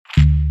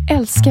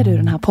Älskar du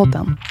den här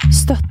podden?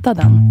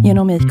 Stötta den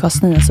genom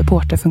IKAs nya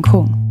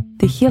supporterfunktion.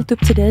 Det är helt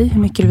upp till dig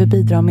hur mycket du vill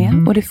bidra med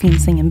och det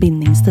finns ingen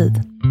bindningstid.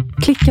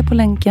 Klicka på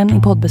länken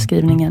i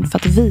poddbeskrivningen för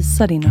att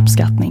visa din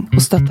uppskattning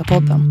och stötta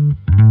podden.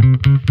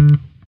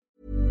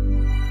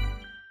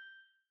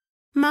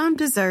 Mom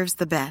deserves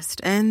the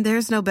best, and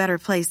there's no better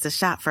place to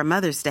shop for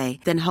Mother's Day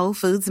than Whole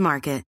Foods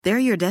Market.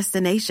 They're your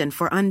destination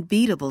for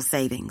unbeatable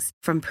savings,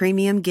 from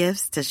premium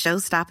gifts to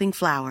show-stopping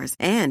flowers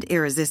and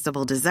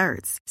irresistible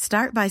desserts.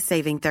 Start by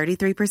saving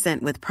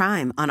 33% with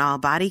Prime on all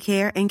body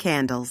care and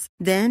candles.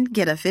 Then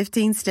get a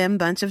 15-stem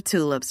bunch of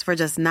tulips for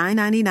just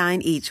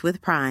 $9.99 each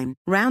with Prime.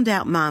 Round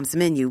out Mom's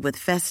menu with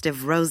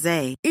festive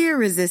rosé,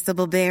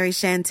 irresistible berry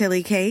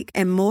chantilly cake,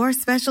 and more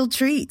special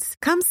treats.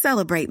 Come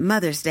celebrate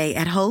Mother's Day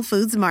at Whole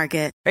Foods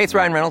Market. Hey, it's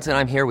Ryan Reynolds, and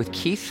I'm here with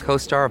Keith,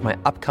 co-star of my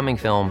upcoming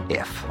film,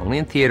 If, only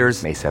in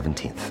theaters May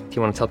 17th. Do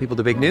you want to tell people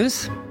the big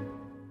news?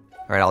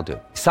 All right, I'll do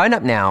it. Sign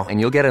up now and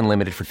you'll get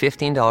unlimited for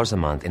 $15 a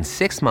month and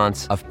 6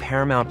 months of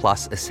Paramount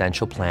Plus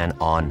Essential Plan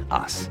on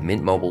us.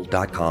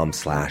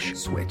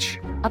 Mintmobile.com/switch.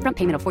 Upfront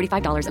payment of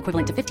 $45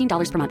 equivalent to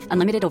 $15 per month.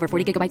 Unlimited over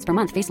 40 gigabytes per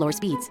month. Face lower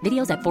speeds.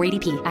 Videos at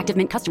 480p. Active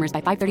Mint customers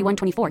by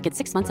 531.24 get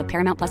 6 months of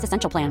Paramount Plus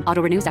Essential Plan.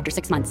 Auto renews after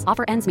 6 months.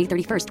 Offer ends May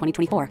 31st,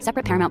 2024.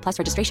 Separate Paramount Plus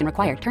registration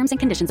required. Terms and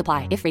conditions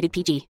apply if rated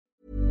PG.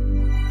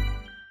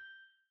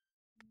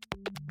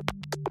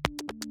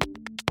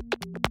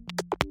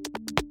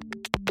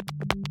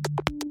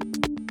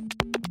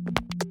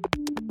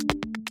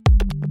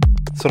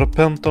 Sarah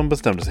Penton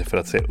bestämde sig för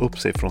att säga upp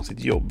sig från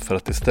sitt jobb för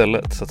att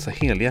istället satsa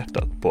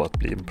helhjärtat på att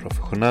bli en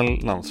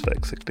professionell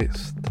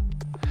landsvägscyklist.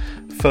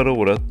 Förra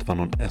året vann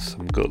hon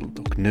SM-guld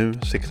och nu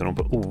siktar hon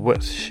på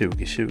OS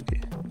 2020.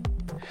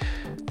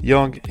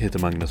 Jag heter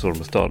Magnus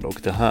Ormestad och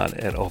det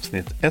här är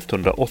avsnitt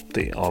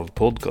 180 av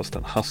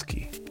podcasten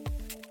Husky.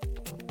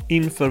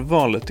 Inför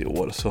valet i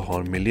år så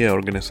har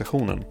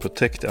miljöorganisationen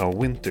Protect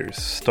Our Winters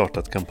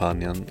startat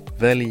kampanjen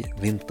Välj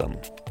vintern.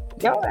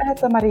 Jag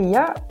heter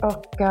Maria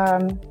och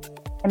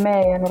är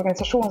med i en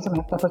organisation som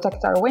heter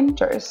Protect Our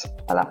Winters,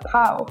 eller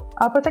POW.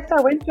 Protect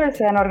Our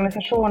Winters är en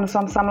organisation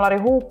som samlar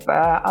ihop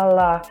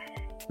alla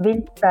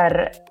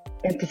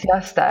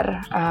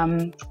vinterentusiaster,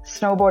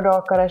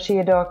 snowboardåkare,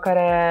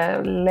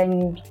 skidåkare,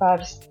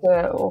 längdfärst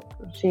och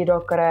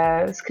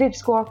skidåkare,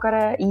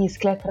 skridskoåkare,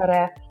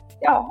 isklättrare,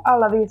 ja,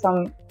 alla vi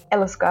som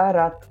älskar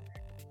att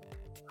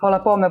hålla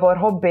på med vår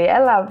hobby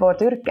eller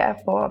vårt yrke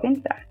på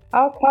vintern.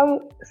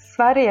 POW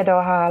Sverige då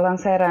har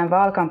lanserat en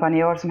valkampanj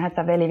i år som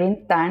heter Välj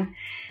vintern.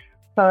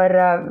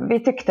 För vi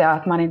tyckte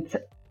att man inte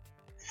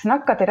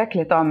snackar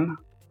tillräckligt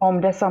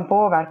om det som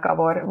påverkar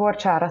vår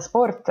kära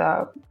sport,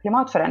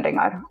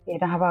 klimatförändringar i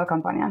den här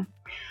valkampanjen.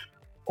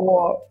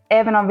 Och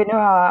även om vi nu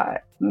har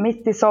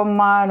mitt i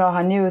sommaren och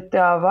har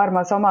njutit av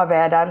varma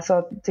sommarväder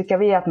så tycker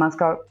vi att man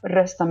ska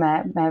rösta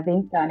med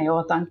vintern i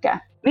åtanke.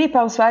 Vi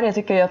på Sverige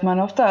tycker ju att man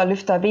ofta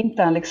lyfter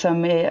vintern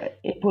liksom i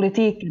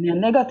politiken i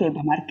en negativ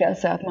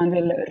bemärkelse. Att man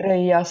vill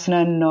röja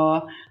snön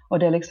och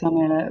det är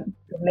liksom ett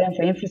problem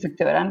för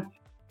infrastrukturen.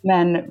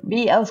 Men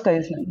vi älskar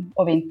ju snön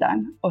och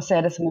vintern och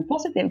ser det som en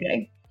positiv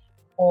grej.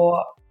 Och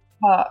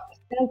har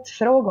ställt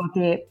frågor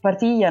till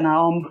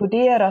partierna om hur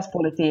deras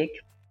politik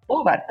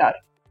påverkar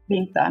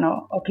vintern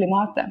och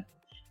klimatet.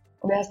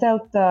 Och vi har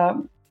ställt 3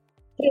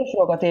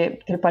 frågor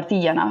till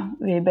partierna.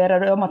 Vi ber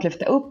dem att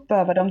lyfta upp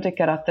vad de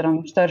tycker att är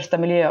de största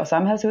miljö- och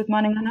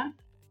samhällsutmaningarna.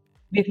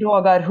 Vi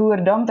frågar hur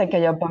de tänker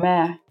jobba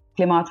med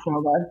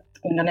klimatfrågor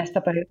under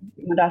nästa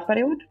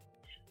mandatperiod.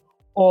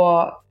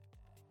 Och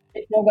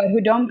vi frågar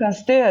hur de kan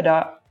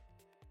stödja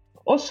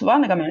oss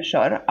vanliga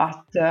människor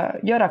att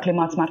göra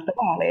klimatsmarta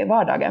val i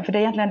vardagen. För det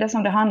är egentligen det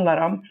som det handlar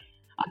om.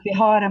 Att vi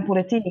har en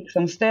politik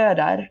som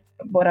stöder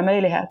våra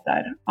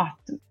möjligheter att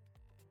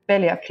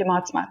välja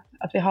klimatsmart.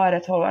 Att vi har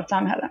ett hållbart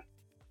samhälle.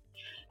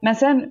 Men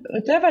sen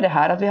utöver det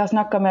här att vi har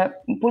snackat med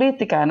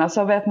politikerna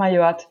så vet man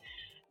ju att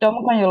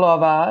de kan ju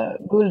lova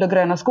guld och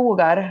gröna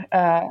skogar.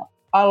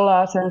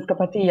 Alla svenska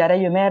partier är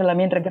ju mer eller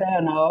mindre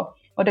gröna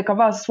och det kan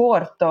vara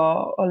svårt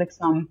att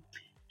liksom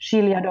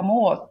skilja dem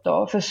åt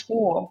och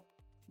förstå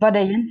vad det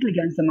är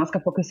egentligen som man ska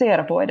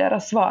fokusera på i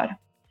deras svar.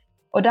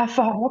 Och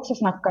därför har vi också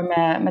snackat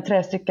med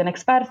 3 stycken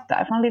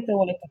experter från lite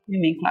olika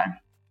synvinklar.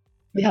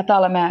 Vi har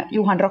talat med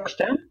Johan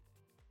Rockström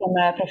som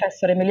är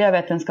professor i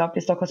miljövetenskap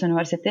vid Stockholms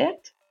universitet.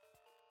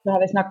 Så har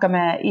vi snackat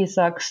med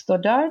Isak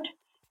Stoddard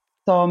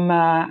som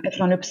är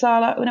från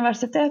Uppsala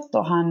universitet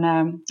och han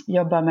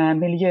jobbar med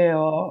miljö-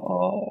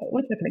 och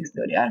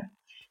utvecklingsstudier.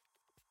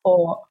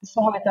 Och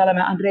så har vi talat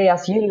med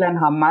Andreas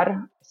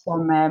Gyllenhammar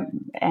som är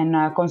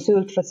en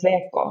konsult för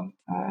Sweco,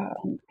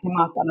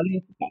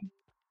 klimatanalytiker.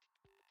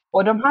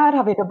 Och de här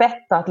har vi då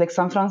bett att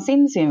liksom från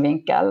sin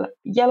synvinkel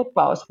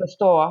hjälpa oss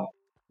förstå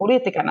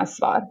politikernas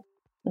svar.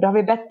 Och då har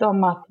vi bett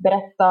om att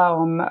berätta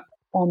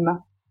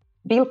om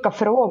vilka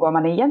frågor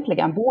man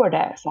egentligen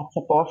borde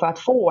satsa på för att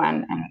få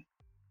en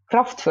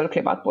kraftfull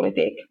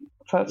klimatpolitik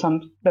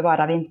som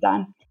bevarar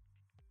vintern.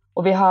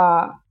 Och vi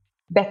har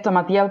bett om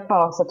att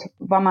hjälpa oss att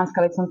vad man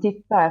ska liksom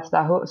titta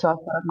efter så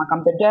att man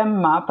kan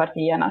bedöma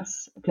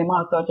partiernas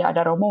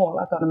klimatåtgärder och mål,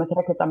 att de är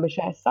tillräckligt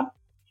ambitiösa.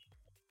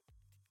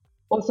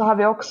 Och så har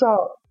vi också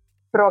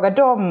frågat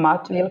dem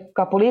att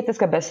vilka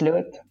politiska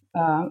beslut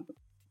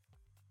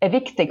är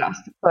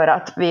viktigast för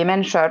att vi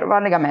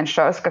vanliga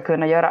människor ska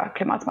kunna göra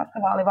klimatsmarta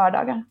val i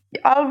vardagen.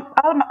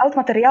 Allt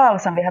material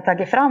som vi har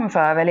tagit fram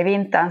för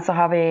Välivintern så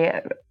har vi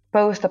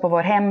postat på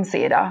vår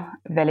hemsida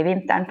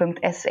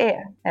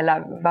välivintern.se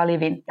eller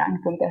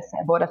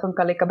valivintern.se. Båda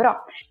funkar lika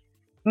bra.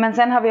 Men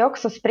sen har vi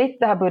också spritt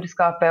det här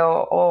budskapet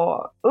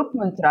och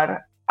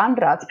uppmuntrar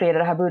andra att sprida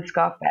det här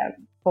budskapet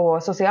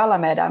på sociala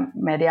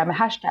medier med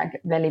hashtag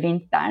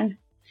Välivintern.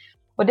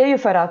 Och det är ju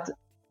för att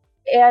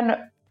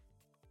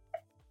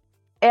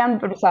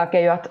en sak är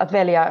ju att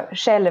välja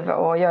själv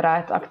och göra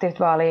ett aktivt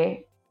val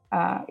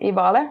i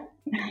valet.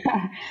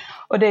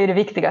 Och det är ju det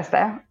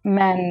viktigaste.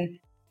 Men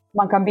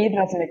man kan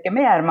bidra så mycket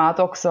mer med att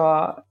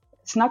också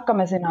snacka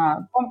med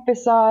sina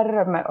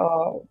kompisar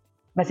och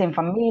med sin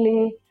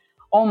familj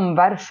om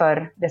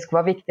varför det skulle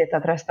vara viktigt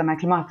att rösta med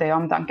klimatet i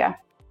omtanke.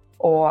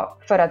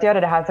 Och för att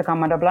göra det här så kan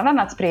man då bland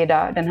annat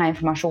sprida den här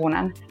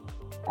informationen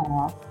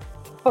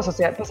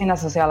på sina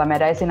sociala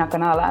medier, i sina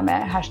kanaler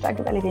med hashtag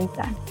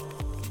Välivintern.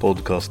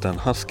 Podcasten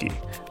Husky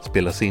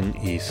spelas in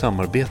i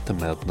samarbete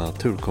med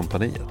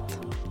Naturkompaniet.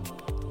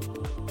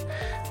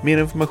 Mer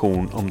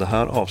information om det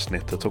här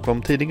avsnittet och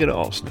om tidigare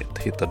avsnitt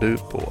hittar du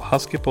på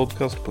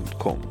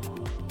huskypodcast.com.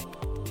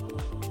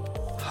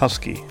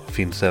 Husky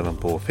finns även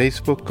på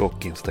Facebook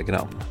och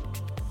Instagram.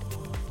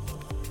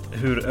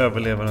 Hur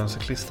överlever en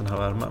cyklist den här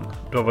värmen?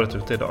 Du har varit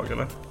ute idag,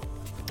 eller?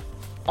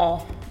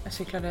 Ja, jag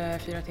cyklade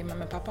 4 timmar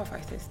med pappa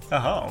faktiskt.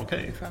 Jaha,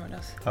 okej. I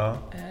förmiddags. Ja.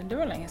 Det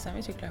var länge sedan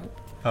vi cyklade ihop.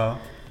 Ja.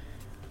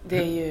 Det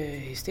är ju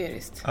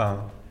hysteriskt.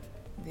 Ja.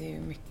 Det är ju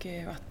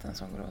mycket vatten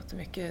som går åt.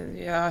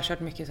 Jag har kört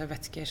mycket så här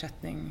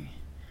vätskeersättning,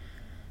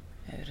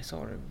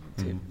 Resorb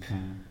typ.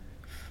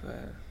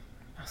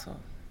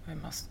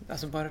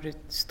 Alltså bara du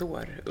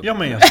står upp. Ja,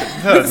 men jag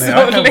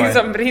så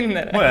liksom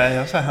brinner det. Jag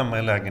är så här hemma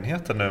i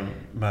lägenheten nu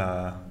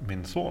med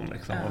min son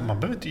liksom. Och man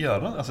behöver inte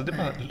göra, alltså det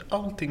bara,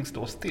 allting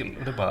står still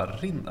och det bara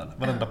rinner.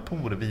 Varenda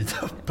por är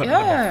vidöppen.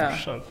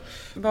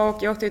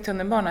 Jag åkte i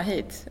tunnelbana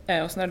hit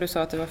och så när du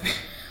sa att det var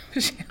för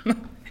sent.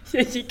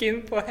 Jag gick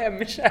in på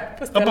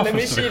Hemköp och ställde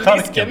mig i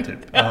kyldisken. Typ.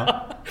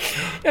 Ja.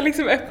 Jag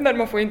liksom öppnade,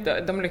 man får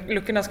inte, de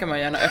luckorna ska man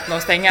gärna öppna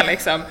och stänga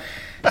liksom.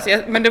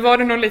 Men det var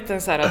det någon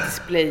liten så här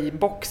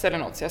displaybox eller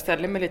något, så jag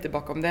ställde mig lite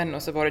bakom den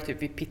och så var det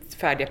typ vid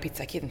färdiga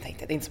pizzakitten,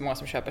 tänkte jag, det är inte så många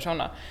som köper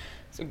sådana.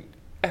 Så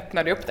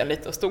öppnade jag upp den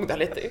lite och stod där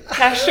lite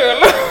casual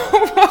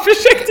och bara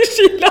försökte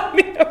kyla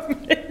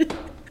ner mig.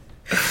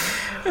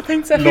 Jag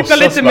tänkte så här, fippla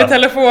lite med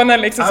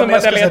telefonen liksom, som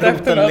att jag letade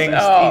efter något.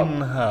 Längst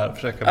in här,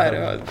 försöka det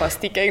var bara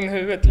sticka in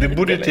huvudet. Det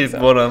borde ju typ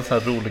liksom vara en så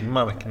här rolig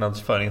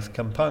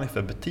marknadsföringskampanj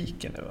för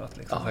butiken nu. Att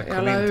liksom,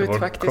 jag la ut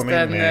faktiskt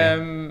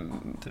en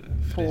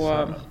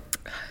på,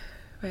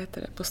 vad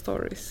heter det, på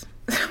stories.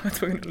 Jag var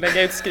tvungen att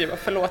lägga ut och skriva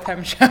förlåt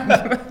Hemköp.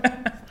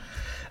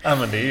 Ja,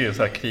 men det är ju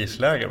så här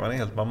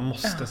krisläge, man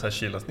måste så här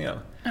kylas ner.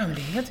 Ja, men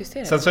det är helt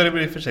hysteriskt. Sen så är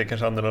det i och för sig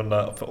kanske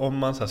annorlunda, för om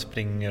man så här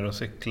springer och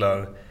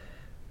cyklar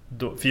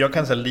då, för jag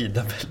kan så här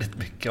lida väldigt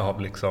mycket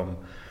av liksom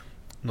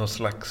någon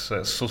slags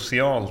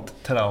socialt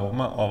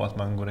trauma av att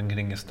man går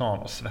omkring i stan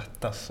och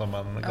svettas som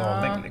en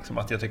galning liksom.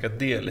 Att jag tycker att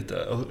det är lite,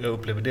 jag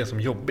upplever det som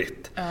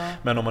jobbigt.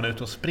 Men om man är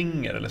ute och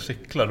springer eller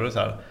cyklar, då är det så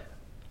här,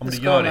 om du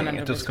gör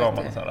inget, då ska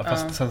man så här.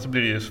 Fast sen så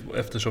blir det ju,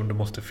 eftersom du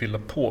måste fylla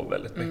på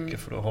väldigt mycket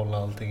för att hålla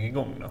allting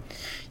igång då.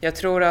 Jag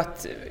tror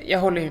att, jag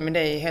håller ju med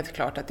dig helt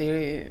klart, att det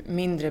är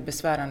mindre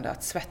besvärande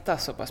att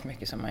svettas så pass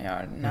mycket som man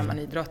gör när man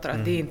idrottar.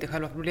 Att det är inte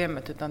själva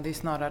problemet, utan det är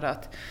snarare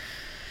att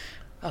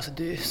alltså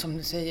du, som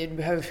du säger, du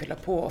behöver fylla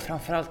på, och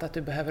framförallt att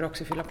du behöver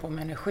också fylla på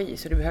med energi.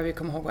 Så du behöver ju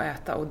komma ihåg att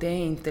äta, och det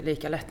är inte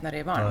lika lätt när det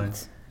är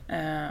varmt.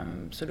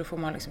 Så då får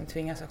man liksom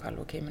tvinga sig själv,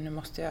 okej, men nu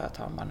måste jag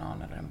ta en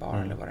banan eller en bar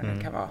eller vad det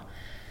nu kan vara.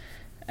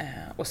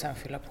 Och sen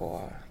fylla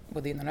på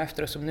både innan och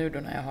efter, och som nu då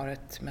när jag har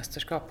ett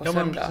mästerskap på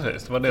söndag. Men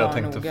precis, det var det jag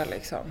tänkte. Noga,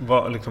 liksom.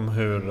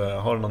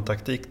 Har du någon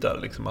taktik där?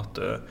 Liksom, att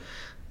du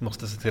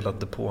måste se till att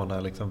depåerna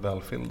är liksom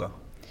välfyllda?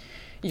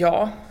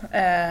 Ja,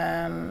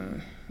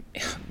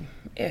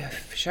 jag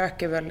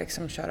försöker väl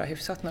liksom köra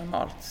hyfsat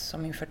normalt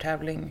som inför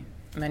tävling.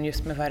 Men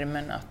just med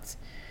värmen att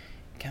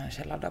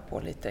kanske ladda på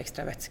lite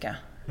extra vätska.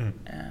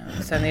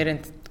 Sen är det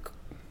inte...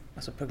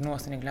 Alltså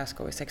prognosen i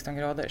Glasgow är 16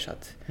 grader, så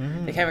att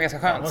det kan vara ganska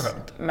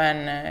skönt.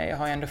 Men jag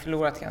har ändå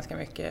förlorat ganska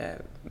mycket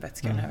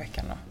vätska den här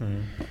veckan då.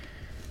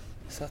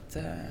 Så att,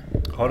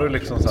 har du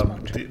liksom så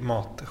här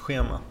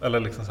matschema eller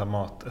liksom så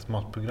här ett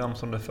matprogram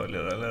som du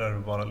följer, eller är du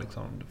bara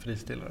liksom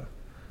fristilare?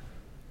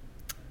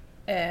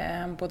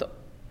 Både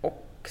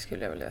och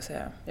skulle jag vilja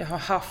säga. Jag har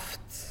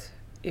haft,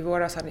 i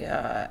våras hade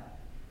jag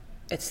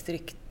ett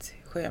strikt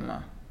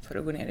schema för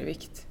att gå ner i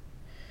vikt.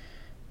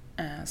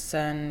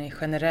 Sen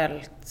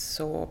generellt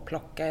så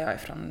plockar jag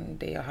ifrån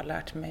det jag har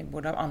lärt mig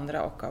både av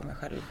andra och av mig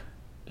själv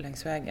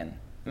längs vägen.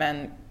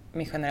 Men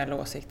min generella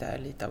åsikt är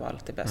lite av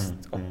allt är bäst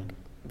och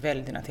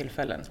välj dina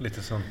tillfällen.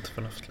 Lite sunt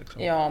förnuft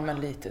liksom. Ja,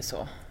 men lite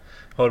så.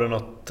 Har du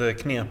något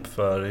knep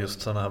för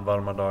just sådana här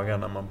varma dagar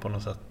när man på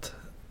något sätt,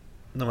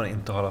 när man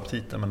inte har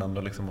aptiten men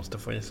ändå liksom måste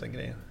få i sig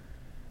grejer?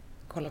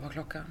 Kolla på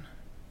klockan.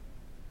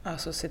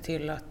 Alltså se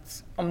till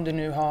att om du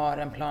nu har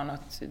en plan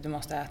att du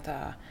måste äta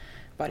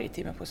varje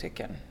timme på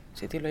cykeln,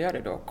 se till att göra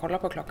det då. Kolla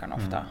på klockan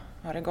ofta.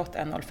 Har det gått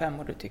 1:05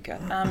 och du tycker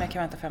att men jag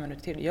kan vänta 5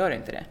 minuter till, gör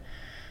inte det.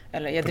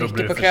 Eller jag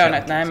dricker på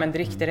krönet, nej men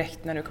drick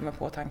direkt när du kommer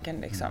på tanken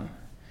liksom.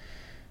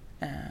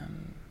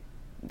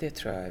 Det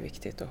tror jag är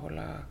viktigt att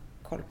hålla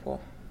koll på.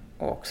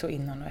 Och också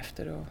innan och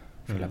efter och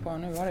fylla på.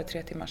 Nu var det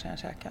 3 timmar sedan jag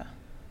käkade.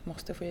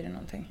 Måste få i dig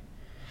någonting.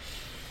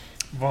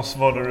 Vad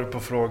svarar du på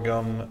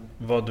frågan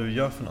vad du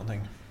gör för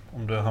någonting?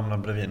 Om du hamnar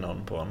bredvid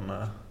någon på en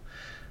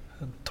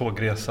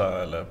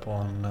tågresa eller på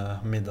en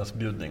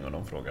middagsbjudning och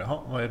de frågar,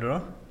 vad är du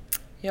då?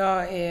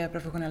 Jag är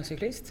professionell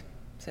cyklist,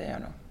 säger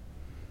jag då.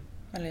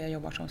 Eller jag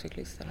jobbar som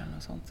cyklist eller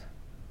något sånt.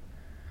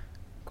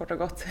 Kort och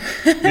gott.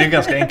 Det är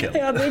ganska enkelt.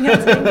 Ja, det är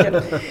ganska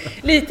enkelt.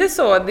 Lite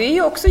så, det är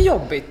ju också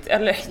jobbigt.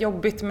 Eller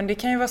jobbigt, men det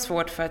kan ju vara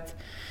svårt för att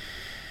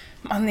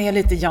man är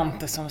lite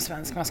jante som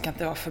svensk. Man ska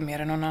inte vara för mer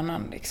än någon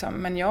annan. Liksom.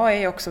 Men jag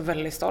är också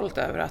väldigt stolt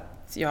över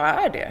att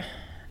jag är det.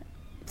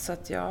 Så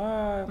att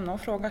om någon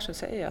frågar så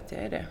säger jag att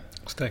jag är det.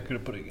 Sträcker du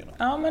på ryggen?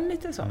 Ja, men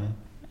lite så.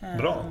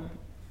 Bra.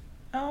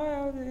 Ja,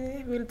 jag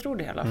vill tro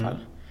det i alla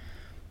fall.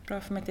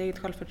 Bra för mitt eget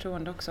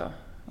självförtroende också.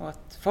 Och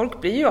att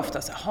folk blir ju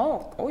ofta så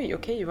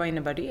okej, vad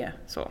innebär det?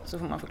 Så får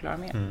man förklara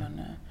mer.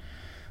 Men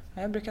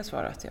jag brukar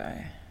svara att jag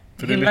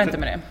himlar inte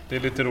med det. Det är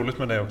lite roligt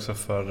med det också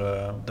för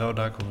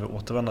det här kommer vi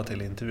återvända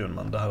till i intervjun.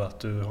 Men det här att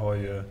du har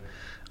ju,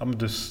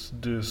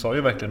 du sa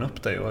ju verkligen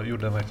upp dig och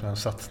gjorde verkligen en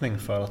satsning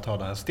för att ta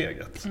det här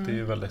steget. Det är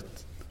ju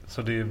väldigt,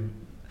 så det är ju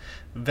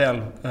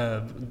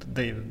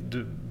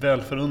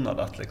väl förunnad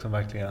att liksom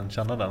verkligen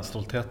känna den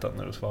stoltheten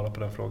när du svarar på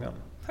den frågan.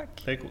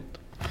 Tack. Det är coolt.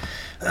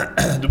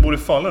 Du bor i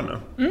Falun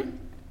nu.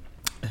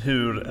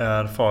 Hur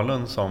är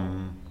Falun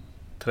som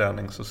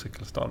tränings- och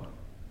cykelstad?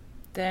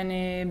 Den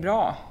är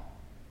bra,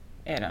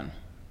 är den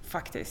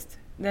faktiskt.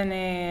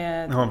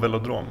 Ni har en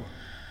velodrom?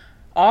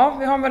 Ja,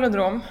 vi har en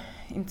velodrom.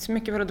 Inte så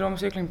mycket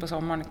velodromcykling på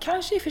sommaren.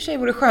 Kanske i och för sig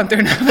vore skönt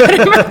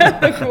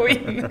att gå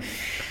in.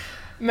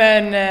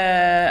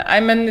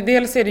 Men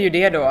dels är det ju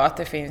det då att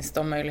det finns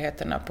de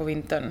möjligheterna på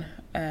vintern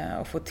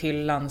att få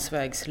till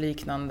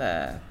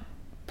landsvägsliknande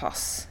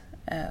pass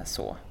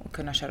och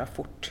kunna köra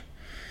fort.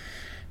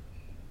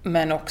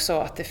 Men också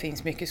att det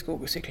finns mycket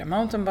skog och cykla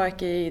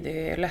mountainbike i.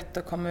 Det är lätt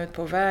att komma ut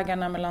på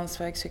vägarna med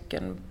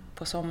landsvägscykeln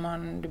på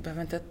sommaren. Du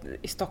behöver inte,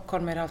 i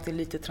Stockholm är det alltid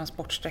lite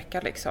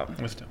transportsträcka liksom.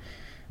 Just det.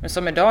 Men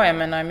som idag,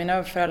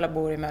 mina föräldrar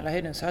bor i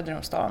Mälarhöjden söder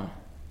om stan.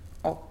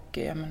 Och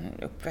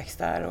uppväxt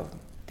där och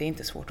det är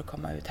inte svårt att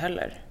komma ut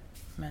heller.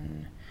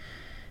 Men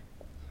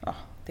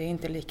det är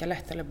inte lika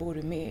lätt. Eller bor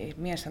du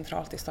mer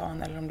centralt i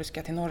stan eller om du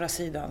ska till norra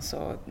sidan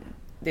så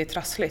det är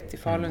trassligt. I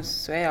Falun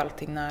så är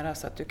allting nära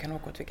så att du kan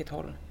åka åt vilket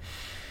håll.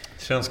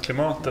 Känns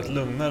klimatet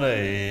lugnare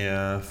i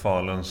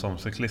Falun som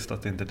cyklist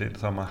att det inte är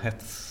samma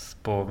hets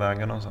på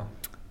vägarna och så?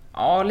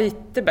 Ja,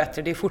 lite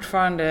bättre. Det är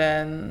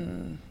fortfarande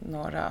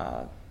några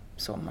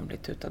som man blir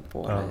tutad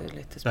på. Ja.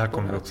 Lite det här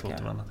kommer vi också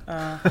återvända till.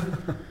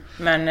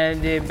 Men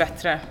det är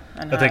bättre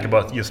än jag tänker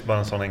bara att just bara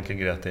en sån enkel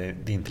grej att det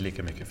är inte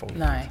lika mycket folk.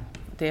 Nej,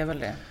 det är väl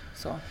det.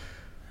 Så.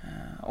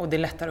 Och det är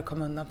lättare att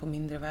komma undan på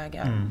mindre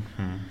vägar.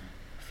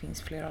 Det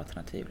finns fler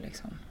alternativ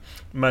liksom.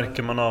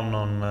 Märker man av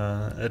någon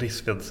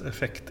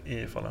rissvedseffekt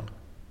i Falun?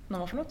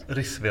 Vad för något?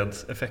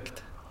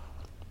 Rissvedseffekt.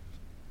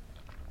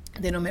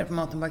 Det är nog mer på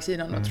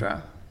mountainbike-sidan då tror jag.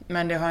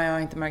 Men det har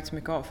jag inte märkt så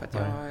mycket av för att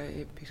jag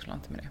pysslar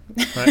inte med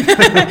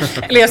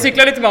det. Eller jag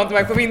cyklar lite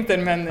mountainbike på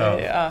vintern men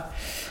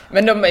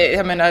Men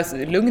jag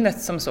menar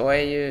lugnet som så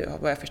är ju,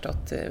 vad jag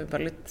förstått,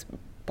 väldigt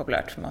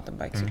populärt för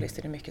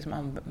mountainbike-cyklister. Det är mycket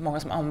många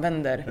som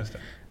använder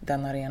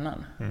den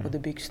arenan och det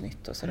byggs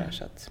nytt och sådär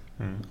så att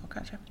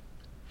kanske.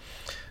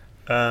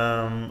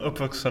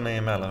 Uppvuxen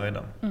i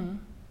Mälarhöjden.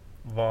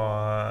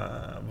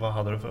 Vad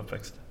hade du för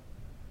uppväxt?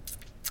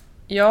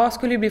 Jag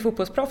skulle ju bli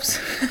fotbollsproffs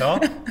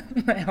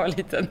när jag var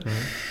liten.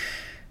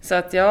 Så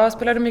att jag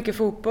spelade mycket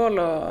fotboll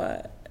och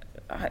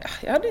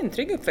jag hade en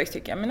trygg uppväxt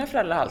tycker jag. Mina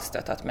föräldrar har alltid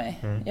stöttat mig.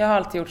 Jag har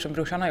alltid gjort som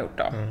brorsan har gjort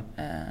då.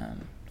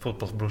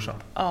 Fotbollsbrorsan?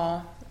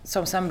 Ja,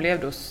 som sen blev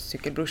då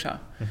cykelbrorsa.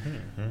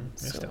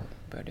 Just så det.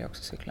 började jag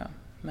också cykla.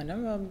 Men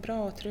den var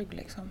bra och trygg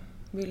liksom.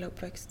 Villa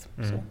uppväxt.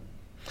 Så.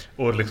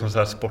 Och liksom så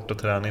här sport och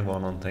träning var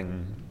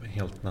någonting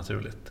helt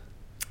naturligt?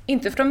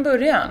 Inte från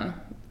början.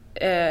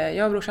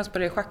 Jag och brorsan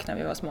spelade schack när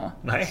vi var små.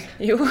 Nej.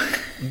 Jo.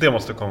 Det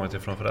måste komma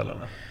ifrån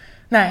föräldrarna?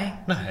 Nej.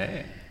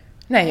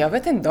 Nej, jag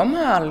vet inte. De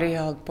har aldrig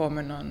hållit på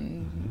med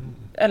någon...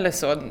 Eller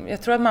så.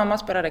 Jag tror att mamma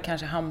spelade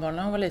kanske handboll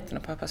när hon var liten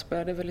och pappa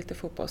spelade väl lite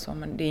fotboll så.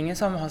 Men det är ingen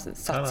som har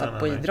satsat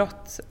på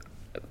idrott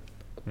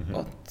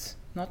åt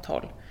något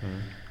håll.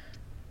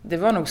 Det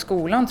var nog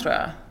skolan tror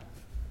jag.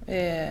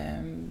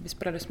 Vi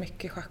spelade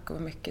mycket schack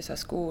och mycket så här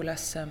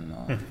skol-SM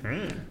och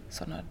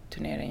sådana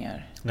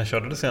turneringar. När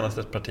körde du senast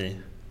ett parti?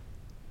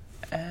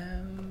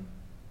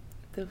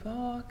 Det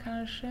var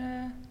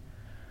kanske...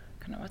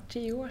 Kan det ha varit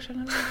 10 år sedan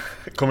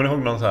eller? Kommer du ihåg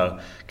någon så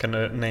här, kan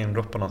du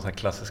namedroppa någon så här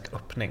klassisk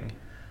öppning?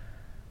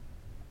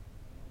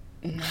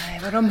 Nej,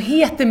 vad de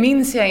heter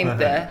minns jag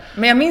inte.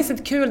 Men jag minns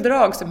ett kul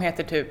drag som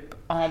heter typ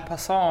en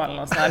passant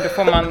och så här. Då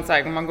får man så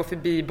här, om man går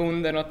förbi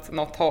bonden åt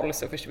något håll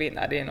så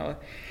försvinner det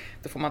något.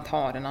 Då får man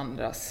ta den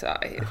andras,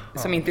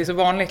 som inte är så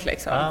vanligt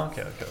liksom.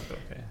 Okay.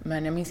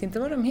 Men jag minns inte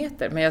vad de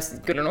heter. Men jag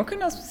skulle nog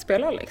kunna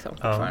spela liksom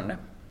fortfarande.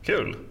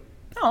 Kul.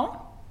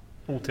 Ja.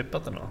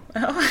 Otippat ändå.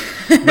 Ja.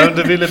 Men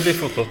du ville bli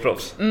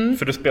fotbollsproffs.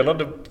 För du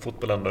spelade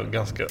fotboll ändå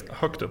ganska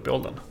högt upp i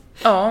åldern.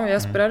 Ja,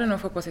 jag spelade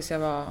nog fotboll tills jag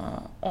var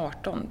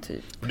 18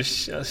 typ. Och det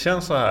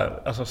känns så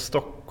här, alltså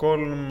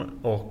Stockholm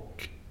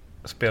och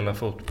spela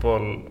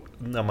fotboll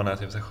när man är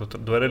typ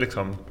 17, då är det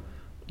liksom,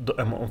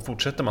 om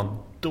fortsätter man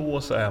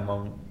då så är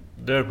man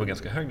där på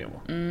ganska hög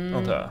nivå,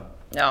 antar jag.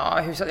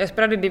 Ja, jag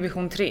spelade i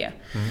division 3.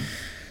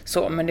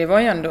 Så, men det var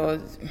ju ändå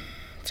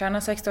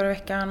träna 6 dagar i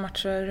veckan,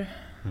 matcher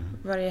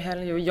varje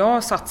helg. Och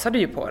jag satsade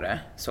ju på det.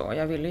 Så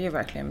jag ville ju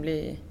verkligen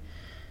bli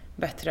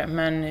bättre.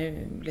 Men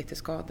lite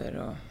skador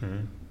och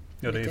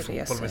ja, det är ju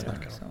fotboll vi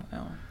snackar om. Så, ja,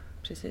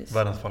 precis.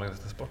 Världens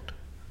farligaste sport.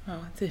 Ja,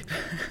 typ.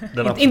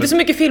 Absolut... Inte så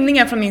mycket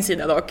filmningar från min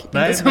sida dock.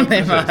 Nej, inte som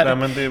nej, nej,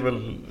 men det är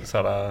väl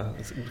såhär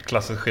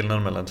klassisk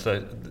skillnad mellan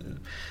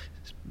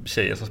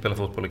tjejer som spelar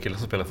fotboll och killar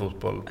som spelar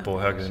fotboll på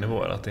högre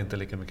nivåer. Att det inte är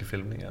lika mycket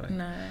filmningar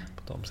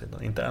på de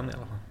sidan. Inte än i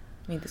alla fall.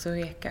 Inte så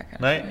veka kanske.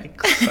 Nej,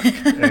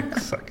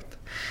 exakt.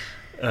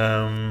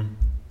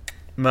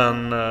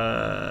 Men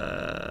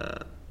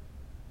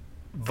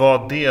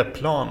var det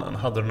planen?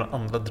 Hade du några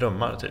andra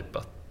drömmar? Typ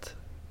att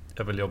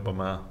jag vill jobba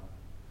med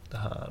det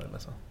här eller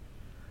så?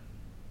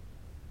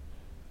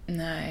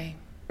 Nej.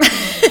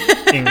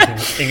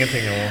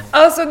 Ingenting om...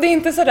 Alltså det är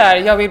inte sådär,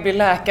 jag vill bli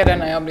läkare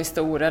när jag blir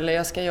stor. Eller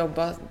jag ska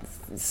jobba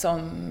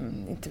som,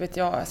 inte vet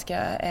jag ska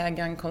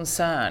äga en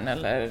koncern.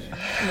 Eller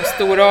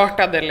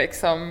storartade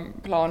liksom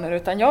planer.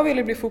 Utan jag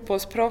ville bli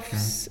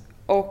fotbollsproffs.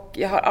 Och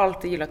jag har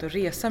alltid gillat att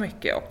resa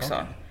mycket också.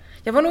 Okay.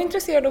 Jag var nog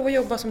intresserad av att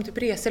jobba som typ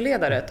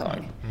reseledare ett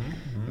tag.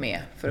 Med,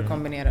 för att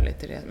kombinera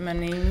lite det.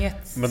 Men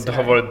inget... Men det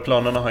har varit,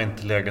 planerna har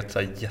inte legat så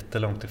här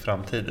jättelångt i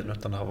framtiden.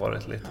 Utan det har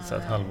varit lite så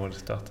här ett halvår i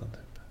stöten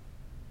typ.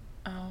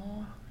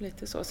 Ja,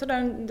 lite så. Så där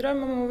en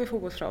dröm om att bli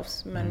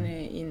fotbollsproffs. Men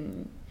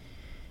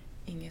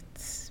inget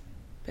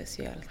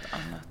speciellt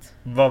annat.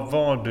 Vad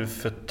var du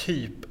för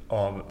typ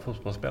av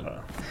fotbollsspelare?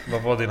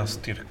 Vad var dina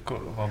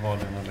styrkor? Vad var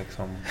dina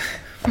liksom...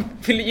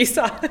 Vill du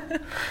gissa?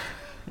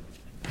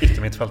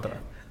 Yttermittfältare?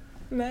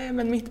 Nej,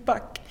 men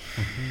mittback.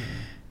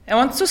 Jag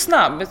var inte så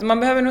snabb. Man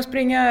behöver nog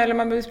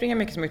springa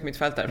mycket som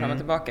mittfältare fram och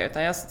tillbaka.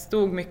 Utan jag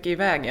stod mycket i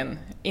vägen.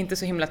 Inte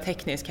så himla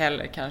teknisk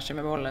heller kanske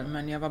med bollen.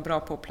 Men jag var bra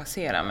på att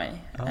placera mig.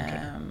 Okay.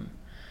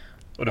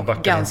 Och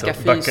du ganska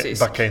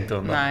fysiskt. Backa inte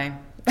undan? Nej.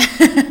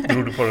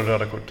 Drog du på det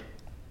röda kort?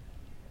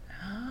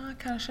 Ja,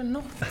 kanske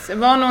något. Det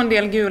var nog en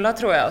del gula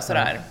tror jag och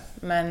sådär.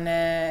 Men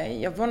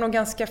jag var nog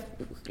ganska,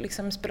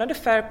 liksom spelade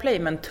fair play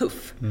men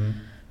tuff.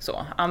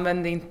 Så,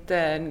 använde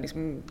inte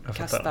liksom,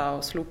 kasta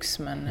och slogs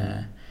men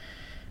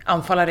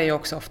anfallare är ju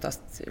också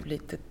oftast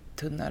lite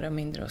tunnare och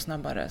mindre och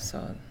snabbare så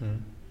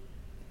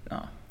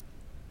ja.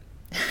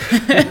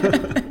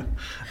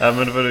 Ja,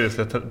 men det var just,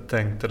 jag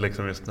tänkte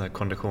liksom just den här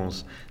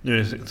konditions... Nu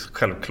är det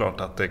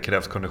självklart att det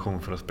krävs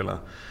kondition för att spela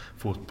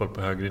fotboll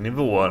på högre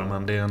nivåer,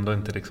 men det är ändå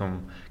inte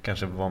liksom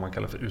kanske vad man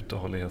kallar för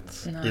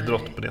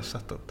uthållighetsidrott på det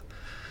sättet.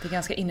 Det är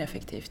ganska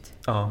ineffektivt.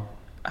 Ja.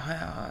 Har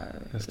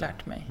jag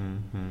lärt mig.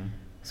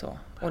 Så.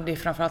 Och det är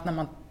framförallt när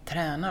man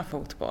tränar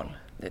fotboll.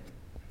 I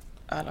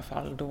alla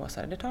fall då så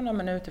här, det tar några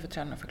minuter för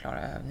tränaren att förklara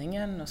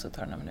övningen och så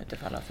tar det några minuter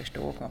för alla att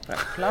förstå och komma på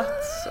rätt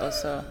plats och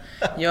så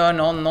gör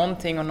någon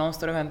någonting och någon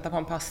står och väntar på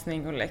en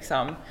passning och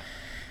liksom.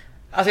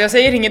 Alltså jag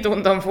säger inget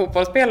ont om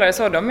fotbollsspelare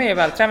så, de är ju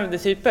vältränade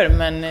typer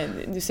men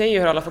du ser ju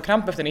hur alla får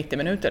kramp efter 90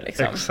 minuter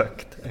liksom.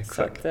 Exakt.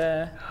 Så att,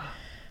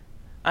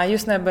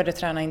 just när jag började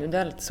träna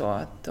individuellt så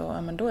att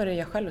då är det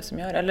jag själv som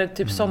gör. Eller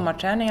typ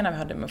sommarträningarna vi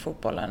hade med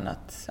fotbollen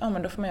att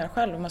men då får man göra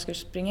själv. Om man ska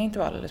springa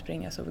intervall eller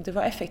springa så det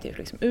var effektivt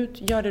liksom.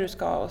 Ut, gör det du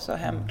ska och så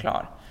hem,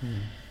 klar.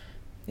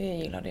 Det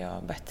gillade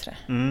jag bättre.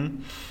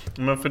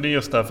 Men för det är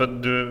just därför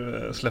att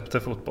du släppte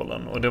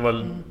fotbollen och det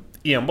var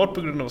enbart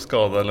på grund av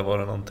skada eller var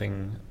det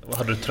någonting,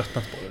 hade du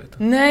tröttnat på det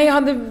lite? Nej, jag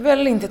hade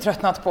väl inte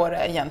tröttnat på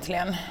det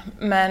egentligen.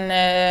 Men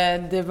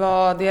det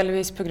var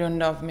delvis på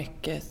grund av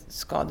mycket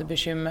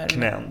skadebekymmer.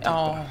 Knän typ.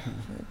 Ja,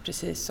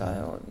 precis.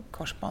 Och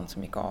korsband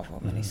som gick av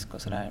och menisk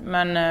och sådär.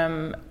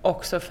 Men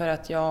också för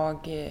att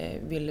jag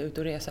ville ut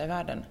och resa i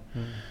världen.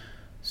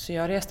 Så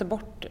jag reste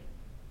bort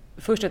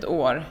först ett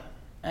år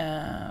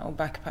och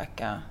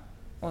backpacka.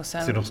 Och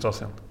sen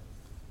Sydostasien?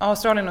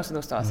 Australien och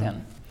Sydostasien.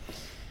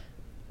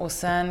 Och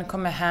sen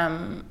kom jag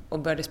hem och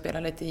började spela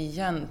lite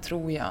igen,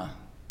 tror jag.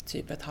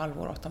 Typ ett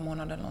halvår, 8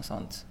 månader eller något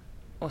sånt.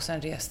 Och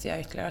sen reste jag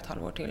ytterligare ett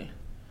halvår till.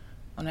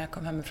 Och när jag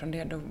kom hemifrån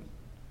det, då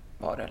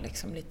var det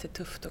liksom lite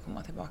tufft att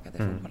komma tillbaka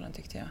till fotbollen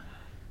tyckte jag.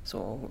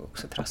 Så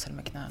också trassel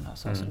med knäna och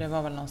så. Så det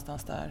var väl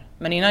någonstans där.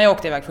 Men innan jag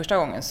åkte iväg första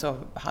gången så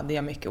hade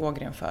jag mycket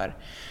ågren för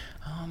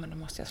men då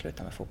måste jag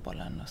sluta med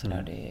fotbollen och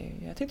sådär.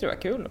 Jag tyckte det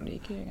var kul och det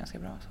gick ju ganska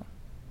bra så.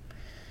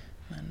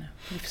 Men, en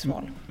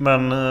livsval.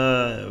 Men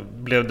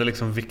blev det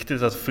liksom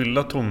viktigt att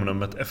fylla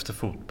tomrummet efter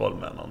fotboll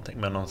med någonting?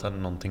 Med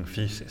någonting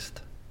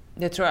fysiskt?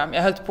 Det tror jag.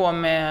 Jag höll på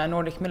med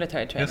Nordic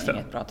Military Training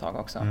ett bra tag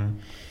också.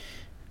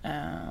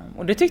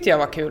 Och det tyckte jag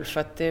var kul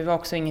för att det var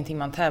också ingenting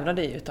man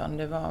tävlade i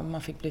utan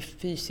man fick bli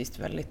fysiskt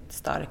väldigt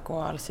stark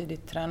och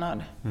allsidigt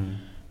tränad.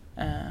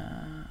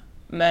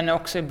 Men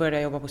också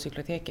började jobba på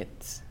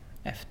cykloteket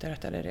efter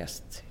att jag hade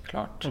rest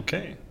klart.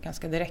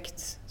 Ganska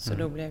direkt. Så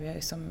då blev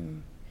jag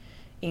som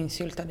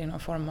insyltad i någon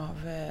form av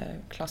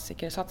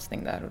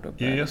klassikersatsning där och då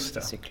började jag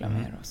cykla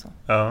mer och så.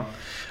 Ja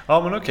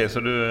men okej, så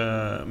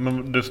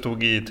du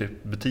stod i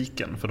typ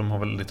butiken för de har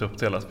väl lite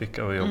uppdelat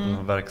vilka jobbar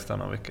på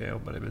verkstaden och vilka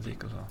jobbar i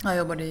butik och så? Jag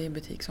jobbade i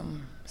butik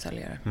som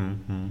säljare.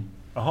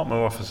 Jaha, men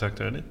varför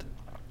sökte du dit?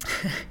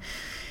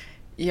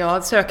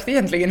 Jag sökte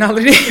egentligen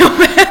aldrig det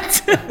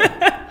jobbet.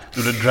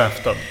 Du blev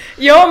draftad?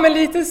 Ja, men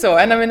lite så.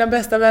 En av mina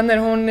bästa vänner,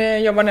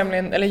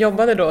 hon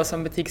jobbade då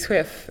som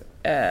butikschef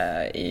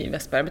i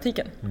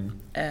Västbergbutiken.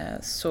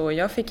 Så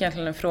jag fick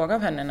egentligen en fråga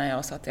av henne när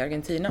jag satt i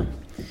Argentina.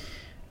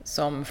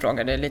 Som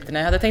frågade lite när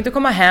jag hade tänkt att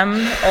komma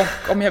hem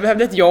och om jag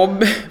behövde ett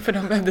jobb, för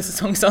de behövde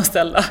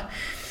säsongsanställda.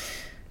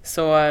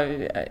 Så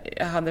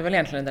jag hade väl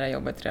egentligen det där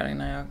jobbet redan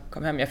innan jag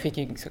kom hem. Jag fick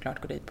ju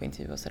såklart gå dit på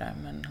intervju och sådär,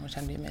 men hon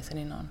kände ju mig sen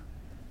innan.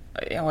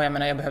 Ja, jag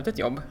menar, jag behövde ett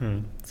jobb.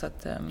 Så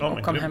att,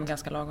 och kom hem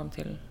ganska lagom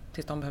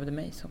tills de behövde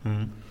mig. Så.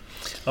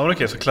 Ja, men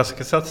okej, så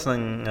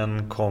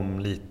klassikersatsningen kom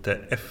lite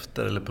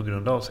efter eller på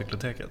grund av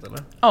cykloteket, eller?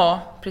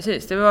 Ja,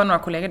 precis. Det var några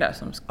kollegor där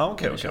som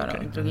skulle köra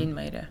och drog in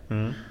mig i det.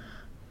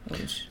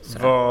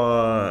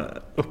 Vad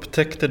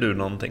upptäckte du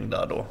någonting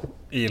där då?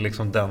 I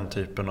liksom den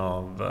typen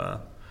av,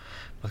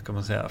 vad ska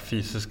man säga,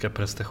 fysiska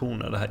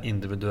prestationer, det här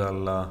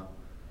individuella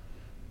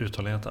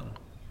uthålligheten?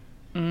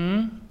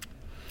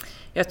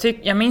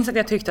 Jag minns att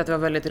jag tyckte att det var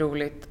väldigt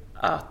roligt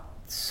att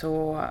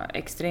så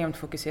extremt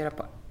fokusera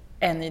på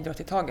en idrott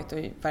i taget och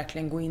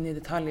verkligen gå in i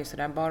detaljer så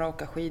där, bara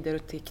åka skidor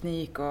och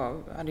teknik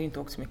och hade ju inte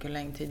åkt så mycket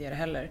längd tidigare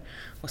heller.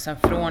 Och sen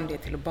från det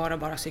till att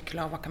bara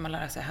cykla, vad kan man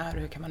lära sig här,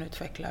 hur kan man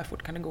utveckla, hur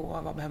fort kan det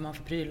gå, vad behöver man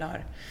för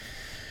prylar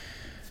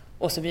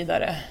och så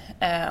vidare.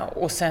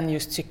 Och sen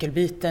just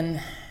cykelbiten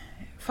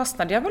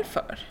fastnade jag väl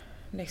för.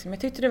 Liksom,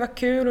 jag tyckte det var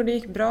kul och det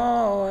gick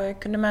bra och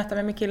jag kunde mäta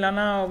mig med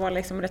killarna och var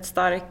liksom rätt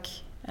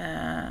stark.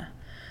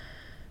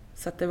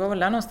 Så att det var väl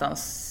där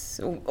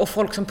någonstans. Och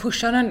folk som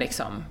pushar den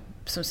liksom.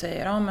 Som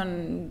säger, ja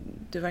men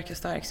du verkar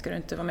stark, ska du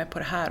inte vara med på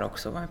det här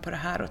också? Vara med på det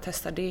här och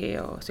testa det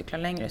och cykla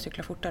längre,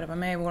 cykla fortare. Var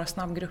med i vår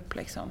snabbgrupp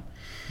liksom.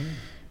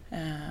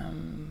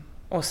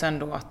 Och sen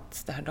då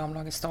att det här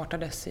damlaget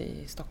startades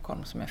i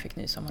Stockholm som jag fick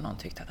nys om och någon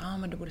tyckte att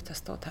men du borde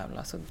testa att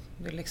tävla. Så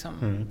det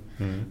liksom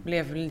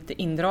blev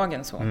lite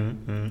indragen så.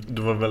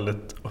 Du var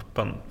väldigt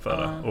öppen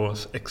för det och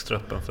extra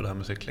öppen för det här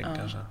med cykling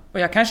kanske. Och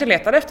jag kanske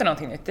letade efter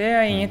någonting nytt. Det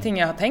är ingenting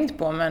jag har tänkt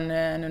på men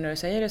nu när du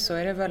säger det så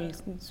är det väl,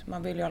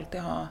 man vill ju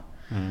alltid ha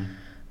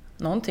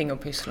någonting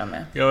att pyssla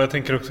med. Ja, jag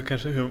tänker också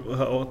kanske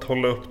att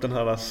hålla upp den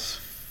här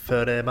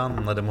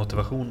förbannade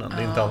motivationen.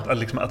 Det är inte allt,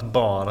 liksom att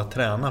bara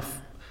träna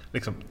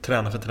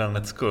för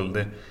tränandets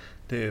skull.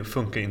 Det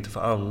funkar inte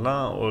för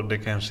alla och det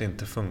kanske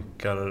inte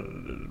funkar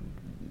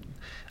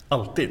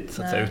alltid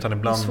så att säga, utan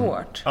ibland det är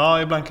svårt.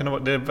 Ja, ibland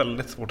kan det är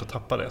väldigt svårt att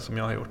tappa det som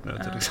jag har gjort nu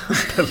till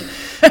exempel.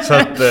 Så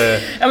att,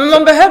 men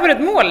man behöver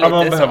ett mål lite. Ja,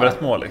 man behöver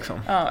ett mål liksom.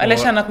 Ja, eller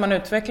känna att man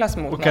utvecklas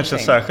mot någonting. Kanske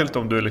särskilt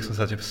om du är liksom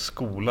så här, typ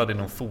skolad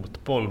inom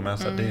fotboll med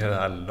så här, det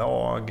här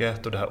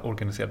laget och det här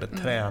organiserade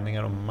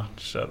träningar och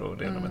matcher och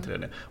det med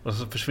tredje. Och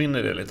så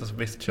försvinner det lite, så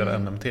visst köra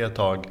NMT ett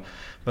tag,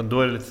 men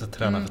då är det lite så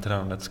träna för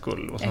tränandets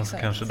skull. Och sen så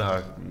kanske det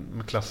här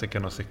med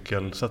klassiken och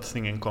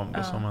cykelsatsningen kom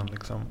då som man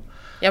liksom.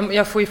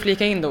 Jag får ju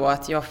flika in då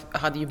att jag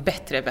hade ju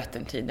bättre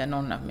Vättern-tid än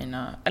någon av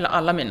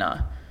alla mina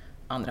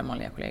andra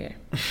manliga kollegor.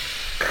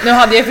 Nu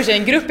hade jag för sig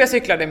en grupp jag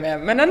cyklade med,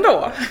 men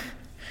ändå.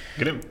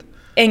 Grymt.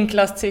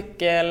 Enklast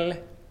cykel,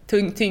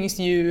 tyngst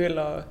hjul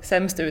och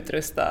sämst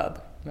utrustad.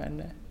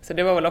 Så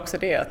det var väl också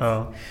det.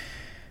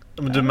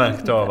 Men du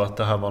märkte av att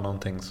det här var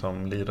någonting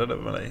som lirade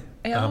med dig?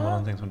 Ja. Det här var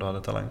någonting som du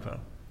hade talang för?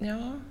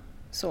 Ja,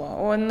 så.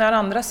 Och när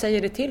andra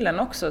säger det till en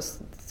också,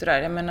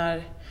 sådär, jag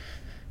menar.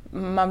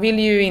 Man vill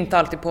ju inte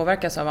alltid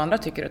påverkas av vad andra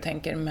tycker och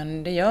tänker,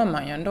 men det gör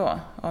man ju ändå.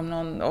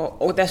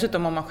 Och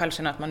dessutom om man själv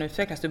känner att man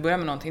utvecklas, du börjar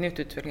med någonting nytt,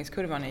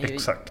 utvecklingskurvan är ju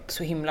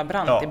så himla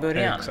brant i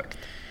början. Exakt.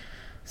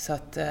 Så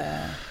att,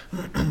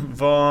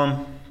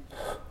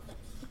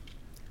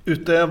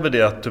 utöver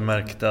det att du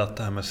märkte att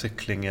det här med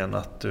cyklingen,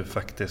 att du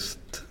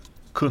faktiskt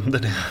kunde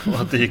det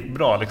och att det gick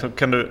bra, liksom,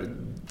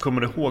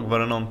 kommer du ihåg, var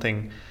det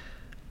någonting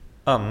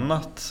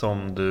annat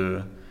som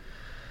du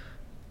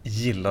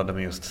gillade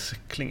med just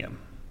cyklingen?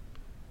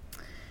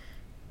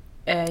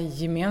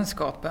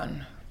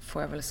 Gemenskapen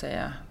får jag väl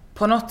säga.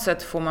 På något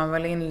sätt får man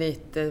väl in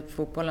lite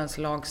fotbollens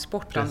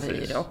lagsportande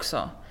i det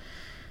också.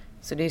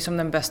 Så det är som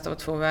den bästa av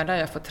två världar.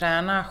 Jag får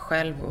träna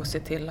själv och se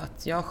till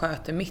att jag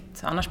sköter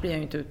mitt. Annars blir jag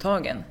ju inte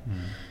uttagen.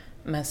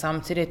 Men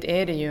samtidigt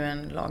är det ju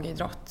en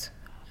lagidrott.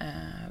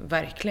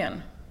 Verkligen.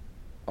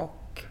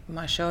 Och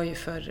man kör ju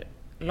för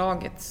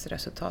lagets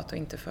resultat och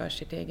inte för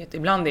sitt eget.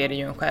 Ibland är det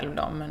ju en själv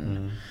då,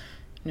 men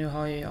Nu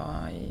har ju jag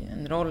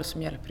en roll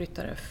som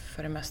hjälpryttare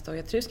för det mesta och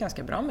jag trivs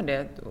ganska bra med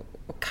det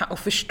och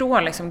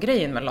förstår liksom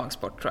grejen med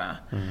lagsport, tror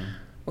jag.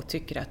 Och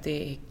tycker att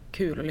det är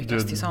kul att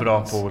lyckas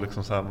tillsammans. Du är bra på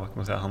liksom så här, vad kan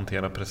man säga,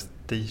 hantera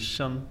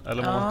prestigen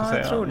eller vad man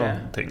ska säga,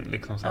 någonting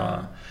liksom så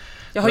här.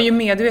 Jag har ju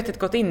medvetet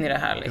gått in i det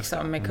här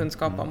liksom, med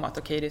kunskap om att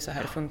okej, det är så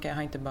här det funkar. Jag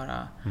har inte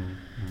bara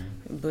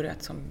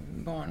börjat som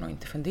barn och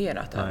inte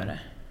funderat över det.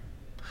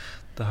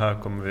 Det här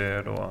kommer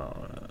vi då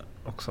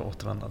också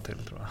återvända till,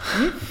 tror jag.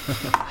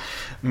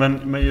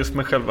 Men just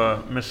med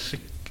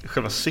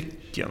själva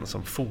cykeln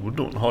som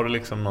fordon, har du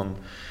liksom någon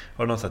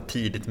så här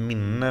tidigt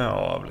minne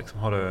av liksom,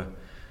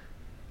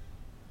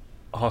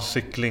 har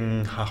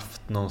cykling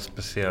haft någon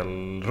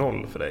speciell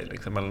roll för dig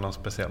liksom, eller någon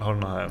speciell, har du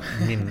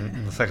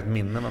någon särskilt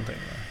minne någonting?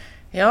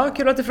 Ja,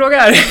 kul att du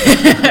frågar.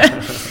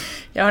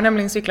 Jag har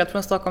nämligen cyklat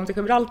från Stockholm till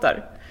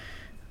Gibraltar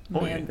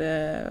med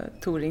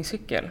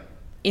touringcykel.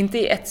 Inte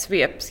i ett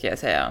svep, ska jag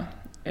säga,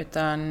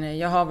 utan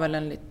jag har väl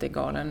en lite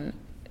galen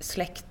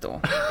släkt då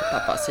på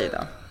pappas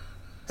sida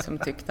som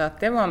tyckte att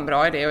det var en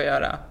bra idé att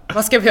göra.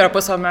 Vad ska vi göra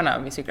på somrarna?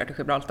 Vi cyklar till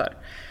Gibraltar.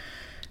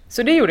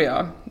 Så det gjorde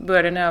jag.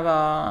 Började när jag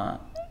var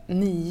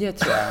 9,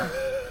 tror jag.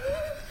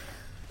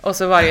 Och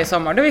så varje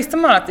sommar. Då visste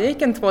man att det gick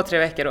 2-3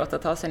 veckor åt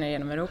att ta sig ner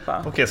genom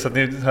Europa. Okej, så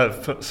det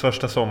här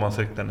första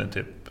sommarcykeln är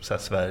typ så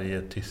här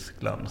Sverige,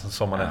 Tyskland, och så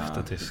sommaren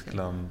efter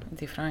Tyskland.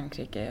 Till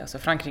Frankrike. Alltså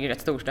Frankrike är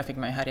rätt stort, där fick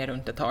man ju härja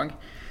runt ett tag.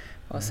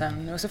 Och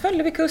så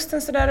följde vi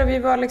kusten så där och vi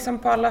var liksom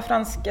på alla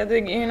franska. Det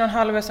är någon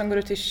halvö som går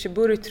ut till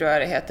Cherbourg, tror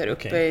jag det heter,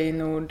 uppe i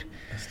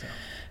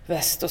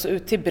nordväst. Och så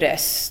ut till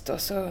Brest och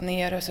så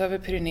ner och så över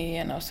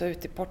Pyrenéerna och så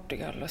ut till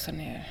Portugal och så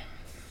ner.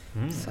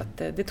 Så att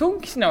det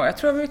tog nog. Jag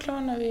tror vi var klara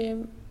när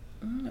vi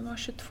var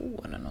 22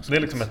 eller något. Det är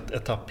liksom ett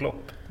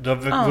etapplopp. Du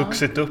har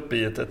vuxit upp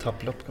i ett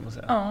etapplopp, kan man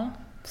säga. Ja,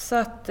 så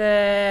att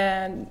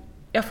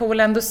jag får väl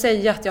ändå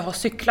säga att jag har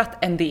cyklat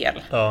en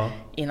del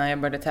innan jag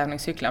började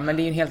tävlingscykla. Men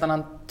det är ju en helt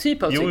annan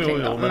typ av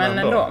cykling. Jo, men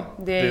ändå.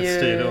 Det är ju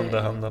styr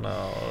under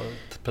händerna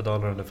och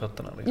pedaler under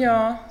fötterna. Liksom.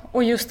 Ja,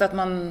 och just att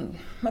man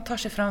tar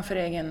sig fram för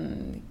egen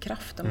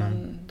kraft. Och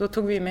då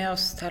tog vi med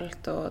oss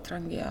tält och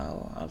trangia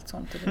och allt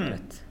sånt. Det var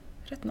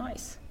rätt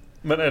nice.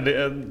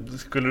 Men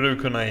skulle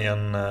du kunna i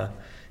en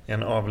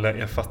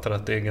jag fattar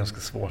att det är ganska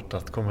svårt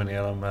att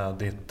kombinera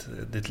med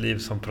ditt liv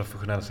som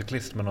professionell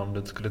cyklist, men om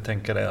du skulle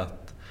tänka dig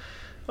att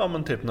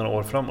men typ några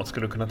år framåt,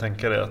 skulle du kunna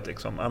tänka dig att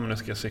liksom, men nu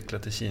ska jag cykla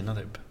till Kina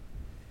typ?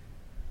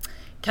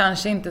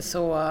 Kanske inte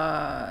så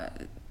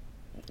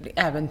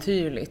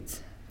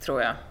äventyrligt,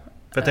 tror jag.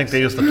 För jag tänkte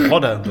just att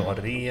du har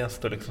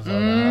rest och liksom så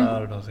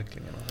här, och du har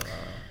cyklingen och så här.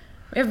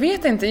 Jag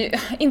vet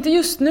inte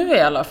just nu i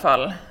alla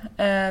fall.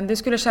 Det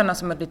skulle kännas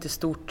som ett lite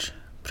stort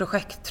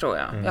projekt, tror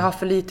jag. Jag har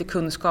för lite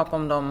kunskap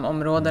om de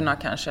områdena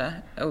kanske.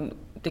 Och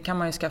det kan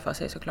man ju skaffa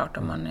sig såklart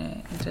om man är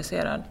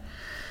intresserad.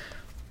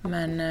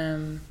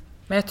 Men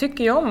jag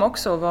tycker ju om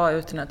också att vara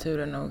ute i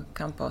naturen och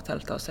campa och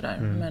tälta och sådär.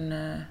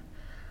 Men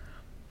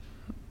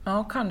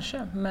ja,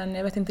 kanske. Men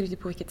jag vet inte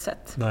riktigt på vilket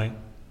sätt. Nej,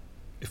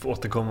 vi får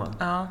återkomma.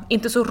 Ja,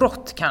 inte så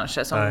rått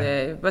kanske som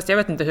det. Fast jag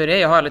vet inte hur det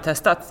är, jag har aldrig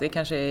testat. Det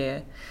kanske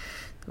är...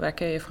 Det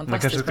verkar ju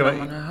fantastiskt vad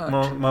man har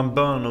hört. Man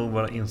bör nog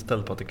vara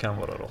inställd på att det kan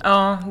vara rått.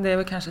 Ja, det är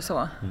väl kanske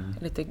så.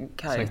 Lite kargt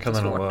och svårt. Sen kan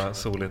det nog vara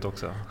soligt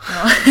också.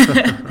 Ja.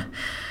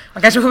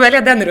 Man kanske får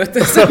välja den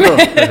rutten som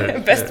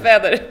är bäst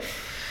väder.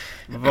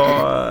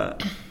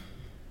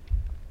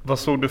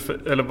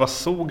 Vad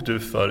såg du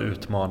för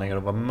utmaningar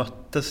och vad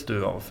möttes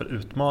du av för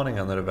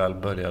utmaningar när du väl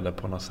började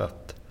på något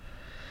sätt?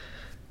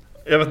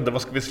 Jag vet inte,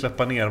 vad ska vi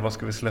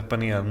släppa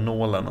ner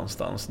nålen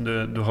någonstans?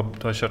 Du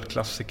har kört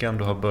klassiken,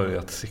 du har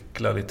börjat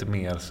cykla lite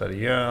mer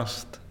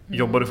seriöst.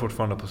 Jobbar du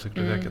fortfarande på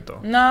cykelverket då?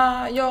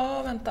 Nej,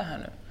 vänta här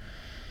nu.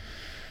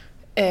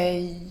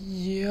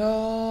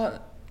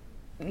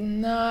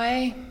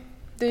 Nej,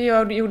 det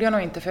gjorde jag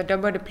nog inte, för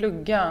jag började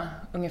plugga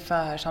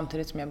ungefär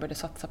samtidigt som jag började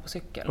satsa på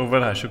cykel. Och vad är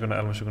det här,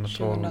 2011,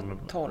 2012?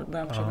 2012,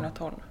 början på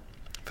 2012.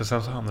 För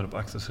sen så hamnade du på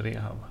Access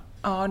Rehab.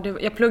 Ja,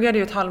 jag pluggade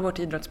ju ett halvår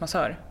till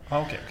idrottsmassör.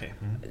 Okej.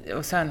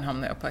 Och sen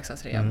hamnade jag på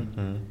Access Rehab.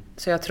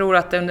 Så jag tror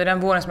att under den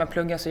våren som jag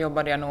pluggade så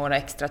jobbade jag några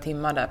extra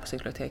timmar där på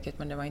cykloteket,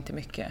 men det var inte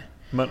mycket.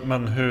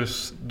 Men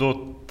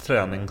då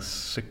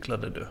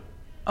träningscyklade du?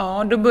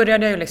 Ja, då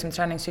började jag ju liksom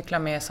träningscykla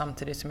med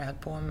samtidigt som jag höll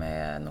på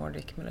med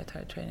Nordic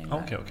Military Training.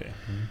 Okej.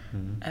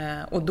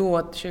 Och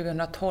då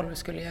 2012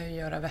 skulle jag ju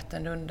göra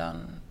Vätternrundan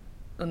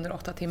under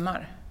 8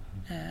 timmar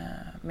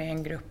med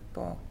en grupp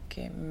och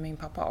min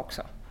pappa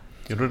också.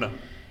 Gjorde du det?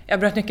 Jag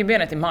bröt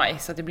nyckelbenet i maj,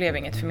 så det blev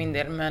inget för min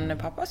del. Men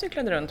pappa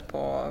cyklade runt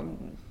på,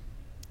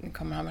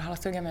 kommer han väl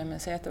halstugga med, men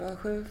säg att det var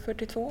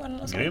 7:42 eller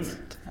något sånt.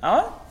 Grymt.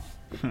 Ja.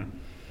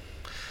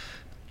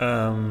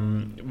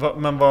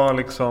 Men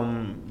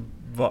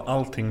var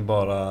allting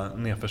bara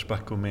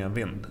nedförsbacke och med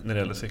vind när det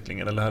gäller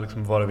cyklingen? Eller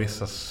liksom var det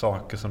vissa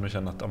saker som du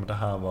kände att det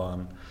här var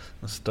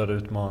en större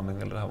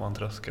utmaning, eller det här var en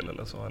tröskel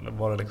eller så? Eller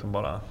var det liksom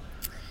bara...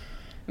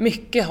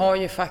 Mycket har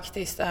ju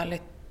faktiskt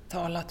ärligt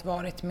talat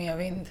varit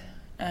medvind.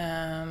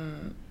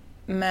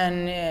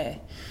 Men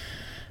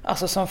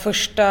Alltså som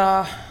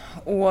första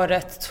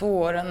året, 2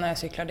 åren när jag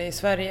cyklade i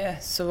Sverige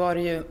så var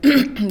det ju,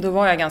 då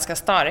var jag ganska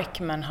stark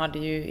men hade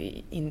ju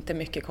inte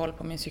mycket koll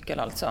på min cykel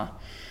alltså.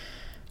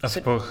 Alltså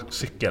så, på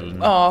cykeln?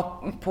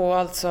 Ja, på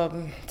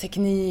alltså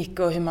teknik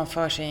och hur man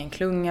för sig i en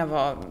klunga,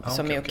 vad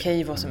som är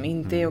okej, vad som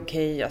inte är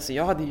okej. Alltså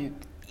jag hade ju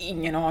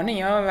ingen aning,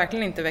 jag har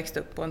verkligen inte växt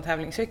upp på en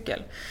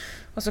tävlingscykel.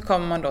 Och så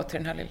kommer man då till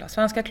den här lilla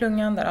svenska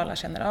klungan där alla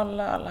känner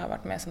alla har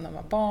varit med sedan de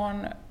var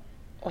barn.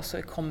 Och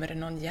så kommer det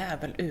någon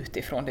jävel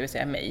utifrån, det vill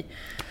säga mig,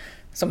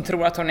 som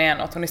tror att hon är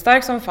något. Hon är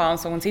stark som fan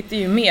så hon sitter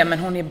ju med, men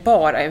hon är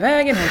bara i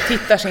vägen. Hon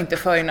tittar sig inte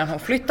för innan hon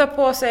flyttar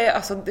på sig.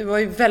 Alltså det var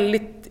ju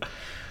väldigt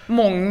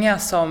många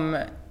som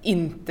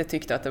inte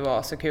tyckte att det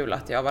var så kul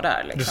att jag var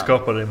där. Liksom. Du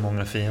skapade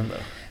många fiender.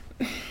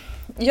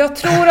 Jag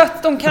tror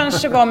att de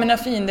kanske var mina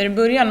fiender i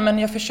början, men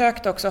jag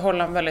försökte också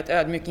hålla en väldigt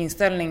ödmjuk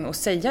inställning och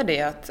säga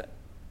det att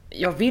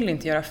jag vill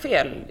inte göra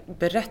fel.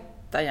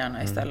 Berätta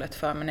gärna istället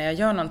för mig. När jag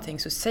gör någonting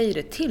så säg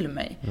det till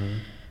mig.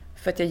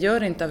 För att jag gör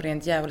det inte av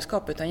rent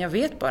djävulskap utan jag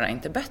vet bara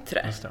inte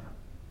bättre. Just det.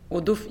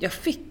 Och då, jag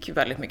fick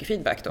väldigt mycket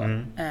feedback då.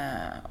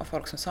 Av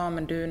folk som sa,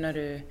 men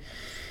du,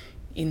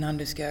 innan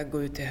du ska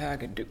gå ut till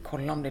höger, du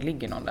kolla om det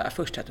ligger någon där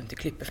först, att du inte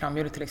klipper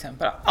framhjulet till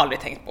exempel. Jag har aldrig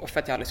tänkt på, för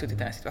att jag aldrig suttit i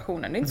den här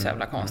situationen. Det är inte så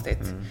jävla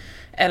konstigt.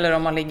 Eller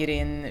om man ligger i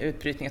en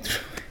utbrytning, jag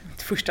tror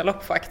mitt första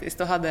lopp faktiskt,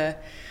 då hade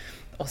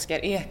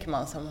Oskar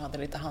Ekman som hade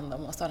lite hand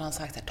om oss, då hade han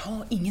sagt att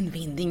ta ingen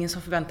vind, ingen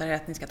som förväntar er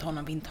att ni ska ta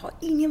någon vind, ta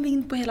ingen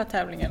vind på hela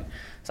tävlingen.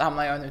 Så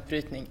hamnar jag i en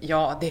utbrytning.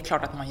 Ja, det är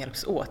klart att man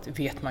hjälps åt,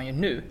 vet man ju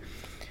nu.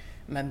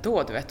 Men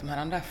då, du vet, de här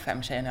andra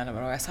 5 tjejerna eller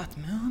vad jag satt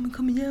med, men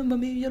kom igen, var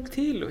med och hjälp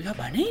till. Och jag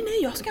bara, nej,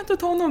 jag ska inte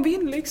ta någon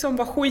vind liksom,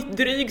 var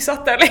skitdryg,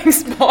 satt där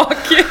längst bak.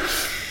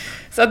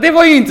 Så det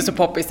var ju inte så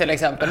poppis till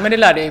exempel, men det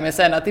lärde jag mig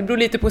sen, att det beror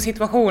lite på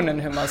situationen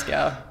hur man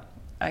ska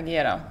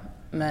agera.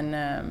 Men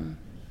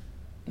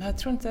jag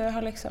tror inte jag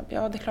har liksom,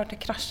 ja det är klart det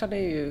kraschade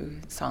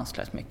ju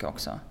sanslöst mycket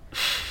också.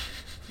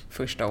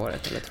 Första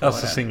året eller 2 året.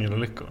 Alltså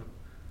singelolyckor?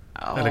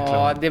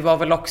 Ja, det var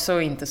väl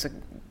också inte så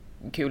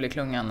kul i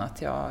klungan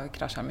att jag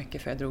kraschade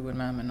mycket, för jag drog väl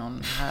med mig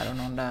någon här och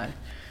någon där.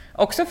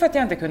 Också för att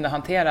jag inte kunde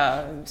hantera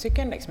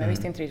cykeln liksom. Jag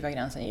visste inte riktigt var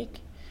gränsen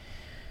gick.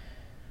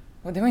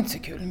 Och det var inte så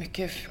kul.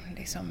 Mycket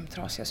liksom,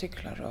 trasiga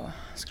cyklar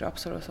och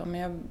skrapsår och så. Men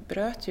jag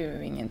bröt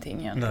ju ingenting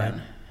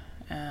egentligen.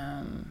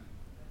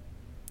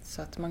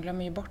 Så att man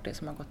glömmer ju bort det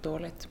som har gått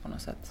dåligt på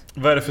något sätt.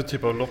 Vad är det för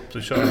typ av lopp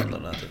du kör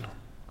den här till?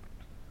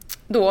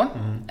 Då?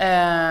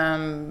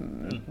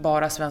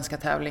 Bara svenska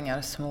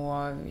tävlingar,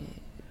 små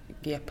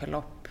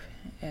GP-lopp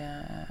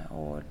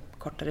och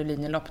kortare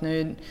linjelopp.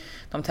 Nu,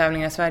 de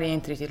tävlingarna i Sverige är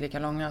inte riktigt lika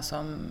långa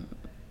som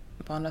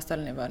på andra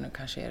ställen i världen.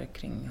 Kanske är det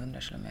kring 100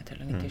 km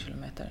eller 90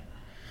 km.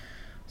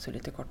 Så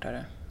lite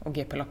kortare. Och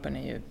GP-loppen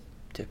är ju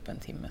typ en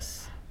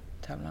timmes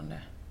tävlande.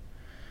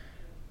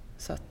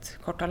 Så att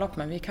korta lopp,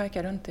 men vi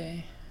kajkar runt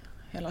i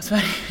hela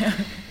Sverige.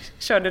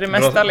 Körde det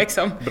mesta bra,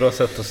 liksom. Bra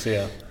sätt att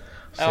se.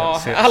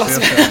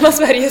 Alla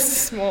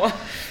Sveriges små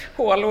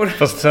hålor.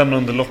 Fast sen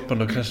under loppen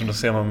då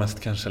ser man mest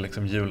kanske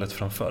liksom hjulet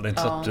framför. Det är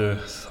inte så att du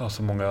har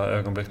så många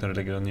ögonblick när du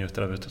ligger och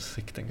njuter av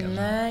utsikten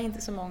kanske. Nej,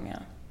 inte så många.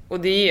 Och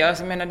det,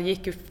 alltså, jag menar, det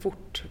gick ju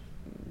fort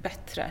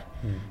bättre.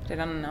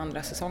 Redan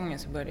andra säsongen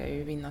så började jag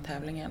ju vinna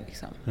tävlingen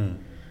liksom.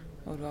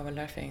 Och det var väl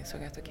därför jag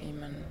insåg att okej,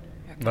 men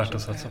jag värt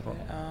att satsa på.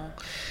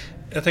 Ja.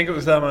 Jag tänker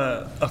också det här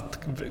med att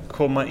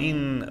komma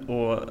in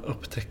och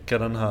upptäcka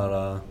den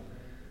här,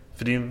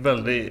 för det är en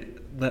väldigt,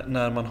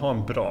 när man har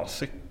en bra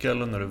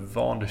cykel och när du är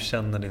van, du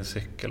känner din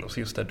cykel och så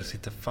just där du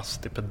sitter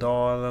fast i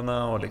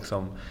pedalerna och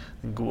liksom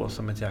går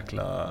som ett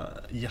jäkla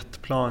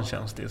jetplan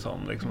känns det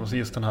som liksom. Och så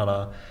just den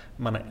här,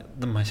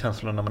 de här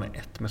känslorna när man är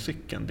ett med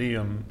cykeln, det är ju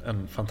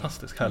en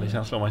fantastisk härlig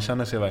känsla och man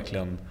känner sig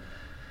verkligen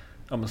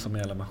som en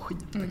jävla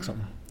maskin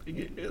liksom.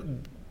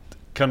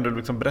 Kan du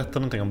liksom berätta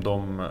någonting om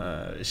de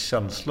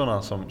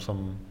känslorna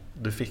som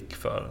du fick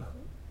för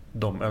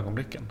de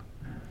ögonblicken?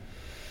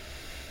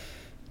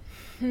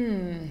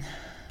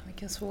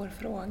 Vilken svår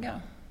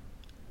fråga.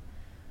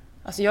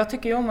 Alltså jag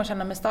tycker ju om att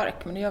känna mig stark,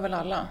 men det gör väl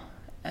alla.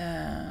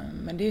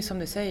 Men det är ju som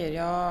du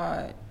säger,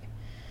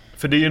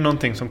 För det är ju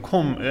någonting som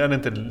är det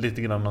inte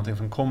lite grann någonting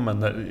som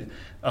kommer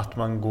att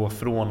man går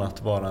från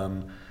att vara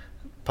en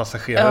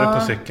passagerare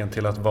på cykeln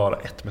till att vara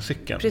ett med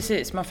cykeln.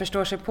 Precis, man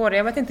förstår sig på det.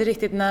 Jag vet inte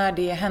riktigt när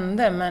det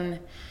hände, men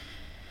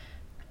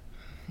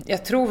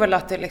jag tror väl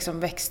att det liksom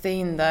växte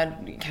in där,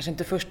 kanske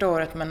inte första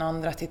året men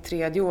andra till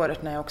 3:e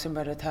året när jag också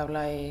började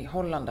tävla i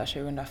Holland där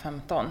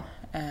 2015.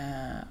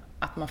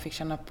 Att man fick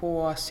känna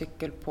på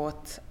cykel på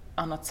ett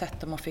annat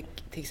sätt och man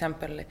fick till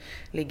exempel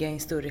ligga i en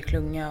större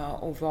klunga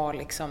och vara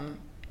liksom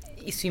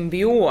i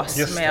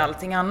symbios med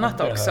allting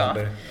annat också. Det har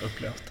jag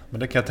upplevt. Men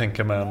det kan jag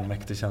tänka mig en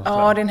mäktig känsla.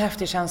 Ja, det är en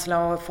häftig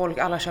känsla och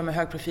alla kör med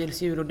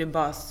högprofilshjul och det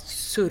bara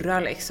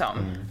surrar liksom.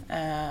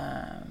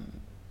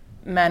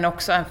 Men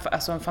också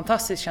en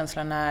fantastisk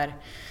känsla när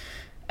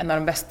en av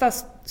de bästa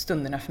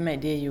stunderna för mig,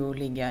 det är ju att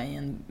ligga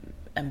i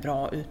en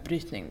bra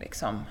utbrytning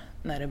liksom.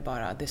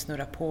 När det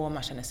snurrar på,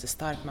 man känner sig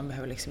stark, man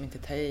behöver liksom inte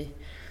ta i.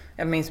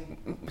 Jag minns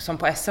som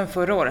på SM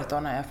förra året då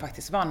när jag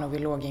faktiskt vann och vi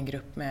låg i en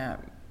grupp med,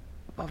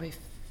 var vi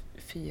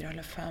 4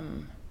 eller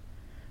 5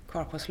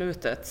 kvar på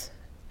slutet.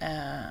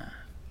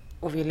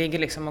 Och vi ligger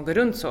liksom och går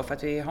runt så för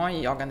att vi har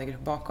en jagande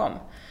grupp bakom.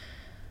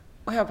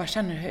 Och jag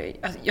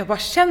bara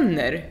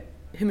känner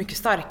hur mycket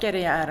starkare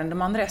jag är än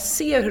de andra. Jag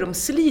ser hur de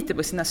sliter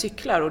på sina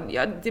cyklar och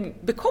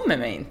det bekommer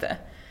mig inte.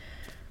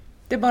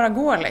 Det bara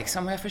går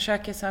liksom. Och jag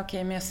försöker säga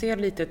okej, men jag ser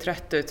lite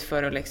trött ut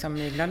för att liksom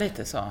mygla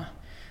lite så.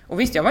 Och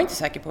visst, jag var inte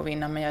säker på att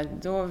vinna, men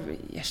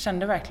jag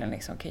kände verkligen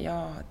liksom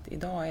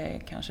idag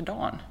är kanske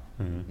dagen.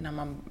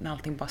 När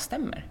allting bara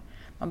stämmer.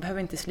 Man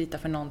behöver inte slita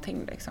för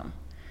någonting liksom.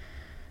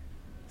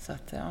 Så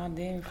att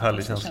det är en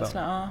härlig känsla.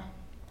 Ja.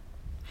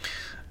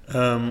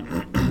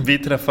 Vi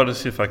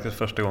träffades ju faktiskt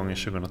första gången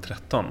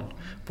 2013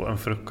 på en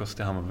frukost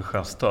i Hammarby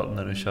Sjöstad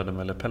när du körde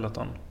med Le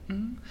Peloton.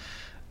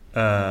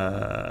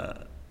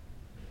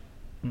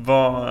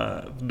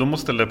 Då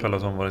måste Le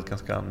Peloton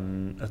varit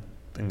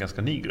en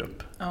ganska ny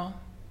grupp. Ja.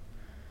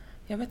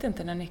 Jag vet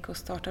inte när Nico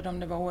startade, om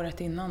det var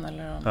året innan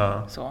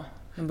eller så.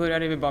 Nu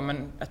började vi bara med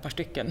ett par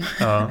stycken.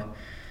 Ja.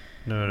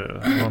 Nu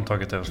har de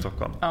tagit över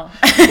Stockholm. Ja.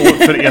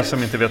 Och för er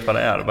som inte vet vad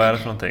det är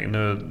för någonting?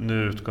 Nu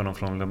utgår de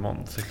från Le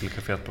Monde,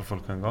 cykelcaféet på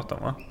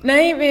Folkungagatan, va?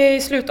 Nej,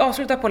 vi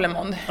avslutar på Le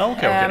Monde.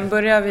 Okay.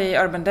 Börjar vi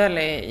Urban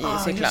Deli i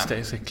Sickla. Just det,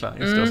 i Sickla.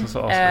 Just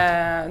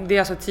det, det är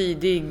alltså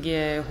tidig,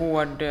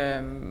 hård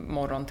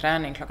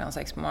morgonträning klockan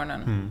 6 på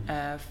morgonen.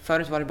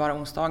 Förut var det bara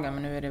onsdagar,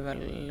 men nu är det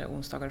väl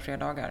onsdagar och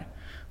fredagar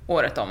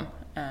året om.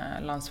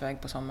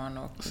 Landsväg på sommaren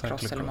och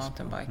cross eller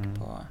mountainbike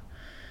på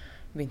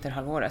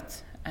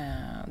vinterhalvåret.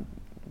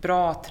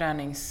 Bra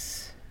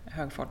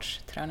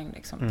högfartsträning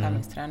liksom,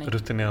 tävlingsträning.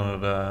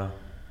 Rutinerade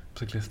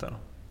cyklister?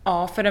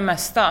 Ja, för det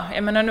mesta.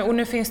 Jag menar, och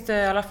nu finns det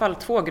i alla fall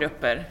 2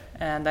 grupper.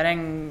 Där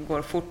en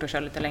går fort och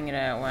kör lite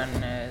längre och en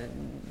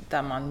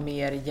där man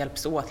mer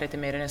hjälps åt lite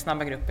mer. I den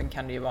snabba gruppen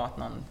kan det ju vara att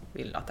någon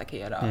vill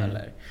attackera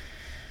eller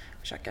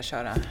försöka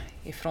köra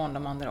ifrån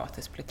de andra och att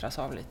det splittras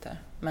av lite.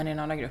 Men i den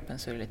andra gruppen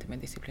så är det lite mer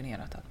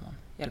disciplinerat att man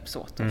hjälps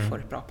åt och får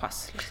ett bra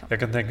pass. Liksom. Jag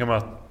kan tänka mig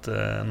att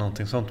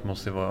någonting sånt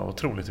måste vara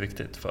otroligt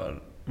viktigt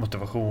för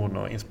motivation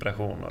och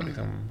inspiration och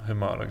liksom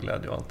humör och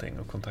glädje och allting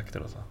och kontakter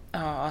och så. Ja,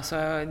 alltså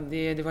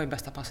det var ju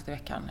bästa passet i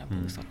veckan när jag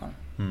bodde i Stockholm.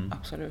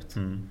 Absolut.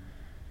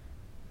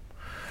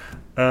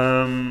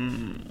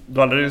 Du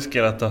har aldrig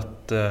riskerat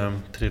att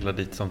trilla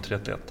dit som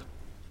triatlet?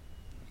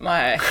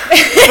 Nej.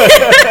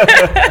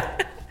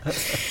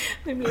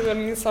 Det blir väl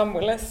min sambo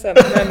ledsen,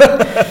 men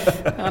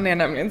han är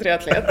nämligen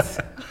triatlet.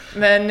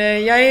 Men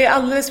jag är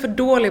alldeles för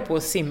dålig på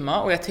att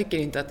simma och jag tycker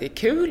inte att det är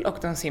kul och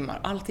de simmar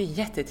alltid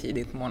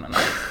jättetidigt på morgonen.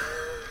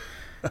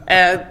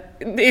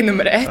 Det är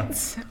nummer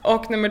 1.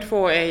 Och nummer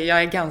 2 är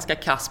jag är ganska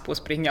kass på att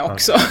springa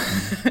också.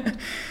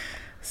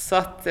 Så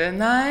att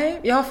nej,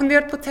 jag har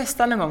funderat på att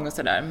testa någon gång och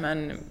sådär,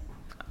 men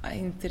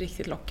inte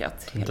riktigt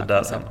lockat. Inte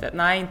där än.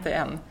 Nej, inte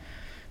än.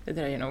 Det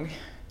dröjer nog.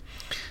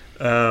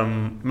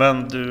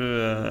 Men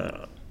du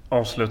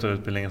avslutar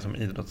utbildningen som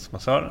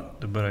idrottsmassör.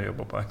 Du börjar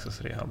jobba på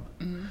Access Rehab.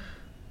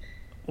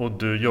 Och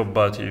du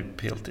jobbar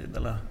typ heltid,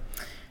 eller?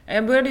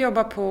 Jag började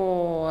jobba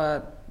på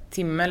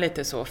timme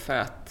lite så för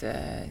att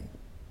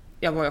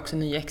jag var ju också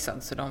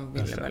nyexad, så de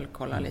ville väl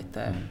kolla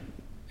lite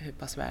hur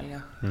pass väl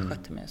jag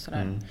skötte mig och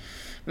sådär.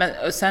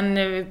 Men sen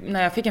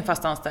när jag fick en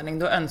fast anställning,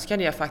 då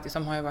önskade jag faktiskt,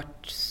 som har ju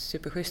varit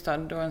superschyssta,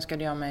 då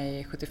önskade jag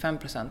mig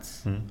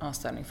 75%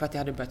 anställning för att jag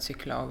hade börjat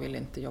cykla och ville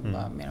inte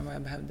jobba mer än vad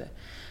jag behövde.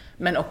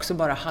 Men också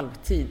bara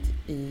halvtid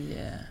i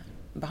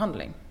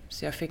behandling.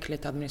 Så jag fick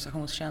lite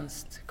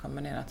administrationstjänst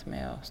kombinerat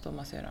med att stå och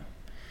massera.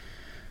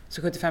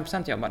 Så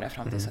 75% jobbade jag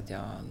fram tills att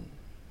jag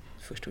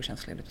först tog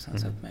tjänstledigt och sen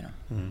sa upp mig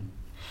då.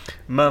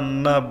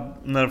 Men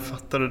när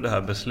fattade du det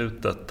här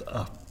beslutet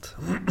att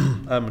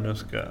men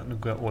nu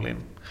går jag all in?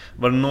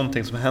 Var det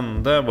någonting som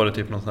hände? Var det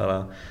typ någon sån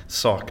här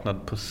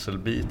saknad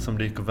pusselbit som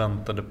du gick och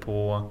väntade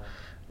på?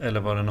 Eller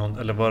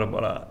var det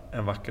bara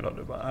en vacker dag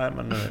du bara,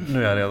 men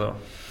nu är jag redo?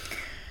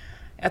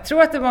 Jag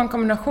tror att det var en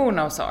kombination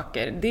av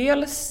saker.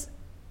 Dels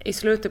i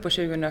slutet på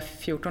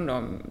 2014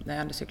 då, när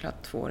jag hade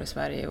cyklat 2 år i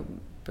Sverige och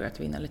börjat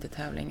vinna lite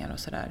tävlingar och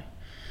sådär.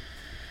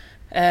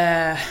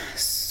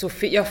 Så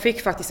jag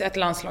fick faktiskt ett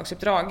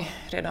landslagsuppdrag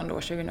redan då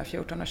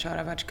 2014 att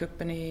köra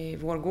världscupen i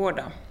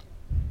Vårgårda.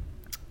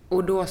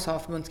 Och då sa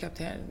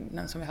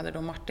förbundskaptenen som vi hade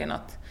då, Martin,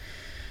 att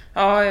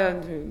ja, jag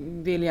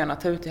vill gärna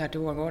ta ut det här till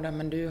Vårgårda,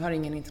 men du har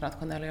ingen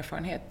internationell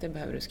erfarenhet, det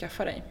behöver du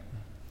skaffa dig.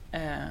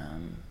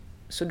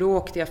 Så då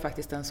åkte jag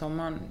faktiskt den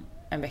sommaren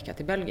en vecka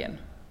till Belgien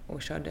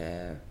och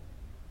körde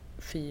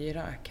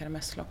 4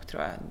 KRMS-lopp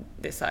tror jag.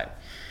 Det är så här,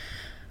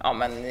 ja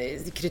men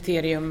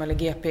kriterium eller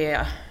GP,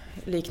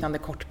 liknande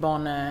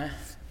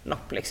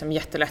kortbanelopp liksom,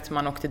 jättelätt.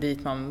 Man åkte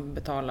dit, man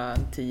betalade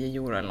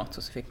 10 euro eller något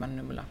och så fick man en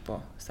nummerlapp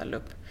och ställde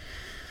upp.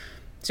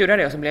 Så gjorde jag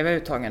det och så blev jag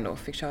uttagen då och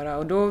fick köra.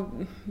 Och då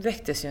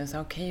väcktes ju en sån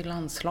här, okej,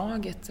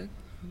 landslaget,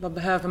 vad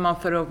behöver man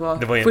för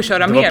att få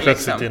köra mer? Det var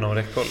plötsligt liksom inom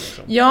räckhåll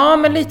liksom. Ja,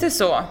 men lite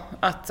så.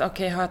 Att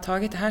okej, har jag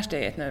tagit det här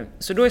steget nu?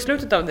 Så då i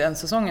slutet av den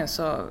säsongen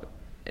så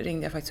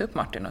ringde jag faktiskt upp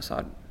Martin och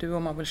sa, du,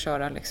 om man vill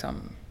köra liksom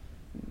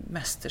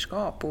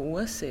mästerskap och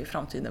OS i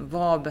framtiden,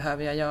 vad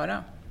behöver jag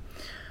göra?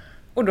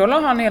 Och då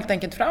la han helt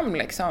enkelt fram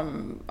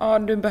liksom, ja,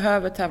 du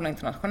behöver tävla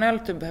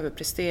internationellt, du behöver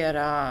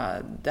prestera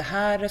det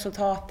här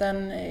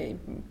resultaten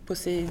på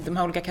de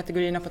här olika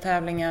kategorierna på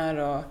tävlingar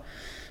och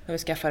behöver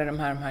skaffa dig de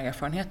här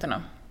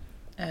erfarenheterna.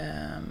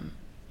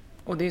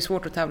 Och det är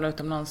svårt att tävla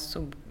utomlands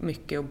så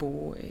mycket och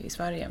bo i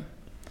Sverige.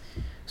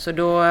 Så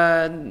då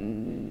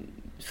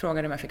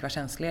frågade om jag fick vara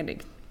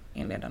tjänstledig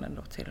inledande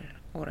då till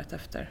året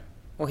efter.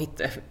 Och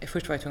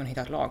först var jag tvungen att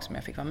hitta ett lag som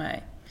jag fick vara med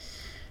i.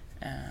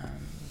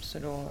 Så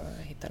då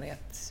hittade jag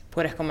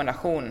på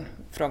rekommendation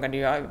frågade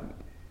jag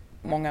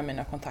många av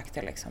mina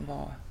kontakter liksom,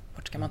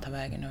 vart ska man ta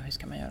vägen och hur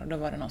ska man göra? Och då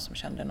var det någon som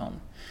kände någon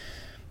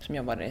som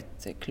jobbade i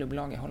ett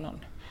klubblag i Holland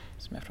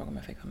som jag frågade om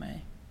jag fick vara med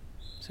i.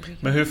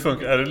 Men hur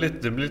funkar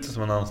det? Blir lite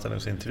som en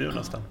anställningsintervju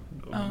nästan.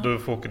 Ja. Du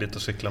får åka dit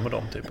och cykla med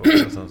dem typ.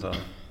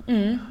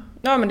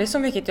 Ja, men det är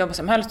som vilket jobb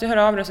som helst. Du hör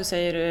av dig och så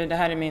säger du det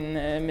här är min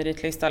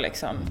meritlista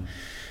liksom.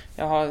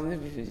 Jag har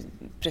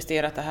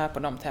presterat det här på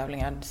de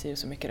tävlingar, det ser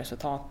så mycket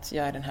resultat.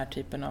 Jag är den här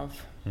typen av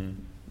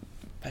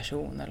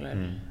person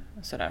eller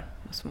sådär.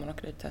 Så man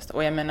åker dit och testar.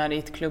 Och jag menar i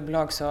ett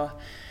klubblag så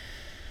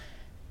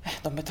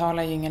de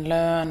betalar ju ingen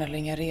lön eller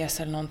ingen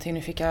resa eller någonting.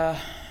 Nu fick jag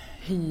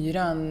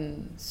hyra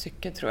en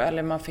cykel tror jag.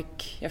 Eller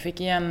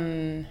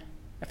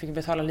jag fick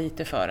betala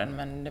lite för den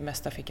men det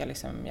mesta fick jag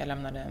liksom, jag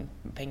lämnade en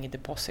peng i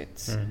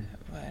deposit.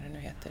 Vad är det nu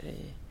heter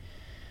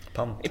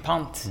i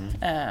pant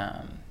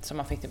som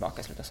man fick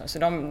tillbaka i slutet. Så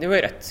det var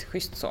ju rätt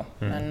schysst så.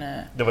 Men,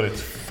 det var ditt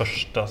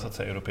första så att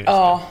säga europeiskt.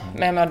 Ja,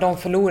 men de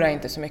förlorar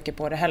inte så mycket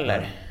på det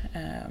heller.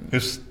 Hur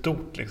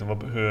stort liksom,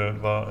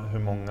 hur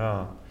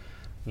många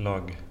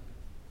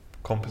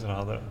lagkompisar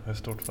hade det? Hur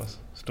stort var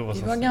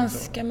det? Var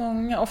ganska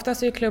många.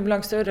 Oftast är ju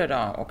klubblag större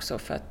då också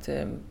för att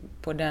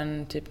på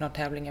den typen av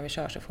tävlingar vi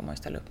kör så får man ju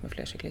ställa upp med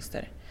fler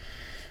cyklister.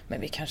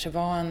 Men vi kanske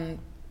var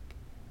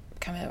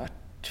kan vi ha varit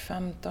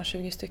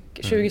 15-20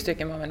 stycken. 20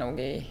 stycken var vi nog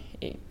i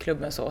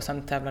klubben så och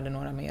sen tävlade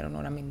några mer och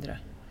några mindre.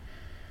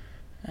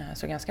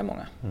 Så ganska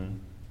många.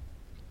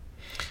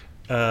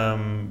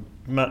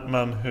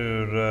 Men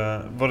hur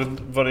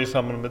var det i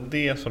samband med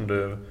det som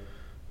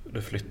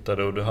du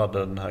flyttade och du hade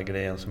den här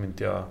grejen som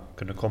inte jag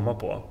kunde komma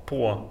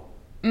på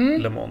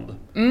Le Monde?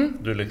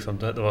 Du liksom,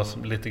 det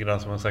var lite grann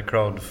som en så här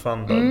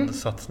crowdfunded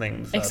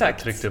satsning. Så exakt.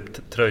 Du tryckte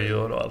upp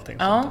tröjor och allting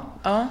sånt.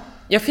 Ja.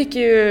 Jag fick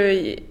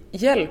ju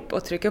hjälp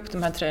att trycka upp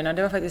de här tröjorna.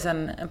 Det var faktiskt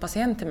en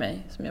patient till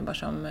mig som jobbar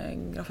som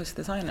grafisk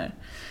designer.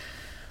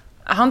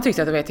 Han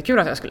tyckte att det var jättekul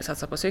att jag skulle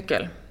satsa på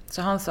cykel.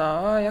 Så han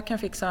sa, jag kan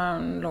fixa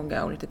en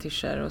logga och lite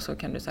t-shirt och så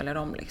kan du sälja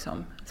dem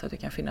liksom. Så att du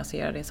kan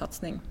finansiera din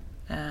satsning.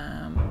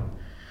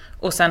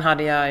 Och sen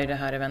hade jag ju det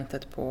här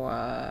eventet på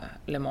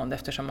Le Monde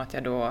eftersom att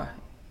jag då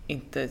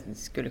inte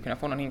skulle kunna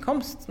få någon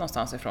inkomst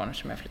någonstans ifrån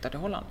eftersom jag flyttade till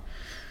Holland.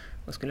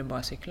 Och skulle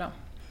bara cykla.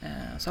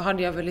 Så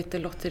hade jag väl lite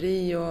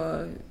lotteri och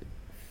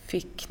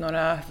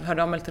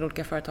hörde av mig till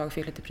olika företag,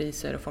 fick lite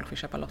priser och folk fick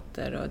köpa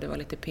lotter och det var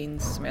lite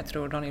pins som jag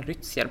tror Daniel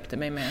Rytz hjälpte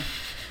mig med.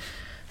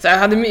 Så jag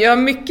har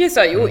mycket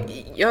så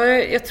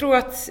jag tror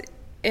att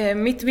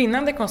mitt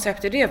vinnande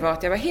koncept i det var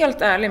att jag var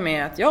helt ärlig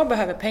med att jag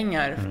behöver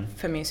pengar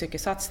för min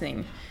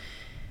cykelsatsning.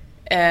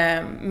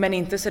 Men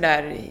inte så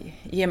där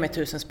ge mig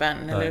 1000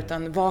 spänn eller,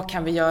 utan vad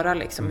kan vi göra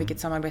liksom, vilket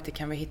samarbete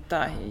kan vi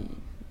hitta?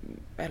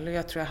 Eller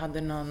jag tror jag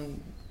hade någon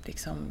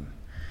liksom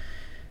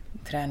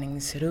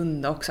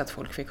träningsrunda också att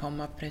folk fick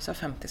komma och pröjsa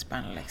 50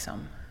 spänn liksom.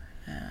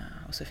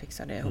 Och så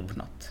fixade jag ihop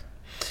något.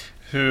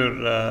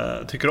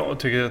 Hur tycker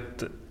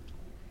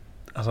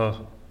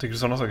du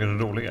sådana saker är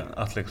roliga?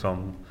 Att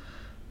liksom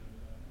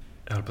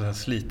jag höll på att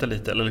slita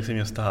lite eller liksom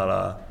just det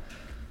här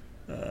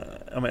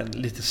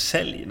lite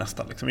sälj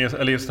nästan liksom.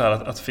 Eller just det här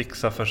att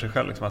fixa för sig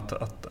själv liksom,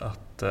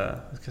 att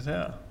ska jag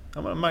säga,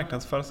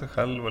 marknadsföra sig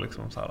själv och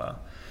liksom så här.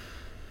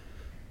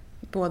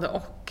 Både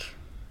och.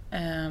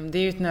 Det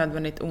är ju ett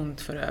nödvändigt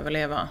ont för att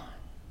överleva.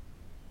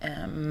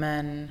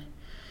 Men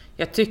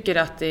jag tycker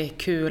att det är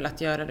kul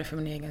att göra det för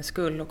min egen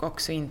skull och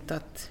också inte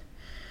att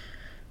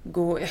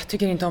jag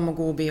tycker inte om att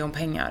gå och be om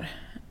pengar.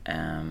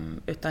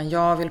 Utan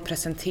jag vill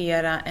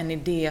presentera en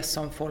idé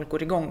som folk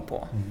går igång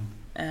på.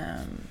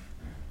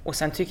 Och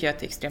sen tycker jag att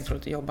det är extremt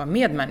roligt att jobba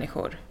med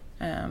människor.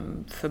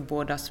 För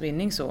bådas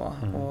vinning så.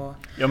 Och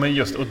ja, men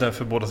just och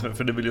därför bådas,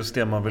 för det är väl just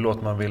det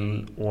man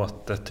vill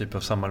åt ett typ av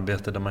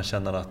samarbete där man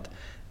känner att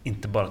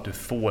inte bara att du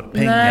får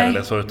pengar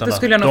eller så, utan då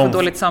skulle jag nog få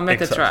dåligt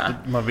samvete tror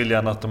jag. Man vill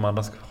gärna att de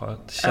andra ska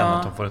känna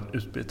att de får ett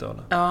utbyte av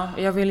det. Ja,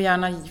 jag vill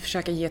gärna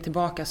försöka ge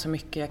tillbaka så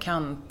mycket jag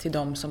kan till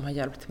de som har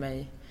hjälpt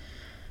mig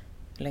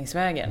längs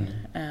vägen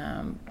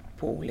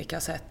på olika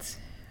sätt.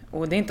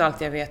 Och det är inte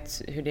alltid jag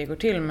vet hur det går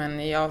till,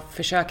 men jag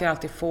försöker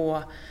alltid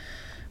få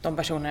de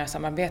personer jag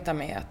samarbetar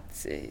med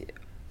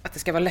att det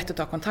ska vara lätt att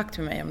ta kontakt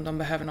med mig om de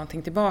behöver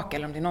någonting tillbaka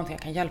eller om det är någonting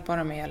jag kan hjälpa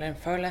dem med eller en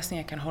föreläsning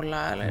jag kan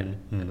hålla eller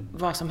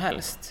vad som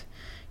helst.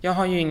 Jag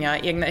har ju inga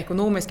egna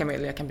ekonomiska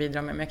medel jag kan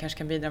bidra med, men jag kanske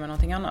kan bidra med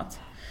någonting annat.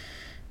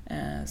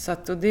 Så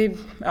att, och det,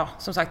 ja,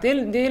 som sagt, det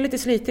är lite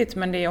slitigt,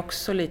 men det är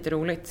också lite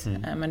roligt.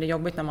 Men det är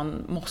jobbigt när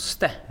man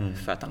måste,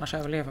 för att annars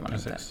överlever man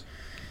inte.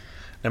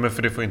 Nej, men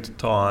för det får inte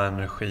ta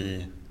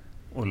energi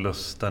och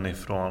lusten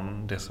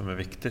ifrån det som är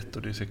viktigt,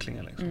 och det är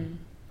cyklingen liksom.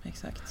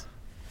 exakt.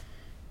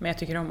 Men jag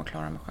tycker om att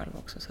klara mig själv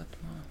också, så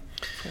att man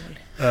får väl...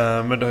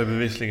 Men det har ju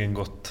bevisligen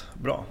gått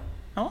bra.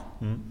 Ja,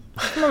 det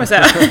får man väl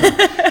säga.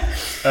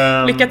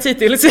 Lycka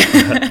hittills.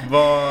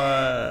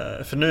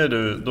 För nu är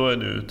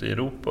du ute i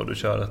Europa och du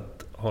kör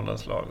ett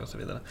Hollandslag och så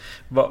vidare.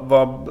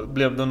 Vad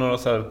blev det några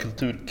så här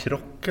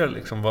kulturkrockar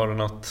liksom? Var det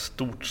något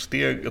stort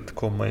steg att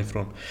komma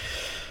ifrån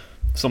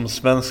som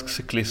svensk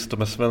cyklist och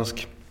med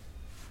svensk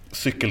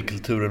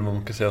cykelkultur, eller vad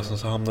man kan säga,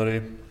 så hamnar du i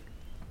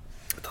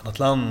ett annat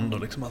land och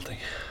liksom allting?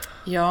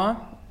 Ja,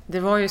 det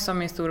var ju som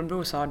min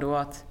storebror sa då,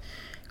 att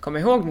kom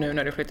ihåg nu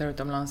när du flyttar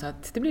utomlands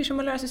att det blir som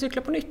att lära sig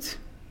cykla på nytt.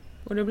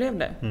 Och det blev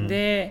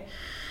det.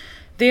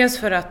 Dels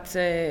för att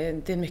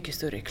det är en mycket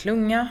större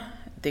klunga,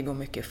 det går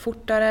mycket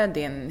fortare,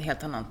 det är en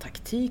helt annan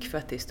taktik för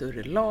att det är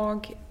större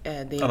lag.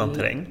 Det är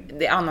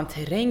annan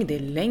terräng, det är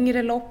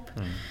längre lopp.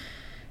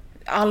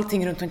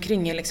 Allting runt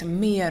omkring är liksom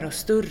mer och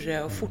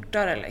större och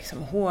fortare,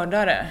 liksom,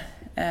 hårdare.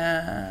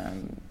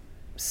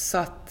 Så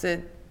att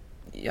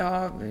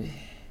jag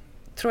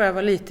tror jag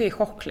var lite i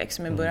chock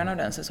liksom, i början av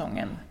den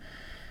säsongen.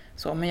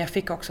 Så, men jag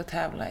fick också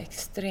tävla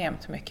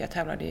extremt mycket. Jag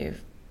tävlade ju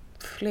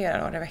flera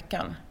dagar i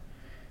veckan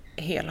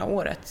hela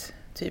året.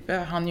 Typ,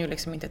 jag hann ju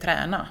liksom inte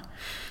träna.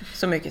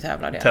 Så mycket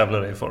tävlade jag.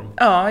 Tävlade i form?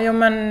 Ja,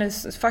 men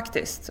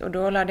faktiskt. Och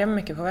då lärde jag mig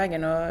mycket på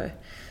vägen.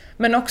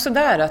 Men också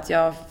där att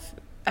jag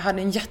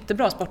hade en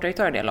jättebra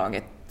sportdirektör i det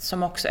laget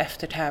som också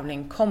efter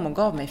tävling kom och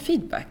gav mig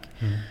feedback.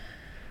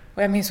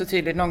 Och jag minns så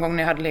tydligt någon gång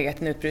när jag hade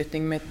legat en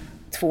utbrytning med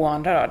 2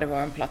 andra. Det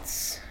var en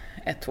plats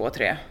 1, 2,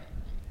 3.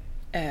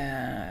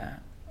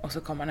 Och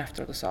så kom han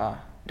efteråt och sa,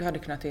 du hade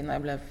kunnat vinna.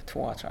 Jag blev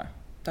 2, tror jag.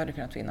 Du hade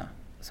kunnat vinna.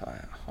 Så jag,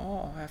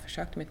 jag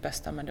försökte mitt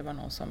bästa, men det var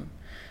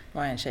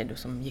var en tjej då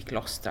som gick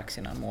loss strax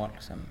innan mål,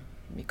 som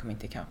vi kom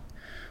inte ikapp.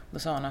 Då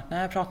sa han att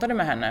när jag pratade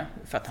med henne,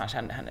 för att han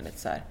kände henne lite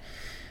så här,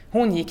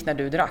 hon gick när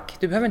du drack.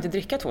 Du behöver inte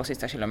dricka 2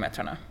 sista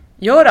kilometrarna.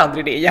 Gör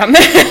aldrig det igen.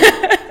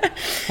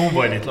 Hon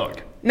var i ditt lag?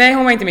 Nej,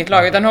 hon var inte mitt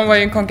lag, utan hon var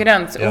ju en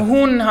konkurrent. Ja. Och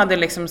hon hade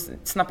liksom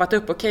snappat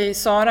upp, okej,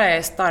 Sara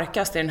är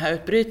starkast i den här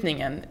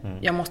utbrytningen.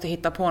 Jag måste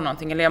hitta på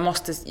någonting, eller jag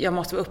måste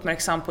vara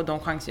uppmärksam på de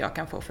chanser jag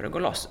kan få för att gå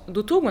loss.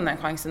 Då tog hon den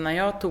chansen när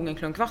jag tog en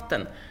klunk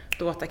vatten.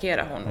 Då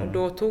attackerade hon. Och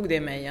då tog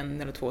det mig 1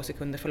 eller 2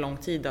 sekunder för lång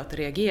tid att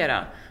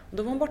reagera. Och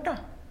då var hon borta.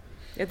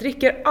 Jag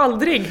dricker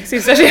aldrig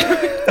sista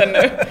kilometern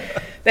nu.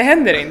 Det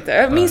händer inte.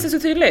 Jag minns det så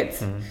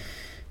tydligt.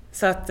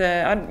 Så att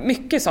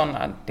mycket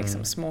sådana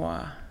liksom, små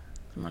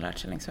som har lärt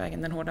sig längs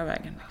vägen, den hårda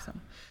vägen. Liksom.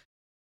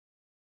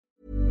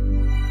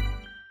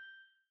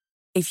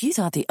 If you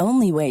thought the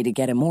only way to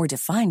get a more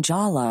defined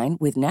jawline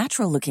with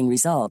natural-looking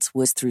results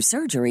was through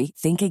surgery,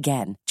 think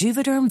again.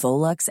 Juvederm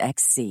Volux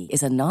XC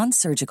is a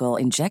non-surgical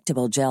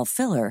injectable gel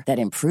filler that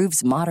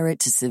improves moderate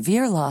to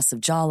severe loss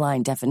of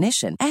jawline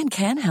definition and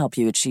can help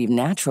you achieve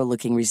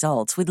natural-looking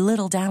results with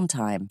little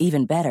downtime.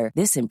 Even better,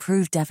 this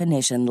improved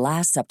definition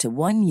lasts up to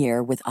 1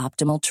 year with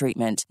optimal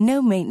treatment.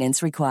 No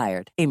maintenance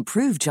required.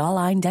 Improve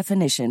jawline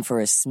definition for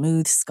a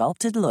smooth,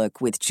 sculpted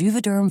look with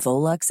Juvederm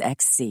Volux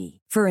XC.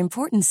 For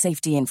important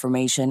safety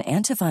information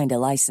and to find a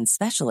licensed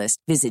specialist,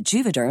 visit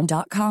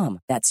Juvederm.com.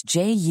 That's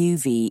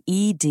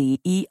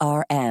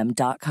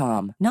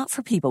JUVEDERM.com. Not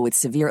for people with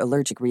severe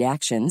allergic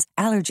reactions,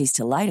 allergies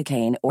to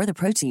lidocaine, or the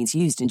proteins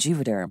used in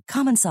Juvederm.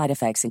 Common side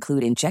effects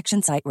include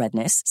injection site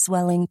redness,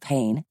 swelling,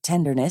 pain,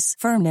 tenderness,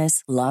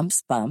 firmness,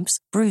 lumps, bumps,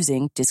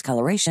 bruising,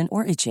 discoloration,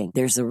 or itching.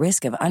 There's a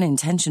risk of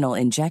unintentional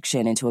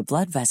injection into a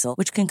blood vessel,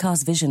 which can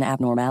cause vision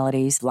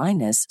abnormalities,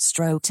 blindness,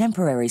 stroke,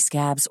 temporary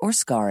scabs, or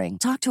scarring.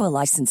 Talk to a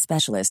licensed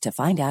specialist to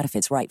find out if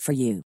it's right for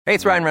you. Hey,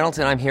 it's Ryan Reynolds,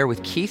 and I'm here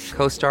with Keith,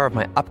 co-star of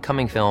my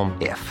upcoming film,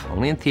 If,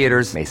 only in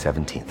theaters May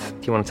 17th.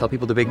 Do you want to tell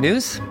people the big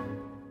news?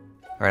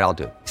 All right, I'll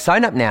do it.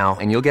 Sign up now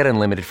and you'll get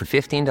unlimited for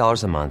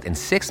 $15 a month and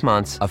 6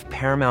 months of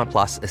Paramount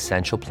Plus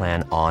Essential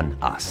Plan on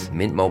us.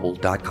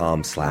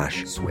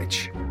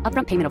 MintMobile.com/switch.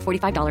 Upfront payment of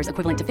 $45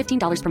 equivalent to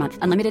 $15 per month.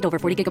 Unlimited over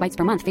 40 gigabytes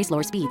per month. Face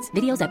lower speeds.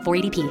 Videos at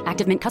 480p.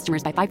 Active Mint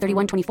customers by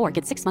 531.24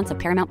 get 6 months of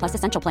Paramount Plus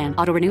Essential Plan.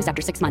 Auto renews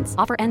after 6 months.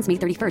 Offer ends May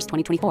 31st,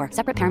 2024.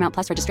 Separate Paramount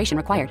Plus registration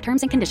required.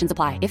 Terms and conditions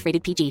apply if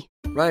rated PG.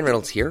 Ryan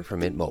Reynolds here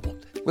from Mint Mobile.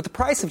 With the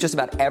price of just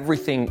about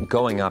everything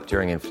going up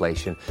during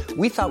inflation,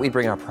 we thought we'd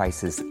bring our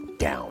prices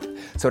down.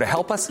 So to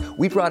help us,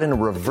 we brought in a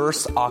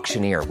reverse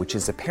auctioneer, which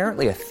is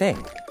apparently a thing.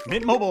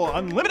 Mint Mobile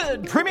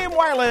Unlimited Premium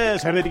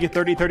Wireless. How to get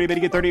 30, 30, bit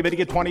to get 30, bit to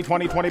get 20,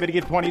 20, 20, bit to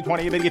get 20,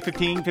 20, bit to get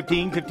 15,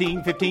 15,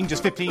 15, 15,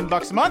 just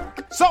 $15 a month?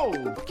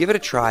 Sold! Give it a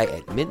try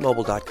at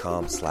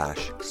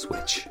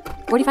mintmobile.com/switch.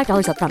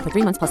 $45 up front for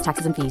 3 months plus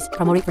taxes and fees.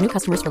 Promo rate for new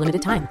customers for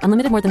limited time.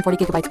 Unlimited more than 40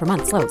 gigabytes per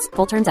month. Slows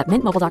full terms at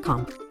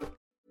mintmobile.com.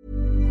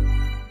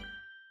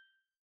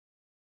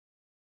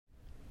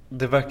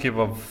 Det verkar ju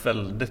vara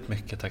väldigt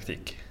mycket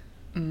taktik.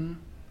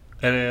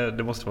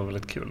 Det måste vara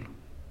väldigt kul.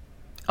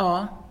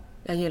 Ja,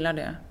 jag gillar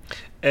det.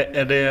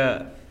 Är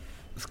det,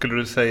 skulle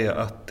du säga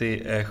att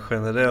det är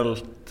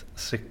generellt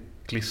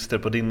cyklister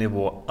på din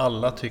nivå,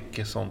 alla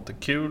tycker sånt är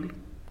kul?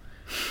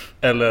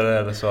 Eller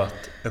är det så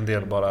att en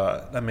del bara,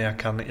 nej men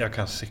jag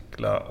kan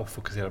cykla och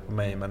fokusera på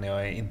mig, men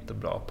jag är inte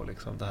bra på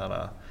liksom det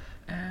här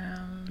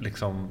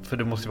Liksom, för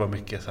det måste ju vara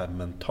mycket så här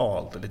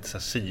mentalt och lite så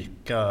här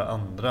psyka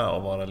andra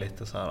och vara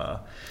lite så här...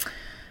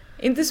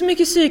 Inte så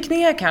mycket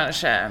psykningar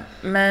kanske,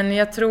 men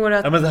jag tror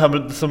att... Ja, men det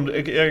här som,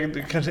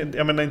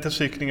 jag menar inte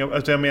psykningar,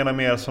 utan jag menar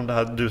mer som det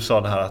här, du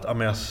sa det här att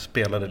jag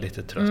spelade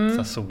lite trött, så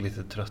jag såg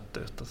lite trött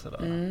ut och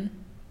sådär.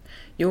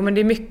 Jo, men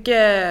det är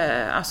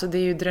mycket, alltså det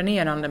är ju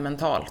dränerande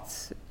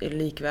mentalt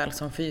likväl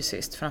som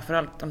fysiskt.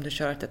 Framförallt om du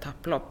kör ett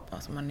etapplopp,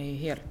 alltså man är ju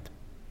helt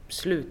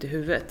slut i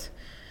huvudet.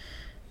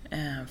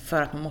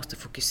 För att man måste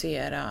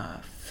fokusera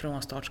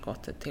från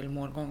startskottet till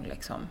målgång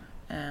liksom.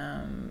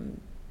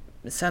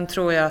 Sen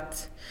tror jag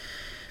att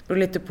det beror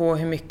lite på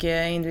hur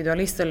mycket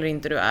individualist eller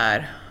inte du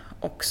är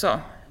också.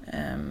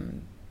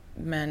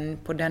 Men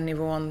på den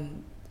nivån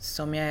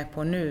som jag är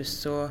på nu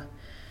så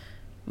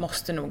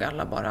måste nog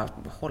alla bara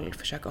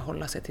försöka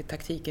hålla sig till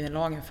taktiken i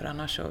lagen, för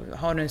annars så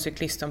har du en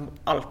cyklist som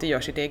alltid gör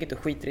sitt eget och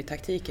skiter i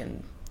taktiken.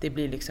 Det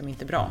blir liksom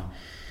inte bra.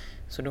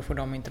 Så då får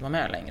de inte vara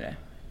med längre.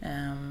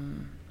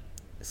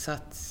 Så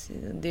att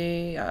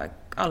det är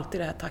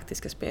alltid det här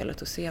taktiska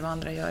spelet och se vad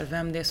andra gör,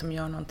 vem det är som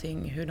gör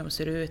någonting, hur de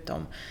ser ut.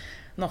 Om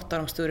något av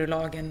de större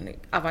lagen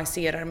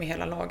avancerar med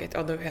hela laget,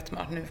 ja då vet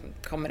man att nu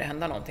kommer det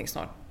hända någonting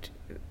snart,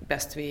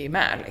 bäst vi är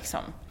med liksom.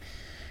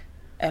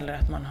 Eller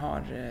att man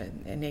har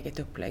en eget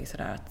upplägg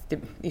sådär. Att det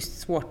är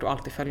svårt att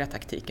alltid följa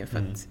taktiken för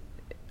att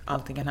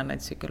allting kan hända i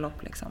ett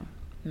cykellopp liksom.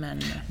 Men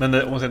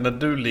när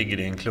du ligger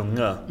i en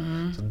klunga,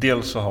 så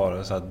dels så har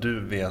du så att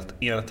du vet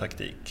er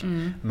taktik,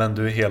 men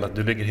du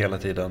ligger hela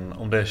tiden,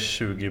 om det är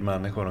 20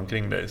 människor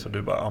omkring dig, så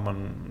du bara,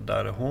 men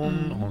där är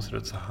hon ser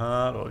ut så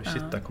här, och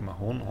shit, där kommer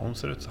hon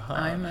ser ut så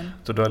här. Amen.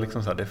 Så du har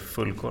liksom så här, det är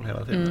full koll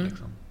hela tiden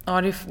liksom.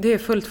 Ja, det är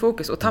fullt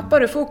fokus, och tappar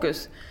du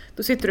fokus,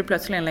 då sitter du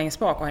plötsligt längst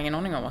bak och har ingen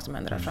aning om vad som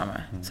händer där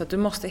framme. Så att du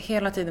måste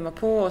hela tiden vara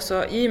på, och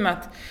så i och med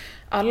att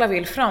alla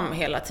vill fram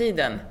hela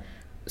tiden,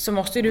 så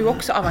måste du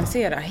också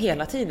avancera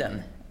hela tiden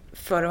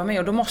för att vara med.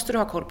 Och då måste du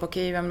ha koll på,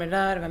 okej, vem är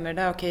det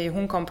där, okej,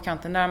 hon kom på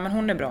kanten där, men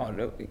hon är bra,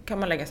 då kan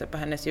man lägga sig på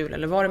hennes hjul.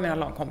 Eller var är mina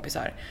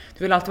lagkompisar?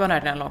 Du vill alltid vara nära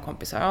dina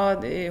lagkompisar.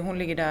 Ja, hon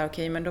ligger där,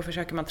 okej, men då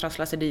försöker man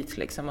trassla sig dit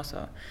liksom, och så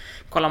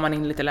kollar man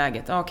in lite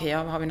läget. Ja, okej,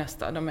 vad har vi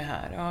nästa? De är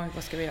här. Ja,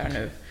 vad ska vi göra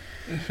nu?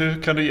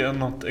 Hur kan du ge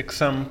något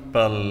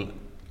exempel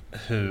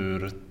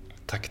hur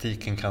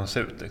taktiken kan se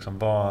ut? Liksom,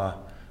 vad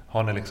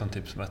har ni liksom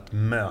typ som ett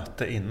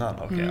möte innan?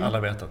 Okej, alla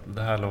vet att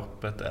det här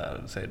loppet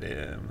är, säg det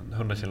är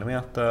 100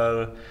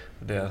 kilometer,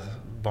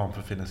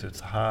 banprofilen ser ut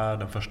så här,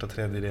 den första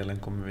tredjedelen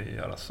kommer vi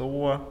göra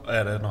så.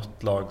 Är det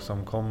något lag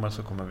som kommer,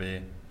 så kommer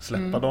vi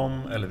släppa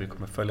dem, eller vi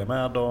kommer följa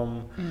med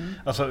dem.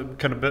 Alltså,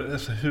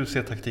 hur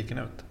ser taktiken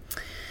ut?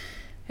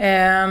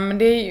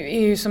 Det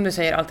är ju som du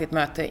säger alltid ett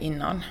möte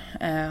innan.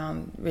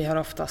 Vi har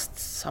oftast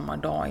samma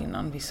dag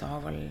innan, vissa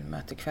har väl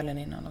möte kvällen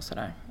innan och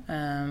sådär.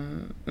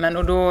 Men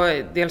och då,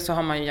 dels så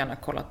har man ju gärna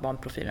kollat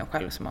banprofilen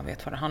själv så man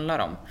vet vad det handlar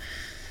om.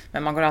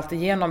 Men man går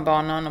alltid igenom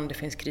banan om det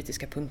finns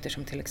kritiska punkter,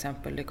 som till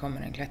exempel det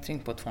kommer en klättring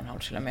på 2,5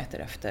 kilometer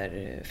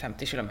efter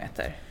 50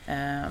 kilometer.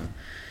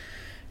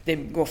 Det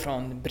går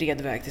från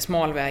bred väg till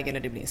smal väg, eller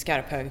det blir en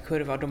skarp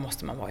högerkurva, då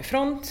måste man vara i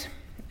front.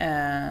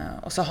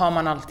 Och så har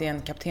man alltid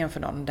en kapten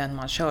för den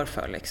man kör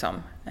för liksom.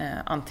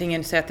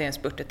 Antingen säg att det är en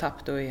spurtetapp,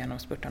 då är genom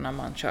spurtarna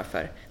man kör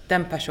för.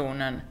 Den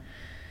personen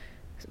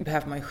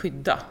behöver man ju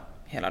skydda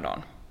hela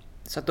dagen.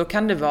 Så att då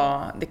kan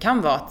det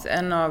kan vara att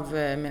en av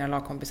mina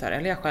lagkompisar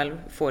eller jag själv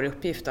får i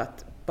uppgift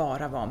att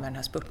bara vara med den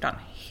här spurtan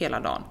hela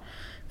dagen.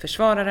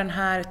 Försvara den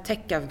här,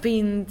 täcka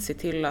vind, se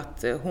till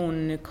att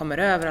hon kommer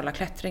över alla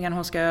klättringar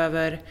hon ska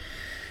över,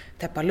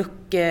 täppa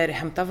luckor,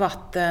 hämta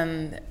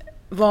vatten,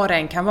 vad det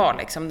än kan vara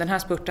liksom. Den här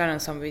spurtaren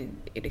som vi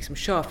liksom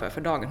kör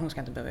för dagen, hon ska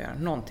inte behöva göra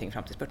någonting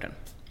fram till spurten.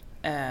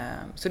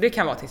 Så det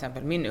kan vara till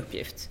exempel min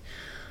uppgift.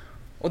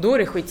 Och då är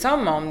det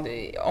skitsamma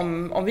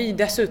om vi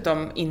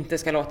dessutom inte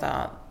ska låta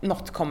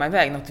något komma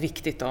iväg, något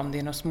viktigt. Om det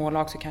är något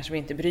smålag så kanske vi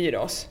inte bryr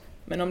oss.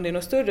 Men om det är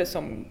något större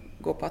som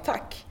går på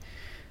attack,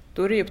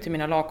 då är det upp till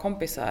mina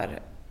lagkompisar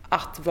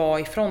att vara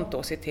i front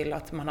och se till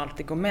att man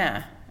alltid går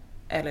med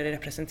eller är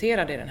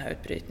representerad i den här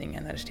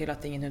utbrytningen, eller se till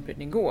att ingen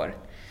utbrytning går.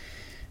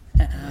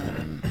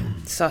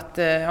 Så att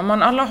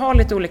alla har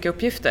lite olika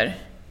uppgifter.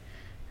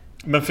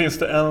 Men finns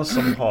det en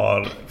som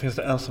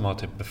har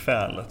typ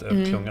befälet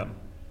över klungan?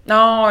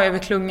 Ja, över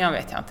klungan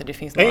vet jag inte. Det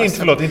finns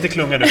inte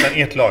klungan utan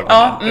ert lag.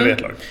 Över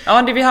ert lag.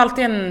 Ja, vi har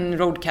alltid en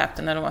road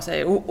captain eller vad man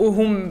säger. Och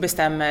hon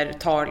bestämmer,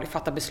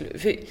 fattar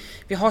beslut.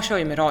 Vi kör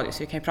ju med radio så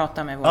vi kan ju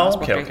prata med vår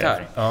sportdirektör.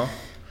 Okay. Ja.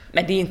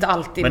 Men det är inte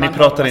alltid. Men ni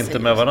pratar inte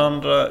med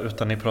varandra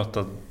utan ni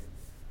pratar...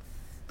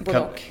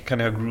 Kan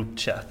ni ha group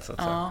chat så att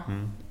säga?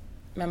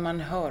 Men man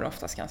hör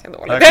oftast ganska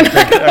dåligt.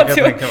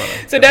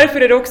 Så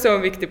därför är det också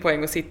en viktig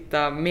poäng att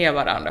sitta med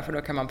varandra, för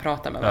då kan man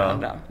prata med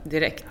varandra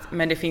direkt.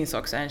 Men det finns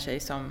också en tjej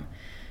som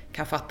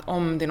kan fatta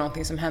om det är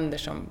någonting som händer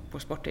som vår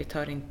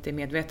sportdirektör inte är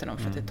medveten om,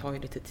 för att det tar ju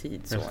lite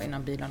tid så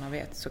innan bilarna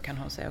vet, så kan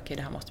hon säga okej,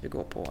 det här måste vi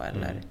gå på,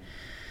 eller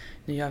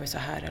nu gör vi så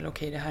här, eller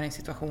okej, det här är en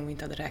situation vi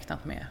inte hade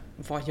räknat med,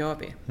 vad gör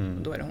vi?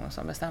 Då är det hon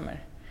som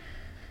bestämmer.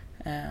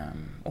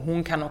 Och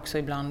hon kan också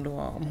ibland då,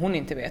 om hon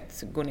inte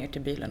vet, gå ner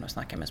till bilen och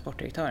snacka med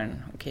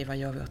sportdirektören. Okej, vad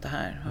gör vi åt det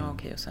här? Ja,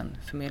 okej, och sen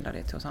förmedla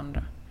det till oss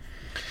andra.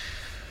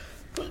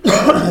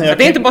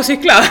 Det är inte bara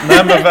cykla.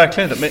 Nej, men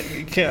verkligen inte.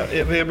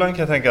 Men ibland kan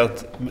jag tänka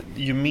att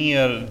ju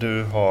mer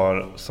du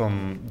har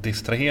som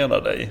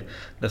distraherar dig,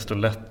 desto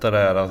lättare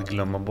är det att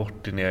glömma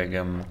bort din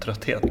egen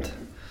trötthet.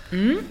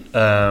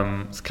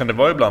 Så kan det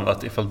vara ibland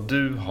att ifall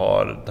du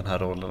har den här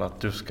rollen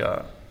att du ska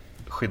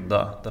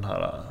skydda den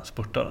här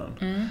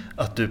spurtaren,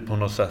 att du på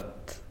något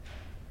sätt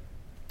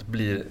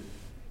blir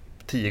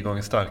 10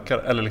 gånger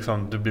starkare, eller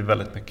liksom du blir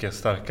väldigt mycket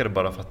starkare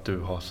bara för att du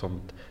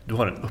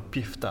har en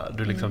uppgift där.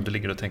 Du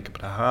ligger och tänker på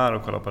det här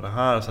och kollar på det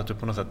här, så att du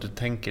på något sätt, du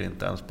tänker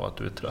inte ens på att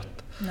du är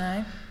trött.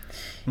 Nej.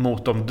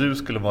 Mot om du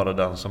skulle vara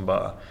den som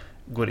bara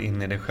går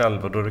in i dig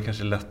själv, och då är det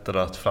kanske lättare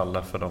att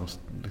falla för de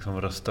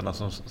liksom rösterna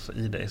som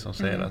i dig som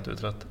säger att du är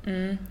trött.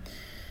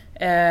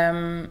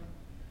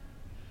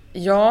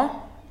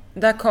 Ja,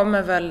 där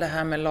kommer väl det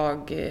här med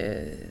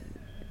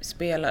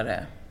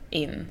lagspelare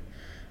in.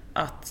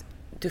 Att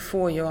du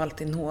får ju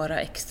alltid några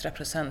extra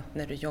procent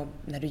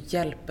när du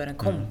hjälper en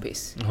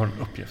kompis. Du har en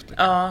uppgift.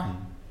 Liksom. Ja,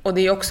 och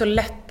det är också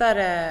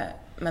lättare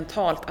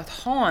mentalt att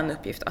ha en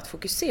uppgift att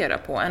fokusera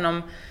på än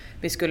om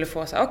vi skulle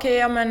få så okej,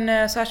 ja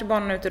men så här ser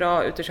banan ut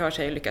idag, ut och kör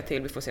sig, lycka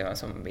till, vi får se vem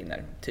som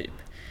vinner, typ.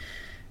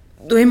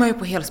 Då är man ju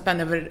på helspänn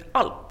över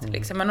allt.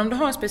 Liksom. Men om du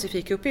har en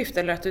specifik uppgift,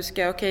 eller att du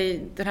ska,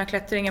 den här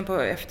klättringen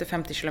efter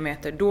 50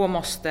 kilometer, då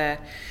måste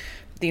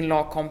din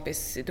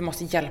lagkompis, du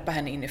måste hjälpa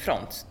henne in i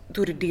front.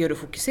 Då är det det du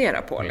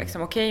fokuserar på.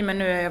 Liksom. Men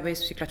nu har vi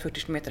cyklat 40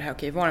 kilometer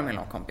här, var är min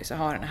lagkompis? Jag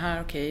har den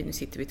här, nu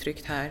sitter vi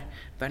tryggt här,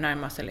 börjar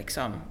närma sig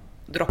liksom,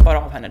 droppar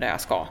av henne där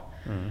jag ska.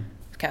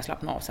 Så kan jag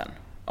slappna av sen.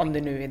 Om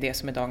det nu är det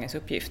som är dagens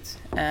uppgift.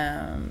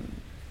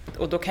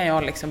 Och då kan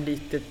jag liksom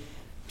lite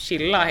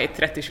chilla i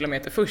 30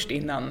 kilometer först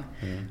innan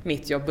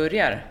mitt jobb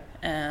börjar.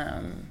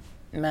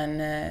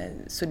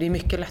 Så det är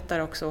mycket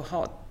lättare också att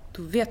ha,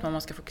 då vet man vad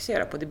man ska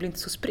fokusera på. Det blir inte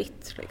så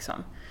spritt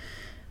liksom.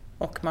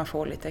 Och man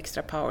får lite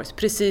extra powers.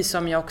 Precis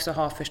som jag också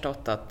har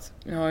förstått att,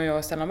 nu har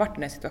jag sällan varit i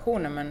den här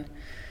situationen, men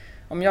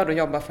om jag då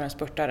jobbar för en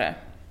spurtare,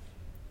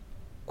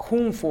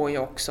 hon får ju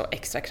också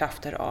extra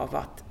krafter av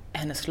att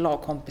hennes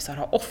lagkompisar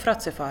har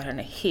offrat sig för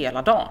henne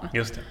hela dagen.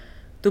 Just det.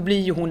 Då blir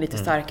ju hon lite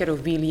starkare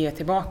och vill ge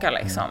tillbaka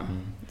liksom.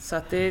 Så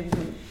att det är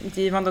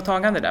givande och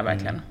tagande där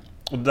verkligen.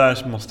 Och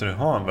där måste du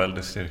ha en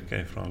väldig styrka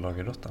ifrån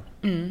lagidrotten.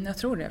 Jag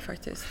tror det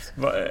faktiskt.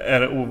 Är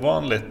det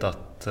ovanligt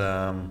att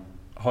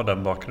ha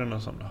den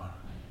bakgrunden som du har?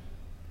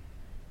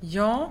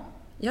 Ja,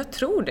 jag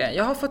tror det.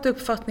 Jag har fått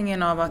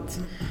uppfattningen av att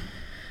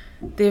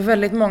det är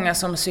väldigt många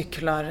som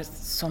cyklar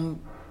som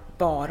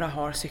bara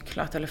har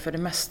cyklat, eller för det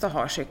mesta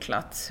har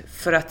cyklat.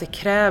 För att det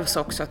krävs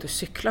också att du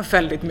cyklar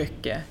väldigt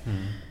mycket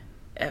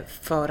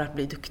för att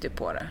bli duktig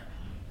på det.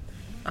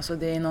 Alltså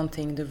det är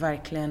någonting du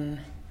verkligen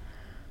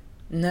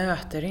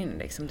nöter in.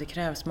 Liksom. Det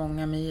krävs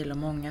många mil och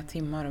många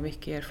timmar och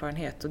mycket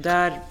erfarenhet. Och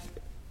där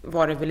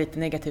var det väl lite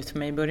negativt för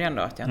mig i början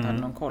då, att jag inte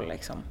hade någon koll.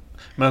 Liksom.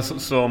 Men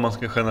så om man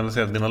ska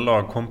generalisera, dina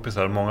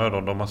lagkompisar, många av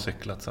dem de har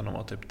cyklat sedan de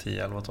var typ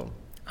 10, 11, 12?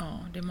 Ja,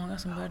 det är många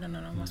som började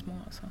när de var små.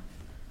 Alltså.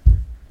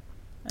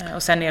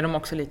 Och sen är de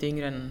också lite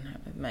yngre än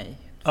mig.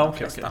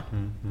 Okay.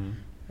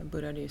 Jag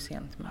började ju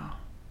sent. Men...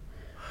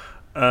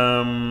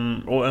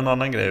 och en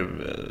annan grej,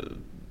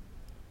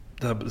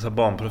 det här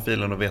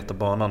banprofilen och veta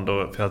banan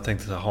då, för jag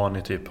tänkte så här,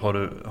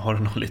 har du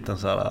någon liten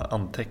så här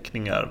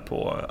anteckningar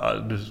på,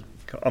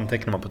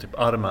 antecknar man på typ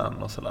armen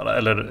och sådär,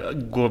 eller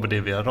går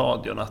det via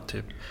radion att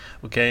typ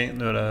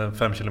nu är det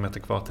 5 kilometer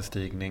kvar till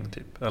stigning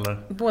typ, eller?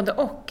 Både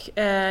och.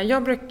 Det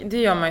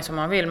gör man ju som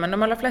man vill, men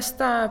de allra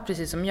flesta,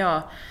 precis som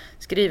jag,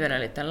 skriver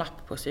en liten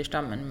lapp på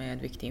styrstammen med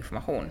viktig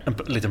information. En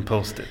liten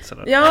post-it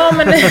sådär. Ja,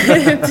 men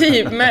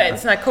typ med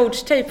sån här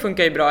coach-tape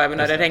funkar ju bra även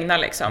när det regnar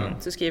liksom.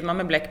 Så skriver man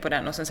med bläck på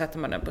den och sen sätter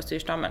man den på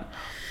styrstammen.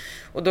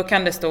 Och då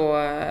kan det stå,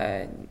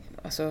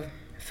 alltså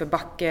för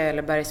backe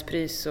eller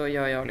bergspris så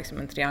gör jag liksom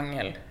en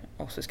triangel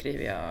och så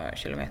skriver jag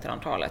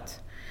kilometerantalet.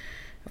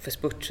 Och för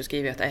spurt så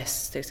skriver jag ett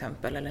S till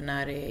exempel, eller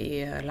när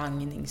det är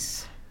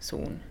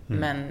langningszon.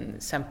 Men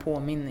sen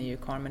påminner ju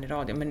Carmen i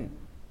radio, men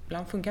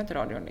ibland funkar inte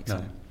radion liksom.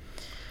 Nej.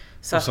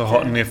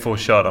 Så ni får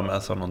köra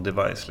med sån någon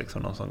device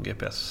liksom, någon sån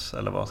GPS,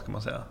 eller vad ska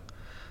man säga?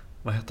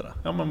 Vad heter det?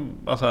 Ja, men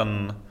alltså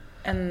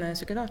en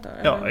cykeldator?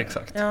 Ja, eller?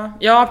 exakt.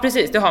 Ja,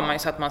 precis. Det har man ju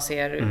så att man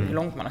ser hur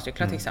långt man har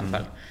cyklat till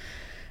exempel.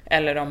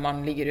 Eller om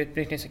man ligger i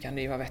utbrytning så kan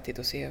det ju vara vettigt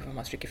att se vad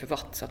man trycker för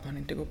watt så att man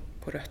inte går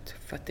på rött,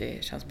 för att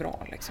det känns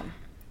bra liksom.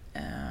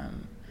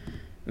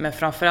 Men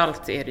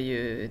framförallt är det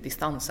ju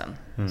distansen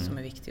som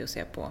är viktig att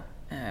se på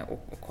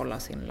och kolla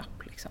sin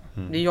lapp liksom.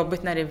 Det är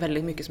jobbigt när det är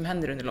väldigt mycket som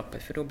händer under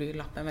loppet, för då blir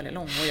lappen väldigt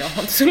lång och jag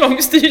har inte så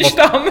lång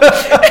styrstam.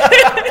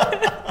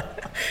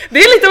 Det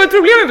är lite av ett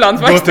problem ibland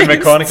faktiskt. Gå till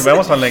mekaniker, men jag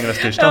måste ha en längre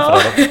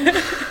styrstam för det.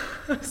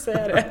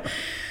 Säger det.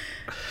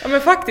 Ja,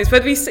 men faktiskt, för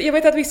att jag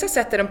vet att vissa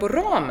sätter den på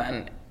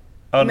ramen.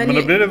 Ja, men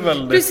då blir det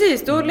väldigt...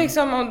 Precis, då,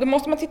 liksom, då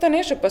måste man titta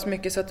ner så pass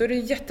mycket så att då är det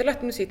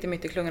jättelätt om du sitter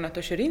mitt i klungan att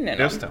du kör in i den.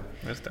 Just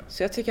det.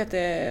 Så jag tycker att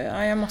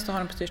jag måste ha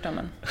den på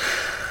styrstammen.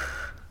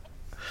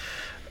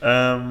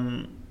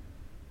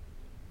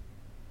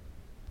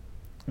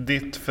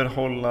 ditt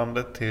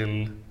förhållande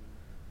till...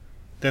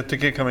 Det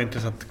tycker jag kan vara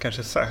intressant,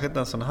 kanske särskilt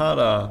en sån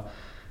här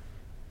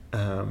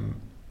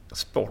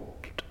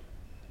sport.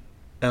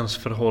 Ens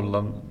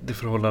förhållande, det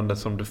förhållande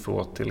som du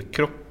får till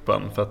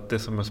kroppen. För att det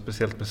som är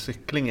speciellt med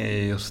cykling är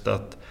just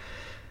att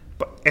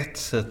på ett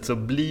sätt så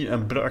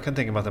blir jag kan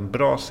tänka mig att en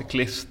bra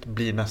cyklist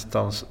blir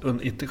nästan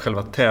i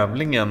själva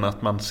tävlingen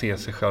att man ser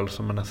sig själv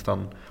som en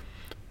nästan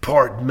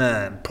part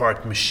man,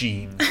 part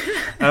machine.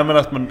 Men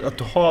att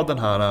du har den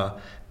här,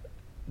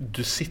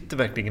 du sitter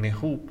verkligen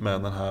ihop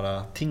med den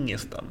här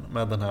tingisten,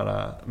 med den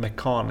här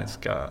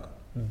mekaniska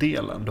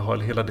delen. Du har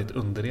hela ditt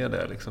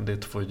underrede, liksom, det är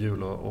 2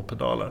 hjul och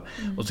pedaler.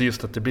 Och så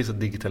just att det blir så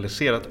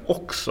digitaliserat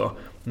också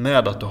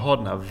med att du har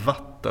den här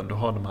vatten, du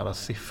har de här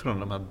siffrorna,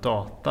 de här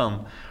datan,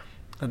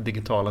 den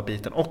digitala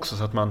biten också,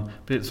 så att man,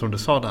 som du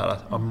sa det här,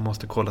 att man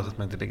måste kolla så att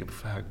man inte ligger på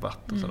för hög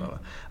watt och sådär.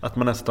 Att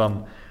man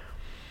nästan,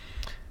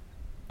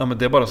 men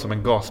det är bara som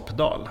en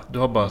gaspedal. Du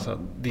har bara så här,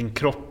 din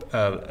kropp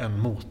är en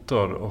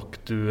motor och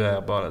du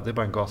är bara, det är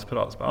bara en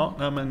gaspedal. Så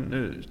bara, men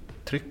nu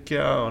trycker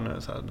jag och nu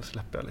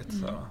släpper jag lite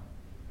så här.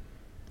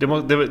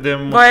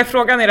 Vad är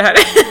frågan i det här?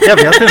 Jag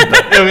vet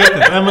inte.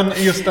 Nej,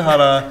 men just det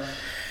här,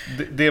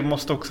 det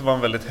måste också vara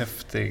en väldigt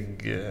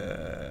häftig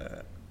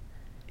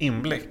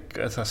inblick,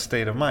 ett så här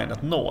state of mind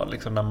att nå,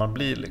 liksom, när man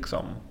blir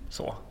liksom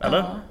så, eller?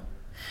 Ja.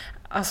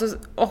 Alltså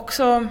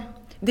också,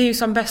 det är ju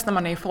som bäst när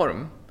man är i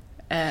form.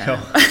 Ja,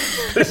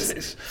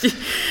 precis.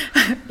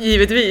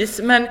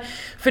 Givetvis, men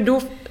för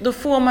då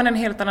får man en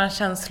helt annan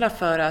känsla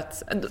för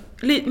att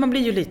man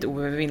blir ju lite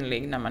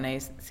oövervinnlig när man är i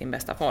sin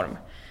bästa form.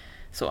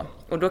 Så.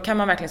 Och då kan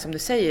man verkligen, som du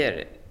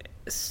säger,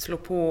 slå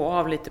på och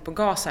av lite på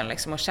gasen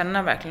liksom, och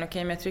känna verkligen,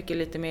 okej, men jag trycker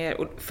lite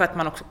mer, och för att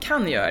man också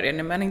kan göra det.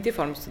 När man inte är i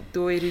form, så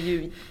då är det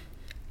ju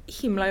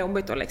himla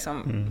jobbigt att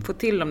liksom få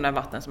till de där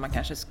vatten som man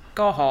kanske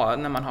ska ha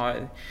när man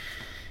har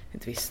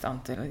ett visst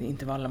antal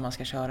intervaller man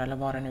ska köra eller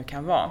vad det nu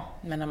kan vara.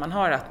 Men när man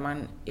har att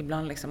man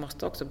ibland liksom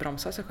måste också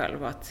bromsa sig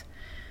själv, och att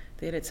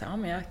det är lite så här,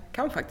 men jag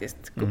kan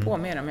faktiskt gå på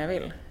mer om jag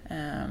vill.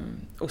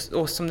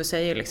 Och som du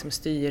säger, liksom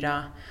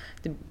styra,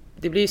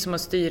 det blir som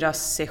att styra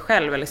sig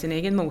själv eller sin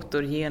egen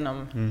motor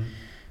genom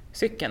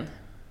cykeln.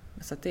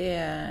 Så att det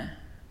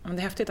är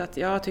häftigt, att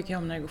jag tycker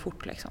om när det går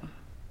fort liksom.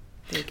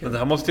 Det är kul. Men det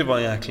här måste ju vara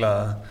en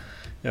jäkla...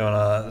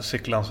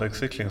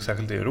 Cykellandsvägscykling,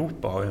 särskilt i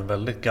Europa, har ju en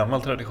väldigt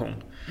gammal tradition.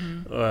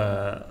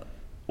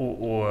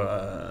 Och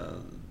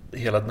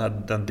hela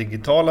den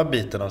digitala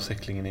biten av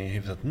cyklingen är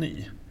hyfsat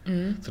ny.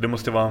 Så det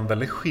måste vara en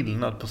väldigt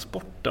skillnad på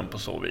sporten på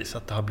så vis,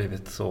 att det har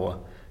blivit så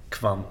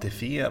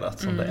kvantifierat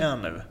som det är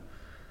nu.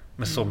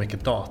 Med så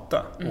mycket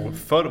data. Och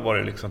förr var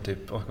det liksom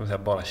typ, vad ska man säga,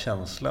 bara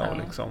känsla och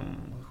liksom...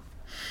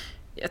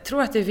 Jag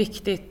tror att det är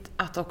viktigt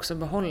att också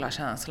behålla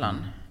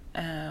känslan.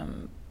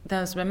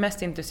 Den som är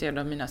mest intresserad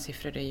av mina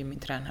siffror är ju min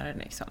tränare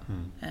liksom.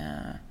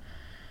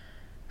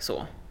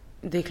 Så.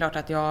 Det är klart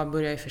att jag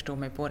börjar ju förstå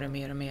mig på det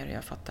mer och mer.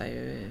 Jag fattar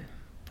ju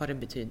vad det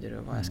betyder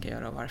och vad jag ska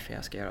göra och varför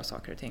jag ska göra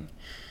saker och ting.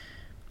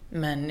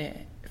 Men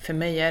för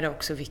mig är det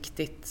också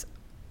viktigt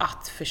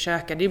att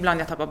försöka, det är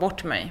ibland jag tappar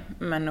bort mig,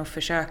 men att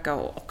försöka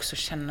och också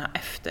känna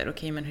efter,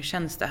 okej, men hur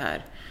känns det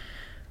här?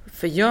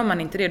 För gör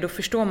man inte det, då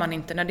förstår man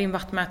inte. När din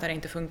wattmätare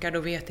inte funkar, då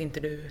vet inte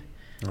du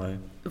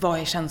vad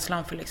är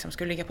känslan för liksom.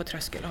 Ska du ligga på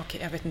tröskel? Okej,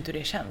 jag vet inte hur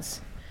det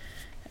känns.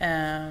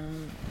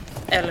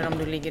 Eller om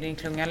du ligger i en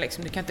klunga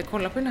liksom. Du kan inte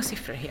kolla på dina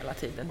siffror hela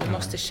tiden. Du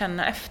måste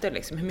känna efter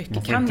liksom, hur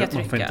mycket kan jag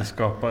trycka?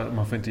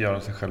 Man får inte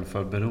göra sig själv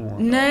för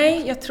beroende.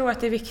 Nej, jag tror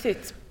att det är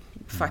viktigt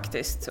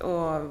faktiskt,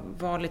 att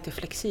vara lite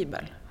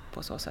flexibel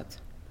på så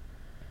sätt.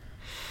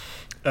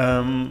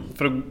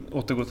 För att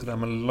återgå till det här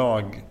med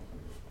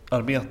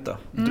lagarbete.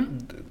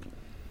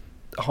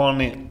 Har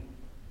ni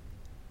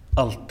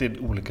alltid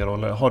olika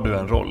roller? Har du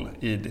en roll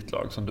i ditt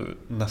lag som du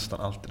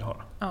nästan alltid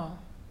har? Ja.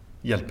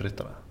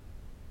 Hjälpryttare?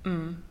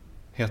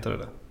 Heter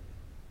det?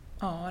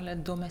 Ja, eller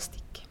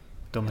domestik.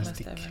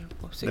 Domestik. Det är väl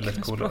på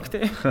cykelspråk,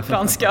 det är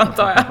franska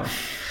antar jag.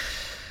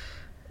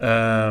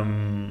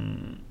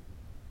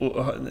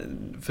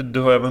 För du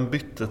har även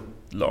bytt ett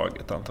lag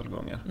ett antal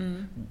gånger.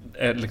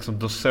 Liksom,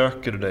 då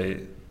söker du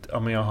dig,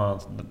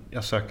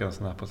 jag söker en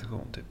sån här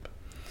position typ.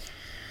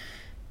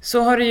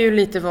 Så har det ju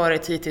lite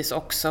varit hittills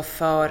också,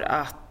 för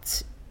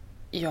att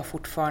jag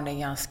fortfarande är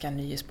ganska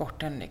ny i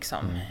sporten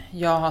liksom.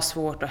 Jag har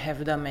svårt att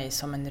hävda mig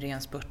som en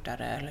ren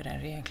spurtare eller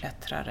en ren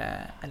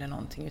klättrare eller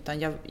någonting, utan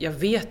jag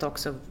vet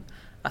också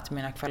att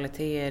mina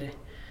kvaliteter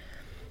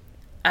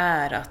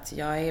är att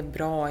jag är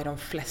bra i de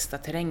flesta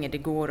terränger. Det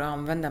går att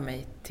använda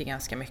mig till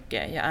ganska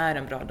mycket. Jag är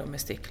en bra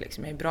domestik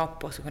liksom. Jag är bra på att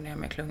positionera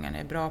mig i klungan.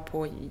 Jag är bra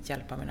på att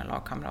hjälpa mina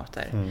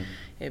lagkamrater.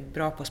 Jag är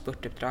bra på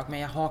spurtuppdrag, men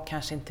jag har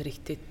kanske inte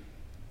riktigt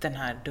den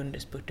här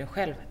dunderspurten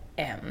själv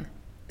än.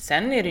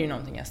 Sen är det ju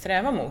någonting jag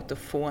strävar mot, att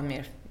få en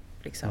mer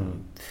liksom,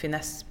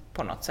 finess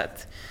på något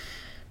sätt.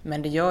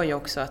 Men det gör ju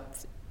också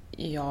att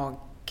jag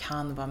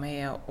kan vara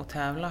med och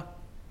tävla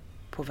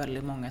på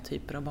väldigt många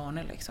typer av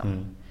banor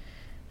liksom.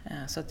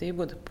 Så att det är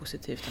både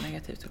positivt och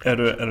negativt. Är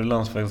du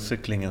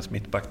landsvägscyklingens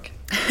mittback?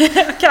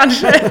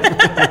 Kanske.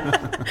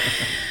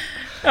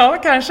 Ja,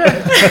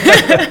 kanske.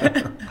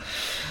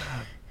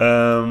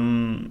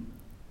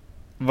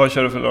 Vad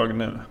kör du för lag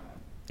nu?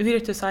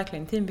 Virtus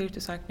Cycling, Team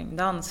Virtus Cycling,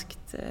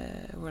 danskt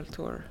World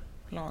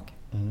Tour-lag.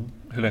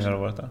 Hur länge har du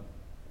varit där?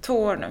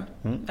 2 år nu,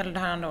 eller det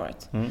här andra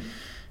året.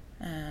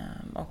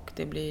 Och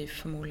det blir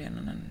förmodligen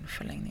en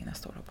förlängning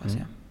nästa år, hoppas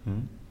jag.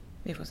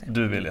 Vi får se.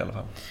 Du vill i alla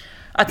fall?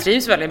 Jag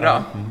trivs väldigt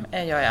bra,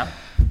 gör jag.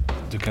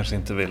 Du kanske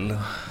inte vill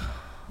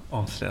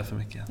avslöja för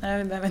mycket? Nej,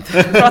 vi behöver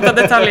inte prata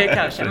detaljer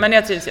kanske, men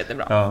jag trivs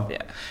jättebra. Ja.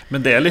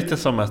 Men det är lite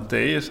som att det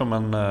är ju som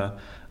en...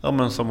 Ja,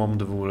 men som om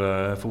du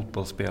vore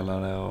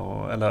fotbollsspelare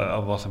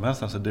eller vad som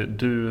helst. Alltså,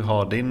 du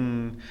har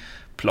din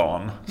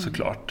plan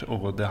såklart,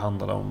 och det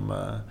handlar om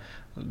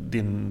du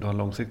har en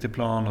långsiktig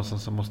plan, och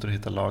så måste du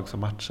hitta lag som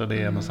matchar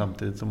det, men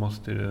samtidigt så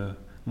måste du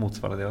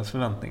motsvara deras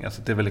förväntningar.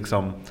 Så det är väl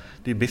liksom,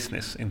 det är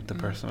business, inte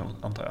personal,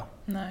 antar jag.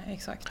 Nej,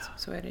 exakt.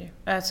 Så är det ju.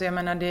 Alltså, jag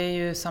menar, det är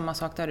ju samma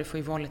sak där, du får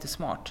ju vara lite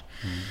smart.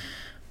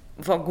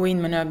 Gå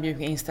in med en ödmjuk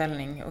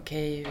inställning.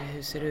 Okej,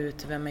 hur ser det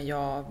ut? Vem är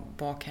jag?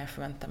 Vad kan jag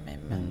förvänta mig?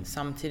 Men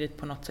samtidigt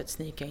på något sätt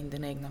snika in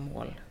dina egna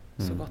mål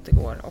så gott det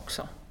går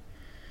också.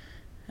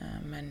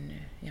 Men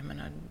jag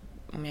menar,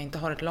 om jag inte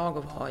har ett lag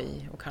att vara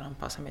i och kan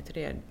anpassa mig till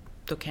det,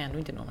 då kan jag ändå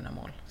inte nå mina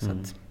mål. Så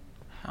att,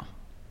 ja.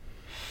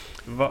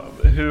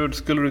 Hur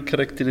skulle du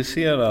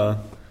karaktärisera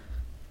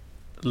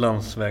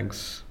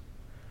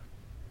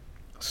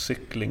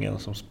landsvägscyklingen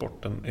som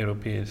sporten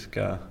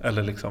europeiska,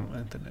 eller liksom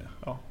inte det,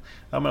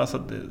 ja men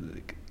alltså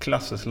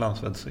klassisk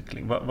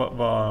landsvägscykling.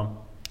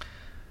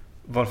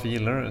 Varför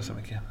gillar du det så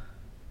mycket?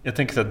 Jag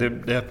tänker så att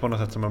det är på något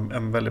sätt som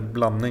en väldigt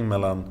blandning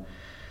mellan,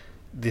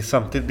 det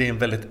är en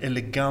väldigt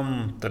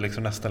elegant och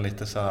liksom nästan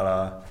lite så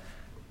här,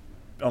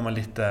 ja men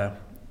lite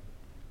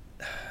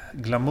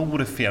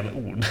glamour är fel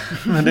ord,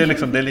 men det är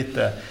liksom,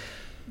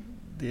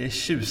 det är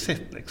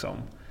tjusigt liksom.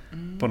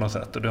 På något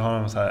sätt, och du har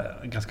en så här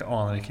ganska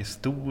anrik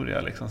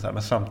historia liksom, så här,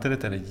 men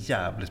samtidigt är det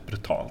jävligt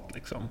brutalt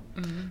liksom.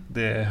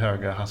 Det är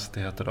höga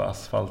hastigheter och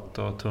asfalt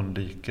och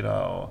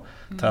tunndykra och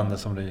tänder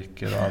som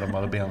ryker och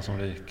armar och ben som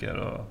ryker,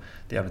 och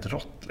det är jävligt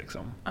rått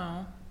liksom.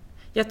 Ja.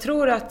 Jag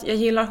tror att jag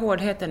gillar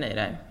hårdheten i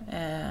det.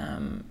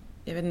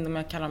 Jag vet inte om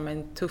jag kallar mig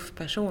en tuff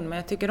person, men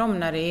jag tycker om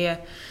när det är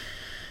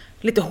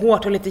lite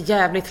hårt och lite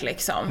jävligt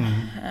liksom.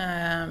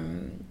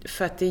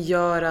 För att det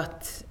gör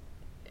att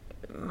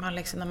man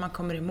liksom, när man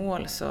kommer i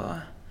mål så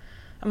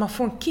man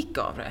får en kick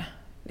av det.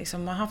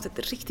 Liksom, man har haft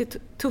ett riktigt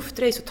tufft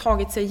race och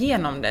tagit sig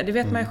igenom det. Det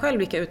vet man ju själv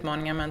vilka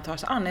utmaningar man tar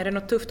sig an. Är det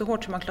något tufft och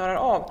hårt som man klarar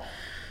av,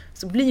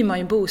 så blir man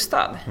ju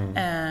boostad.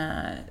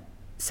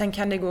 Sen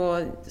kan det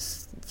gå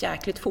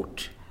jäkligt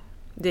fort.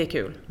 Det är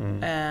kul.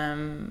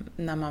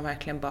 När man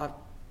verkligen bara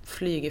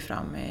flyger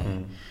fram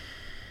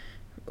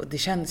och det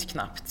känns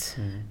knappt.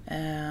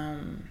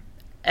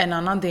 En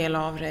annan del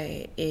av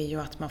det är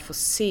ju att man får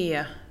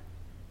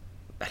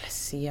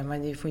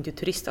man får inte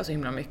turista så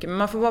himla mycket, men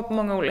man får vara på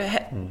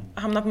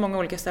hamna på många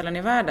olika ställen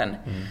i världen.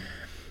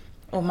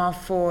 Och man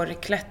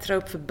får klättra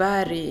upp för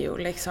berg och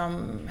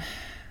liksom,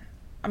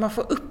 man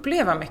får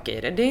uppleva mycket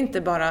i det. Det är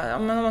inte bara,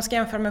 om man ska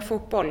jämföra med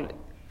fotboll,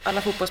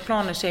 alla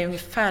fotbollsplaner ser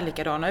ungefär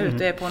likadana ut.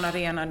 Det är på en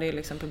arena, det är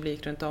liksom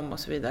publik runt om och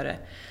så vidare.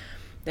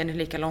 Den är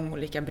lika lång och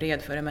lika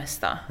bred för det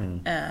mesta.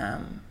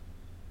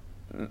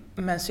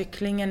 Men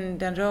cyklingen,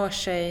 den rör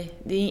sig,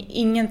 det är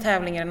ingen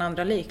tävling i den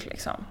andra lik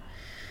liksom.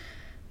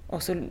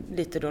 Och så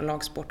lite då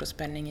lagsport och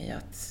spänning i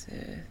att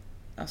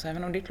alltså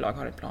även om ditt lag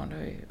har ett plan, då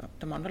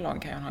de andra lagen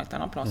kan ju ha ett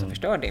annat plan som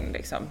förstör din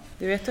liksom.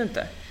 Det vet du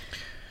inte.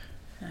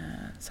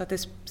 Så att det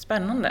är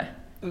spännande.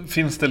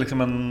 Finns det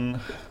liksom en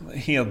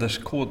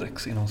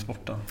hederskodex inom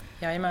sporten?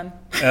 Jajamän.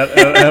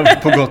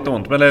 På gott och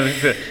ont. Men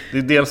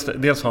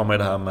dels har man ju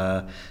det här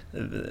med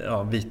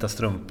vita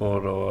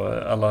strumpor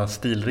och alla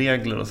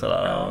stilregler och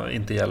sådär. Ja.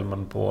 Inte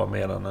hjälmen på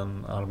mer än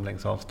en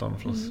armlängds avstånd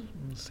från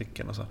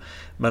cykeln och så.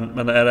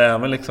 Men är det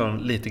även liksom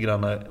lite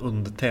grann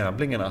under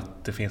tävlingen att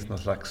det finns någon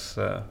slags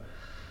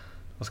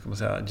vad ska man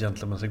säga,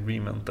 gentleman's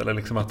agreement, eller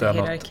liksom att det är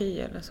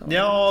hierarki något, eller så.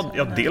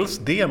 Ja, dels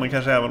det, men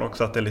kanske även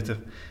också att det är lite,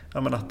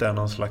 ja men att det är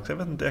någon slags, jag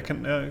vet inte, jag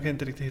kan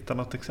inte riktigt hitta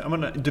något exempel.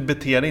 Men du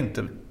beter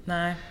inte.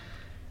 Nej.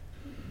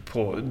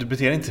 Du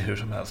beter inte hur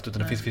som helst,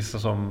 utan det finns vissa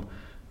som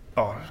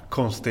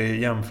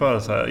konstig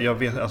jämförelse. Jag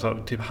vet, alltså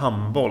typ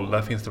handboll,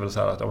 där finns det väl så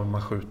här att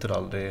man skjuter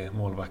aldrig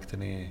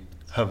målvakten i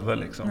huvudet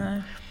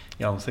liksom.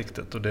 I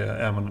ansiktet, och det är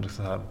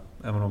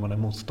även om man är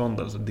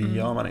motståndare, så det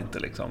gör man inte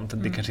liksom.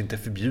 Det kanske inte är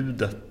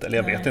förbjudet, eller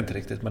jag vet inte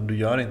riktigt, men du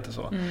gör inte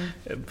så.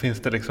 Finns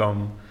det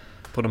liksom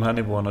på de här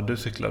nivåerna du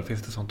cyklar,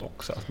 finns det sånt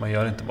också, att man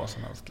gör inte vad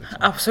som helst liksom?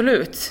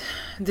 Absolut.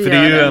 För det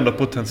är ju ändå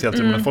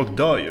potentiellt att folk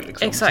dör ju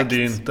liksom. Exakt. Så det är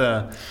ju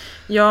inte...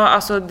 Ja,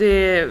 alltså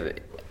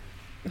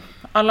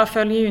alla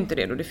följer ju inte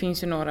det då. Det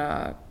finns ju några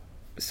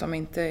som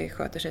inte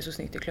sköter sig så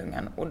snyggt i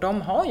klungan, och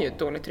de har ju ett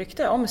dåligt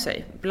rykte om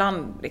sig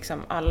bland liksom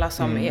alla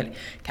som är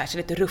kanske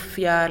lite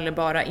ruffiga eller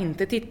bara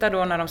inte tittar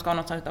då när de ska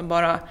någonstans, utan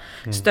bara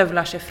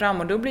stövlar sig fram,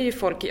 och då blir ju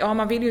folk,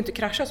 man vill ju inte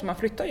krascha, så man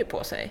flyttar ju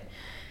på sig,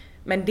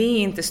 men det är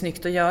inte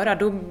snyggt att göra.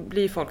 Då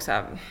blir folk så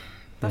här,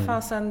 vad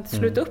fasen,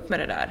 sluta upp med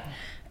det där.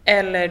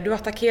 Eller du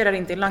attackerar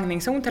inte i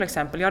langningszon till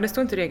exempel. Ja, det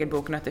står inte i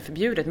regelboken att det är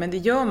förbjudet, men det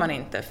gör man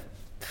inte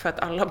för att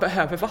alla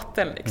behöver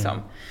vatten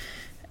liksom.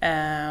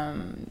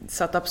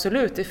 Så att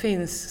absolut, det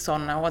finns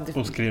sådana.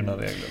 Oskrivna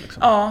regler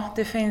liksom. Ja,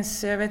 det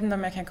finns, jag vet inte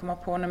om jag kan komma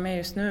på något mer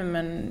just nu,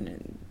 men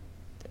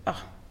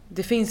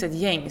det finns ett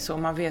gäng så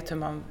man vet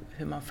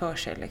hur man för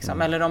sig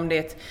liksom. Eller om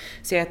det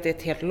säger att det är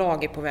ett helt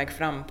lag är på väg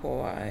fram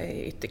på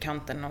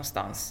ytterkanten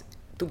någonstans,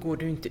 då går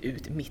du inte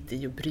ut mitt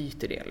i och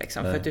bryter det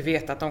liksom. För att du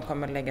vet att de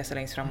kommer lägga sig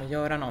längst fram och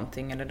göra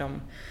någonting, eller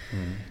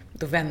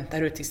då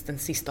väntar du tills den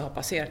sista har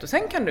passerat och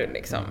sen kan du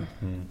liksom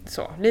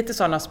så, lite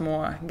sådana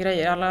små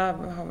grejer.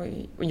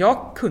 Och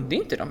jag kunde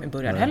inte dem i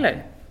början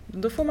heller.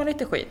 Då får man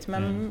lite skit,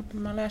 men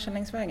man lär sig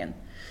längs vägen.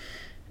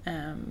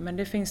 Men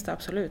det finns det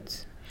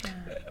absolut.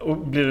 Och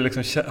blir det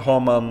liksom, har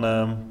man,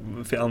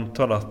 för jag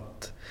antar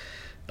att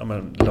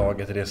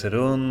laget reser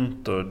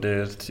runt och det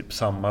är typ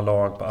samma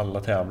lag på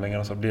alla tävlingar,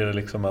 och så blir det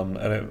liksom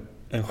är det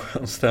en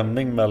skön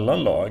stämning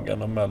mellan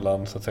lagen och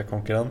mellan så att säga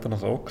konkurrenterna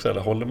så också,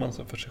 eller håller man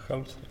sig för sig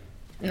själv?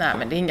 Nej,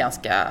 men det är en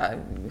ganska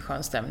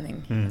skön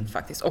stämning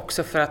faktiskt.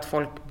 Också för att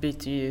folk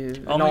byter ju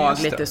lag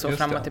lite så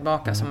fram och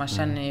tillbaka, så man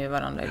känner ju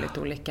varandra i lite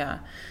olika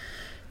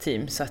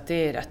team, så att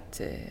det är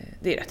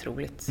rätt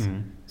roligt.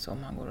 Så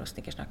man går och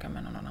snickersnackar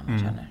med någon annan man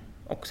känner.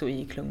 Också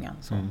i klungan.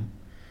 Så.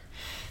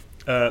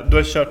 Du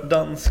har kört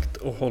danskt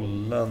och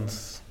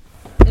holländskt.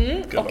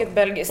 Och ett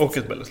belgiskt. Och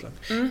ett belgiskt.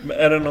 Men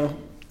är det någon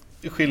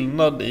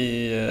skillnad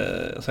i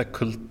så här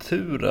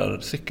kulturer,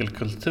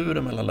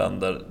 cykelkulturer mellan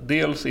länder?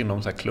 Dels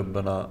inom så här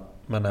klubbarna,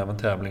 men även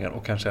tävlingar,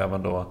 och kanske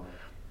även då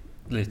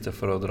lite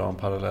för att dra en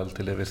parallell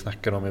till det vi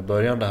snackade om i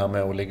början, det här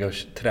med att ligga och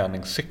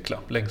träningscykla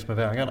längs med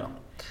vägarna.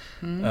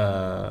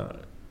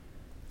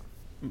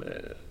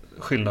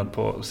 Skillnad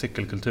på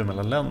cykelkultur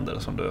mellan länder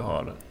som du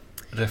har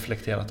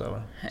reflekterat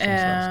över som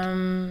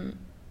svensk?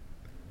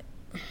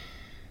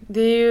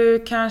 Det är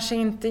ju kanske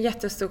inte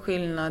jättestor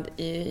skillnad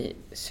i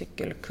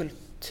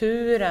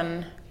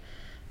cykelkulturen.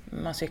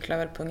 Man cyklar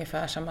väl på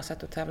ungefär samma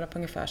sätt och tävlar på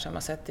ungefär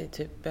samma sätt i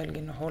typ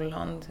Belgien och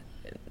Holland.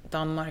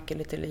 Danmark är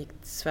lite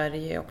likt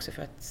Sverige också,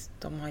 för att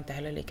de har inte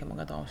heller lika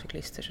många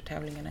damcyklister, så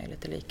tävlingarna är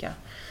lite lika.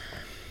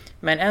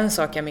 Men en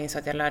sak jag minns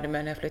att jag lärde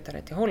mig när jag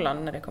flyttade till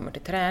Holland när det kommer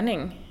till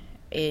träning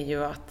är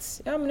ju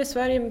att men i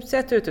Sverige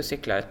sätter ut och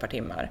cyklar ett par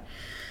timmar.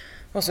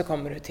 Och så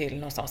kommer du till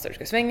någonstans där du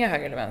ska svänga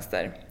höger eller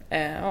vänster.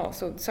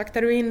 Så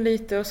saktar du in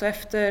lite och så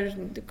efter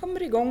du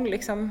kommer igång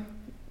liksom,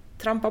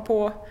 trampa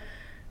på.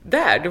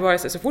 Där, det var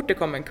så fort det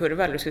kom en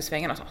kurva eller du skulle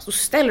svänga någonstans, så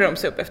ställer de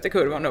sig upp efter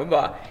kurvan och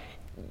bara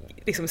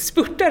liksom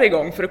spurtar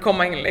igång för att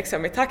komma in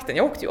liksom i takten.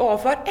 Jag åkte ju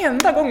av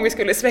varenda gång vi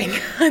skulle svänga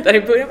där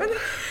i början. Men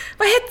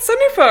vad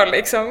hetsar ni för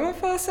liksom?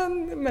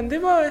 Men det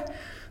var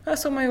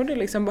så man gjorde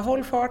liksom,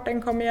 behåll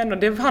farten, kom igen. Och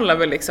det handlar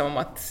väl liksom om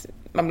att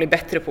man blir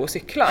bättre på att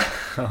cykla.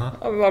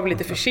 Och var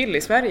lite för chill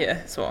i Sverige.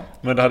 Så.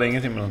 Men det hade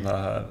ingenting med någon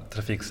här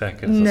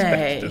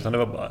trafiksäkerhetsaspekt, utan det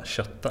var bara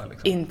kötta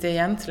liksom. Inte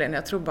egentligen,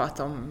 jag tror bara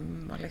att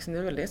liksom, det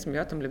är väl det som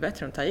gör att de blir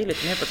bättre, de tar i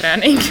lite mer på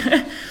träning.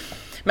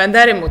 Men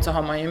däremot så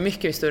har man ju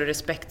mycket större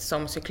respekt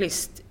som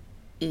cyklist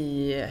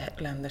i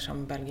länder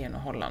som Belgien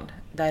och Holland.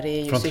 Där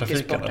är ju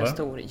cykelsporten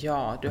stor.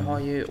 Ja, du har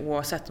ju,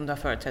 oavsett om du har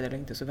företräde eller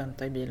inte, så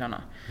vänta i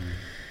bilarna.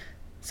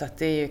 Så att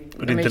det är ju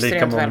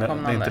extremt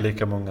välkomnande. Det är inte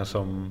lika många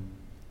som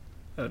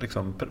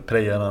liksom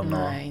prejar den.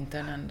 Nej, inte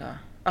en enda.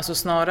 Alltså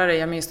snarare,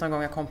 jag minns någon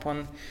gång jag kom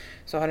på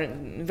så har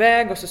en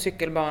väg och så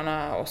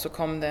cykelbana, och så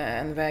kom det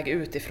en väg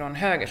ut ifrån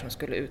höger som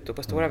skulle ut och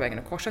på stora vägen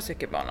och korsa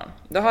cykelbanan.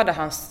 Då hade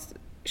han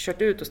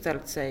kört ut och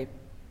ställt sig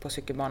på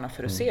cykelbanan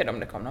för att se om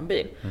det kom någon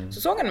bil.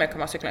 Så såg han mig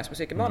komma cyklande på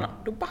cykelbanan.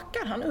 Då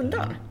backar han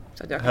undan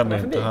så att jag kan komma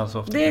förbi.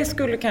 Det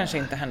skulle kanske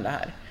inte hända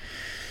här.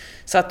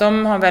 Så att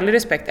de har väldigt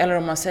respekt. Eller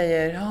om man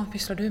säger,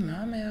 pysslar du med?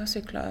 Ja, men jag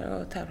cyklar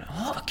och tävlar.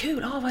 Vad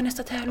kul, vad är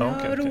nästa tävling?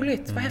 Vad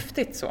roligt, vad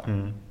häftigt så.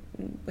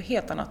 På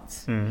helt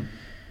annat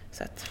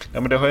sätt.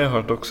 Ja, men det har jag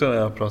hört också när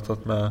jag har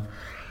pratat med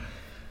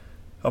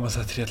så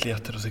här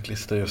triatleter och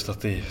cyklister, just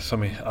att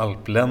som i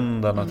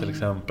alpländerna till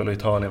exempel, och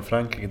Italien,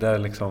 Frankrike,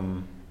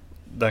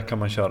 där kan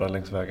man köra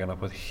längs vägarna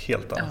på ett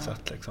helt annat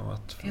sätt. Liksom,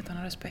 helt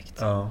annan respekt.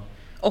 Ja.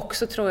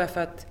 Också tror jag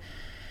för att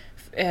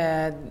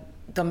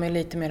de är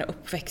lite mer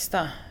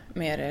uppväxta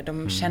med det.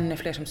 De känner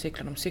fler som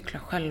cyklar, de cyklar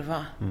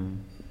själva.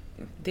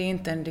 Det är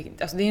inte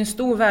det är en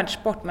stor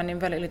världssport, men det är en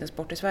väldigt liten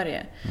sport i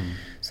Sverige.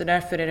 Så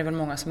därför är det väl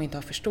många som inte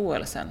har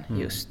förståelsen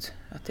just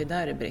att det är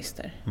där det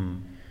brister.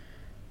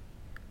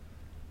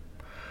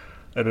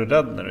 Är du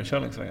rädd när du kör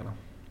längs vägarna?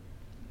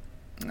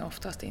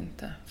 Oftast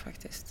inte,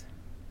 faktiskt.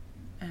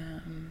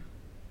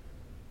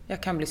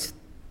 Jag kan bli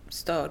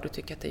störd och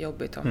tycka att det är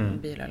jobbigt om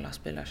bilar och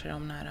lastbilar kör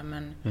om nära,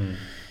 men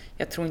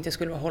jag tror inte det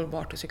skulle vara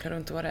hållbart att cykla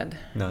runt och vara rädd.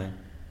 Nej.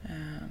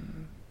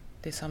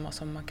 Det är samma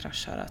som man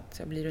kraschar, att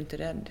jag blir inte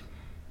rädd.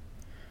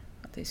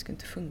 Att det ska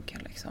inte funka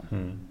liksom.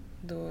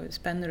 Då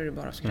spänner du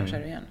bara och så kraschar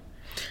du igen.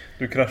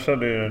 Du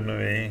kraschade ju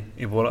nu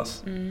i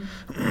våras.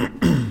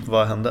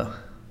 Vad hände?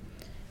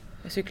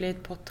 Jag cyklade i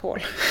ett potthål.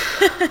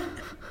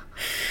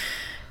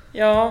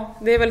 Ja,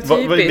 det är väl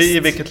typiskt. I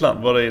vilket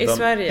land? Var det i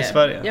Sverige. I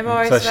Sverige? Jag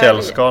var i Sverige.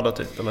 Källskada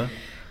typ, eller?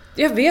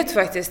 Jag vet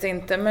faktiskt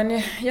inte,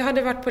 men jag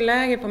hade varit på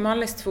läger på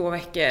Mallis 2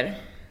 veckor.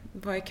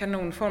 Var i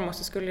kanonform, och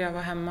så skulle jag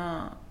vara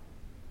hemma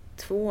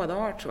 2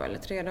 dagar tror jag,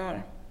 eller 3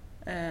 dagar.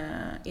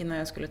 innan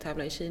jag skulle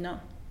tävla i Kina,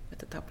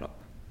 ett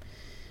etapplopp.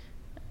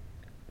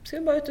 Så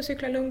jag bara ut och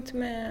cykla lugnt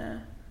med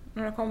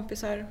några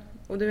kompisar.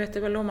 Och du vet, det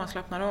är väl då man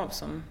slappnar av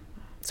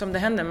som det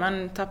händer.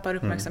 Man tappar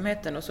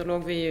uppmärksamheten och så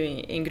låg vi ju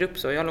i en grupp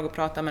så. Jag låg och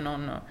pratade med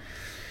någon och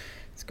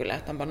skulle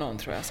äta en banan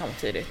tror jag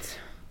samtidigt.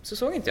 Så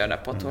såg inte jag där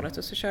på hållet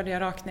och så körde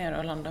jag rakt ner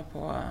och landade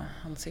på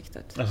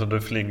ansiktet. Alltså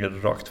du flyger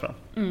rakt fram?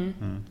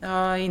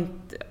 Ja,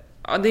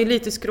 det är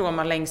lite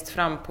skråma längst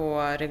fram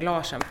på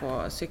reglagen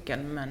på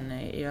cykeln men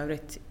i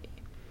övrigt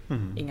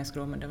inga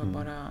skråmor. Det var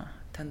bara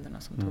tänderna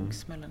som tog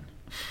smällen.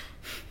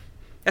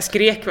 Jag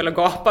skrek väl och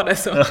gapade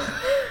så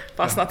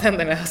fastnade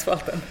tänderna i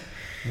asfalten.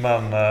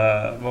 Men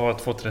vad var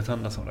 2-3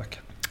 tänder som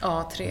rök?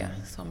 Ja, 3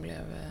 som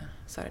blev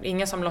särskilt.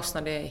 Inga som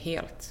lossnade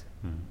helt.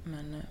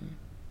 Men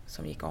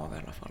som gick av i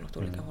alla fall åt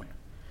olika håll.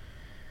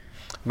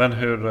 Men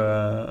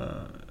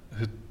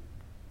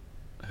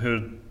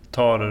hur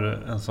tar du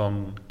en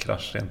sån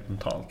krasch rent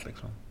mentalt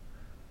liksom?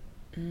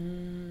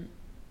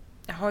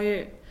 Jag har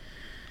ju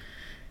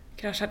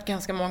kraschat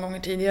ganska många gånger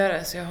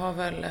tidigare så jag har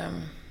väl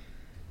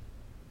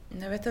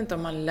jag vet inte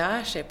om man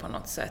lär sig på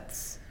något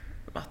sätt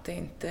att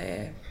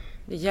det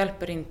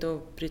hjälper inte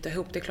att bryta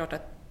ihop. Det är klart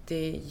att det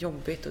är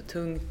jobbigt och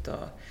tungt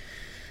och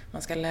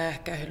man ska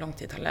läka, hur lång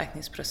tid tar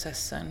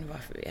läkningsprocessen, vad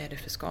är det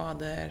för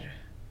skador,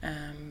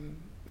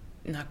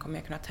 när kommer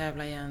jag kunna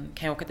tävla igen,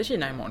 kan jag åka till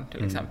Kina imorgon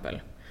till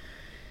exempel.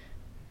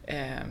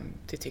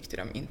 Det tyckte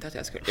de inte att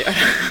jag skulle göra.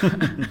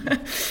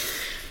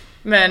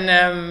 Men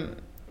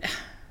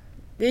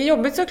det är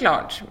jobbigt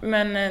såklart,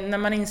 men när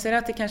man inser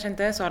att det kanske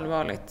inte är så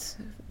allvarligt,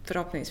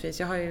 förhoppningsvis,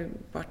 jag har ju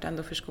varit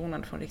ändå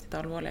förskonad från riktigt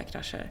allvarliga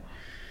krascher.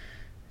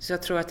 Så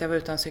jag tror att jag var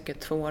utan cykel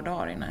 2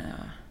 dagar innan jag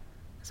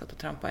satt och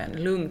trampade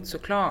igen. Lugnt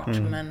såklart,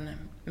 men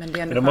det är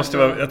ändå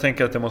jag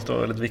tänker att det måste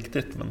vara väldigt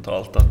viktigt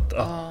mentalt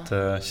att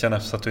känna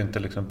efter så att du inte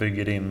liksom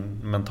bygger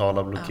in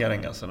mentala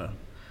blockeringar. Ja.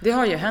 Det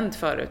har ju hänt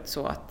förut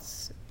så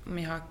att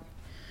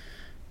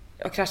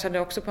jag kraschade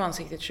också på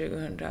ansiktet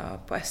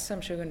på SM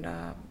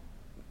 2015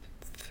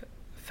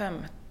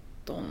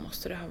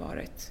 måste det ha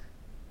varit.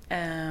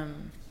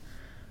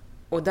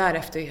 Och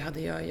därefter hade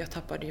jag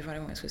tappade ju varje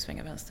gång jag skulle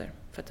svänga vänster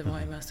för att det var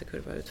en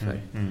vänsterkurva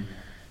utför.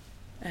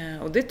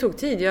 Och det tog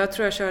tid. Jag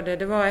tror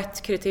det var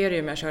ett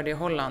kriterium jag körde i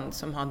Holland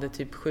som hade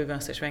typ 7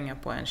 vänstersvängar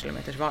på 1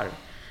 kilometers varv.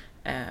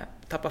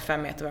 Tappade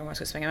 5 meter varje gång jag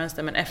skulle svänga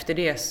vänster, men efter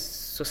det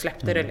så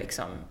släppte det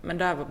liksom. Men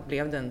där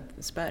blev det en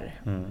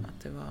spärr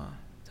att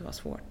det var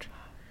svårt.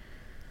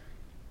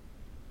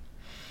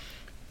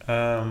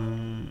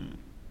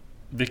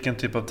 Vilken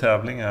typ av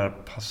tävlingar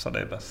passar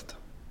dig bäst?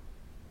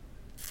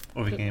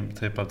 Och vilken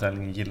typ av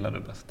tävling gillar du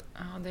bäst?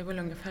 Ja, det är väl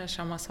ungefär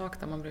samma sak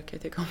där man brukar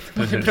tycka om det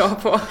man är bra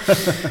på.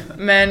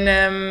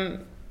 Men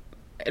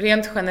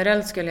rent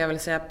generellt skulle jag väl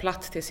säga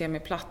platt till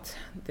semiplatt.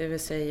 Det vill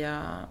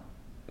säga,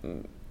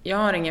 jag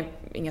har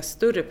inga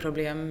större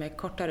problem med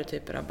kortare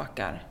typer av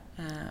backar.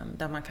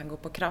 Där man kan gå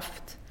på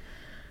kraft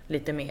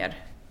lite mer.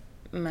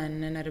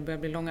 Men när det börjar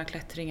bli långa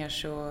klättringar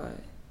så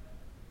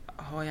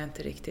har jag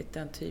inte riktigt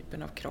den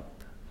typen av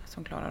kropp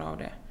som klarar av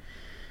det.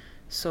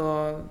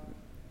 Så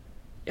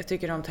jag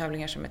tycker om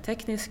tävlingar som är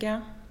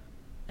tekniska,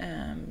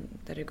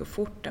 där det går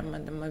fort, där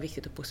det är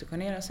viktigt att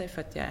positionera sig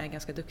för att jag är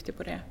ganska duktig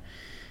på det.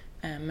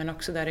 Men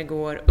också där det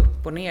går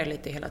upp och ner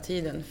lite hela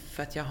tiden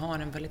för att jag har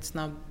en väldigt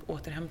snabb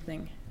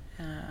återhämtning.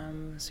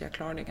 Så jag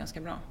klarar det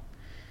ganska bra.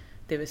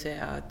 Det vill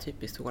säga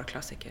typiskt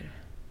år-klassiker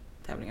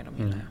tävlingar, de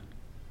gillar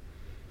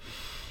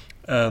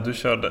jag. Du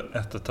körde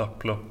ett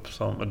etapplopp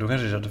som du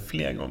kanske körde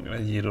fler gånger,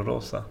 Giro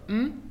Rosa.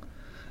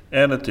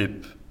 Är det typ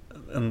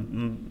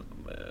en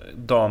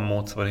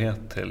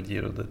dammotsvarighet till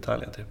Giro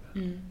d'Italia typ?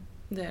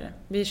 Det är det.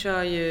 Vi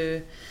kör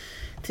ju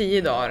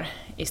 10 dagar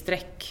i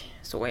sträck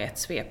så i ett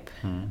svep.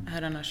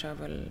 Herrarna kör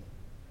väl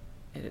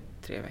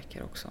 3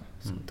 veckor också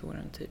som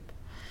touren typ.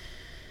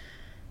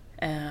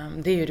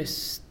 Det är ju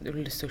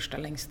det största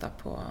längsta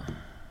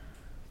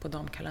på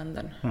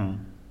damkalendern.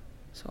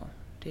 Så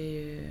det är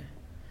ju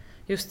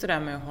just det där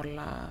med att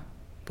hålla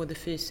både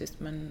fysiskt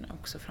men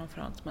också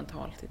framförallt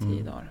mentalt i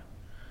 10 dagar.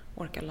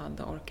 Orka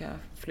ladda,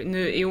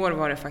 nu i år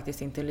var det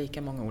faktiskt inte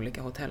lika många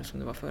olika hotell som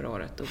det var förra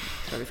året. Då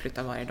tror vi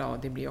flyttar varje dag och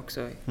det blir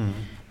också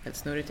helt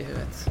snurrigt i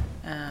huvudet.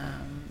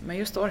 Men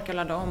just orka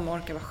ladda om,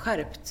 orka vara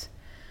skärpt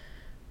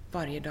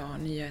varje dag,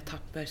 nya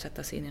etapper,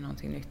 sätta sig in i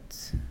någonting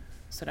nytt.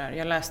 Sådär.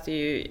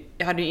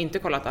 Jag hade ju inte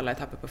kollat alla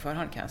etapper på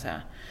förhand kan jag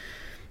säga.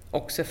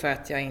 Också för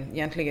att jag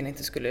egentligen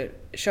inte skulle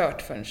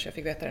kört förrän jag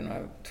fick veta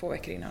det 2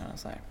 veckor innan. Och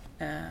så här.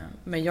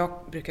 Men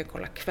jag brukar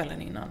kolla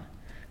kvällen innan.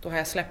 Då har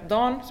jag släppt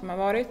dagen som har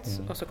varit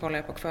och så kollar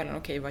jag på kvällen,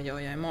 okej, vad gör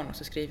jag imorgon? Och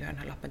så skriver jag den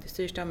här lappen till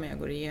styrstammen, jag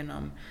går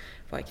igenom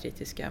vad är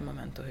kritiska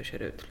moment och hur ser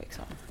det ut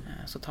liksom.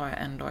 Så tar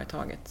jag en dag i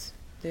taget.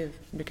 Det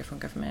brukar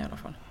funka för mig i alla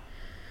fall.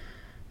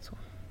 Så.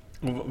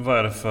 Och vad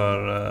är det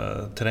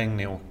för terräng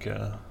ni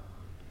åker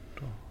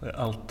då? Är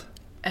allt?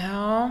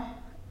 Ja,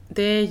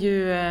 det är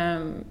ju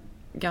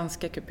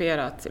ganska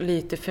kuperat.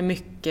 Lite för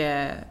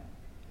mycket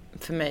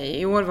för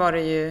mig. I år var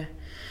det ju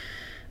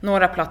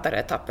några plattare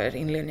etapper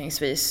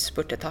inledningsvis,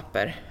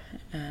 spurtetapper,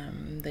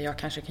 där jag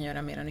kanske kan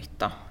göra mera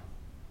nytta.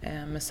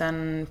 Men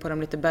sen på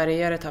de lite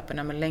bergigare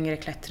etapperna med längre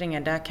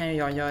klättringar, där kan ju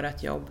jag göra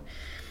ett jobb.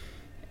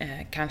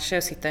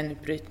 Kanske sitta i en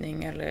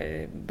utbrytning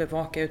eller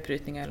bevaka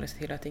utbrytningar eller se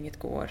till att inget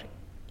går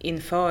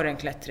inför en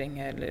klättring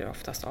eller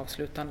oftast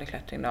avslutande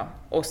klättring då.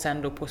 Och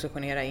sen då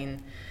positionera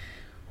in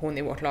hon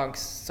i vårt lag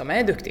som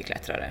är duktig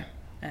klättrare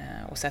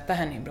och sätta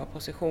henne i en bra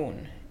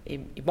position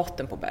i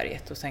botten på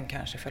berget och sen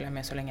kanske följa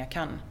med så länge jag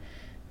kan.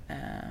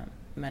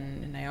 Men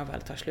när jag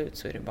väl tar slut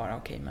så är det bara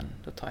okej, men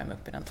då tar jag mig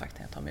upp i den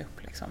takten jag tar mig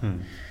upp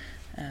liksom.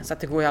 Så att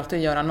det går ju alltid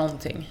att göra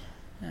någonting.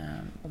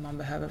 Och man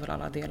behöver väl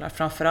alla delar.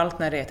 Framförallt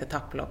när det är ett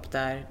etapplopp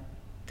där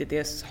det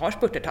dels har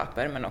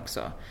spurtetapper men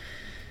också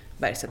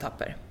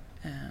bergsetapper.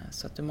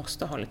 Så att du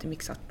måste ha lite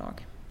mixat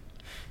lag.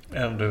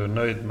 Är du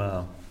nöjd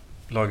med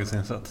lagets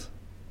insats?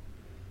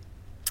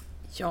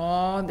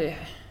 Ja, det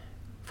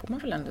får man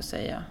väl ändå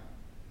säga.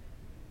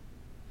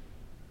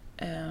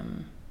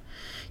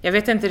 Jag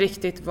vet inte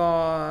riktigt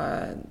vad...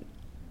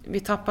 Vi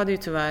tappade ju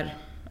tyvärr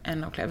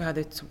vi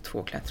hade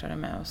 2 klättrare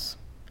med oss.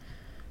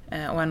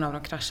 Och en av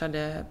dem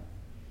kraschade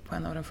på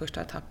en av de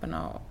första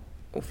etapperna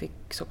och fick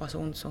så pass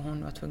ont så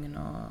hon var tvungen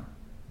att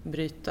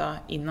bryta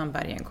innan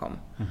bergen kom.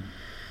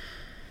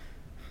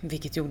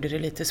 Vilket gjorde det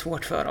lite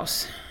svårt för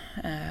oss.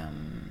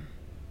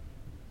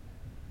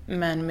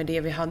 Men med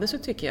det vi hade så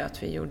tycker jag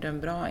att vi gjorde en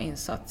bra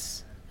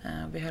insats.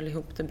 Vi höll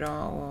ihop det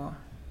bra och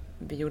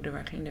vi gjorde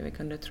verkligen det vi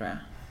kunde, tror jag.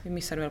 Vi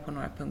missade väl på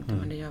några punkter,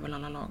 men det gör väl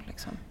alla lag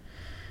liksom.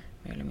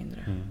 Mer eller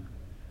mindre.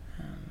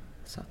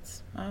 Så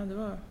att, ja, det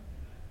var...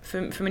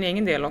 För min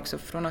egen del också,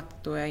 från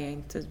att då jag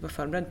inte var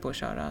förberedd på att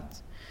köra,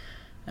 att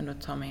ändå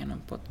ta mig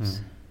igenom på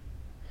ett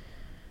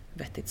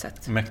vettigt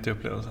sätt. Mäktig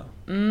upplevelse.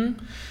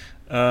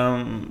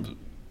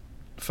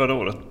 Förra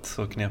året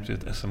så knep du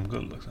ett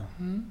SM-guld också.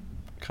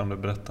 Kan du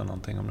berätta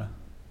någonting om det?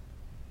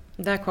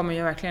 Där kommer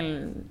ju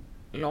verkligen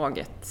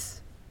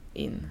laget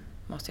in,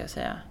 måste jag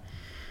säga.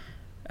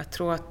 Jag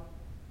tror att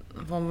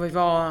vi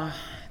var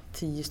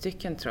 10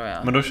 stycken, tror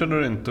jag. Men då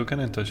kan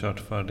du inte ha kört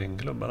för din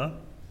klubb, eller?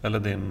 Eller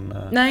din...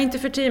 Nej, inte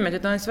för teamet,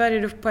 utan i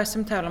Sverige på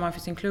SM tävlar man för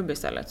sin klubb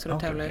istället. Så då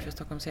tävlar jag för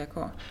Stockholm CK.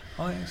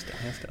 Ja, just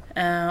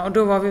det. Och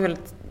då var vi väl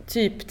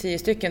typ 10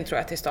 stycken, tror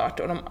jag, till start.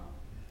 Och de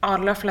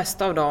allra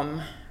flesta av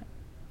dem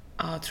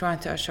tror jag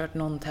inte jag har kört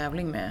någon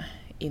tävling med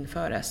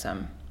inför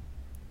SM.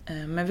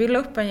 Men vi la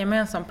upp en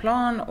gemensam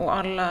plan och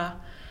alla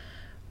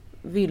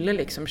ville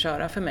liksom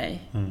köra för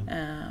mig.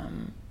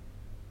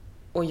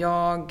 Och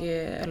jag,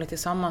 eller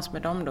tillsammans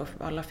med dem då,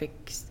 alla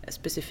fick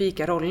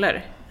specifika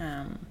roller.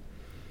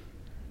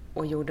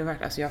 Och gjorde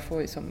verkligen, alltså jag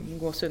får ju som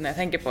gåshud när jag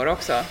tänker på det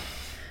också.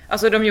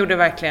 Alltså de gjorde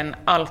verkligen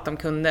allt de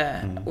kunde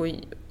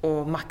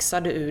och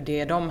maxade ur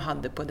det de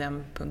hade på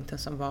den punkten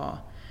som var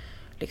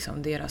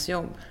liksom deras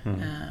jobb.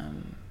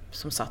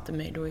 Som satte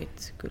mig då i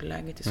ett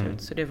guldläge till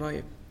slut. Så det var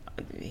ju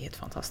helt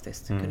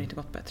fantastiskt. Det kunde inte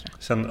gått bättre.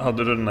 Sen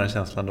hade du den här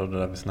känslan då, det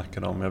där vi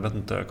snackade om. Jag vet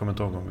inte, jag kommer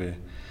inte ihåg om vi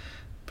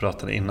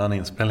pratade innan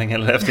inspelning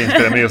eller efter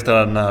inspelning. Men just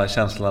den här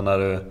känslan när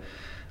du,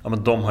 ja,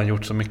 men de har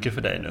gjort så mycket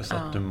för dig nu så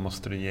att du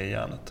måste ge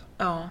järnet.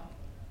 Ja.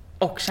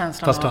 Och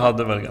känslan. Fast du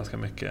hade väl ganska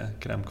mycket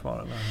kräm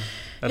kvar?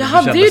 Eller jag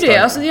hade ju det.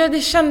 Alltså,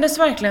 det kändes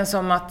verkligen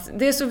som att...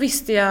 Det så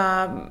visste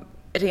jag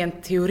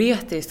rent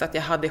teoretiskt att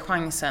jag hade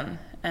chansen.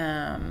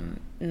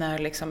 När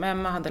liksom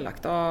Emma hade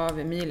lagt av,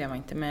 Emilia var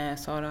inte med,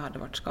 Sara hade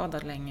varit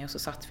skadad länge. Och så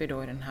satt vi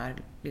då i den här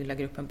lilla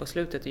gruppen på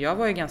slutet. Och jag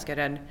var ju ganska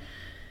rädd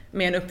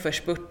med en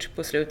uppförsspurt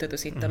på slutet och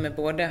sitta med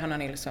både Hanna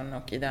Nilsson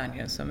och Ida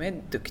Ernhjelm som är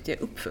duktiga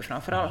uppför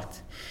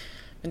framförallt.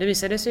 Men det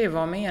visade sig ju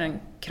vara mer en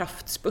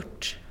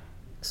kraftspurt.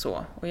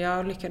 Så. Och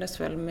jag lyckades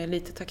väl med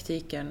lite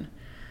taktiken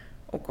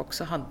och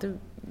också hade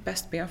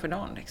bäst ben för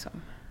dagen liksom.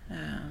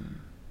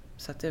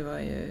 Så att det var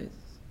ju,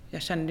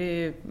 jag kände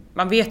ju,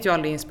 man vet ju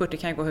aldrig i en spurt, det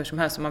kan ju gå hur som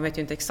helst och man vet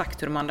ju inte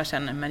exakt hur de andra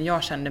känner, men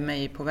jag kände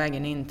mig på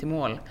vägen in till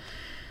mål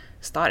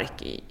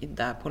stark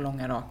där på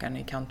långa rakan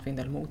i kantvind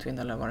eller motvind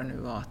eller vad det nu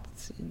var,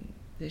 att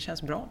det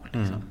känns bra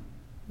liksom.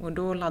 Och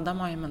då laddar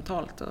man ju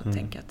mentalt och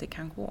tänker att det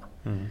kan gå.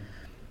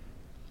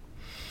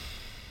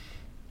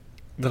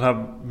 Den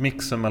här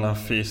mixen mellan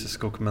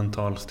fysisk och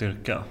mental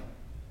styrka,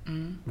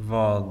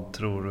 vad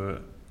tror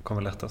du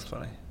kommer lättast för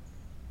dig?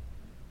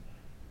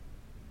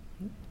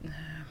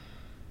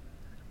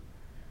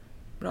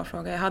 Bra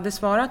fråga. Jag hade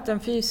svarat den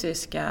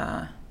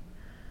fysiska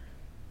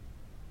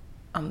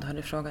om du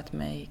hade frågat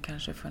mig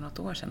kanske för något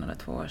år sedan eller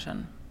 2 år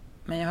sedan.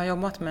 Men jag har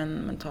jobbat med en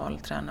mental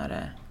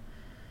tränare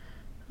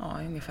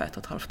ungefär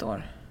 1,5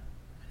 år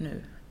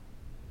nu.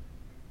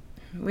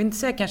 Jag vill inte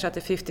säga kanske att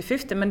det är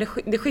 50-50, men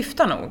det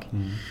skiftar nog.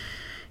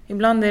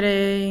 Ibland är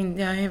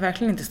jag är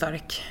verkligen inte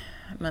stark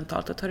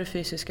mentalt och tar det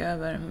fysiska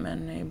över,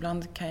 men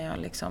ibland kan jag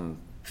liksom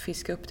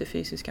fiska upp det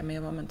fysiska med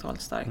att vara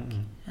mentalt stark.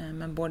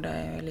 Men båda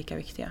är lika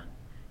viktiga,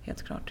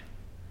 helt klart.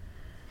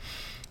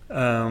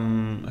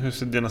 Hur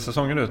ser dina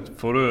säsonger ut?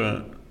 Får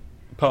du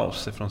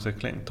paus ifrån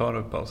cykling? Tar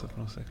du paus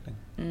ifrån cykling?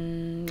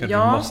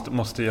 Ja. Du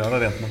måste göra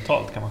rent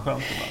mentalt, kan man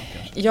skönt ibland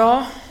kanske?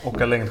 Ja.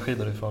 Åka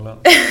längdskidor i Falun?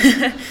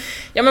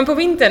 Ja, men på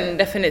vintern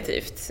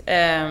definitivt.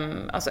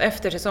 Alltså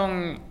efter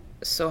säsong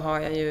så har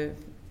jag ju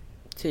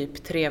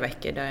typ 3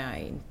 veckor där jag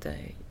inte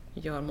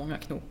gör många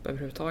knop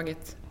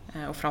överhuvudtaget.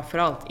 Och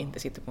framförallt inte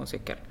sitter på en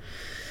cykel.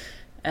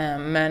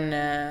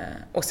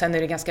 Och sen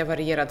är det ganska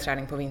varierad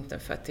träning på vintern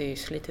för att det är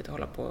slitigt att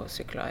hålla på och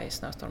cykla i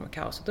snöstorm och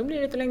kaos. Så då blir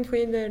det lite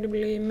längdskidor, det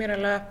blir mera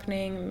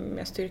löpning,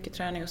 mer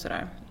styrketräning och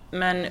sådär.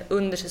 Men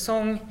under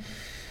säsong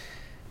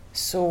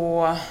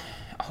så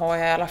har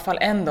jag i alla fall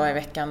en dag i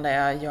veckan där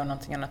jag gör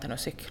någonting annat än att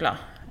cykla.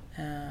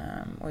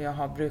 Och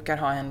jag brukar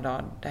ha en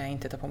dag där jag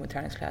inte tar på mig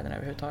träningskläderna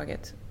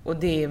överhuvudtaget. Och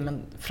det är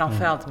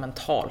framförallt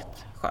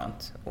mentalt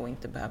skönt att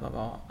inte behöva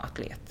vara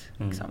atlet.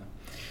 Liksom.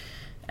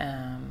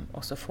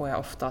 Och så får jag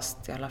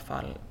oftast i alla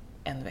fall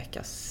en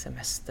veckas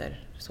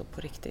semester så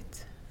på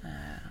riktigt.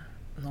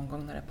 Någon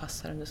gång när det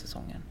passar under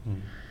säsongen.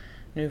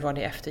 Nu var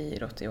det efter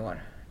girot i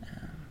år.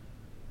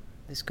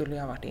 Det skulle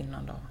ju ha varit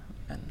innan då,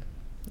 men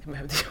jag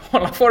behövde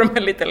hålla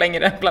formen lite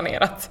längre än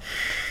planerat.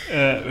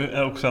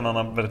 Också en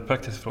annan väldigt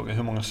praktisk fråga.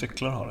 Hur många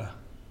cyklar har du?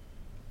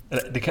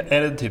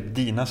 Är det typ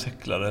dina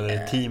cyklar eller är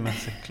det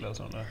teamets cyklar?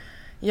 Sådär?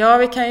 Ja,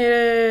 vi kan ju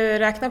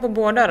räkna på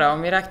båda då.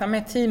 Om vi räknar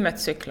med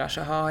teamets cyklar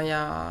så har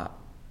jag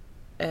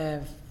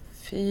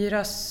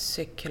 4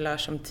 cyklar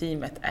som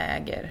teamet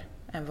äger.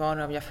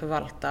 Varav jag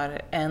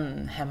förvaltar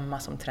en hemma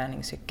som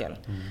träningscykel.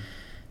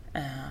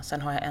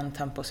 Sen har jag en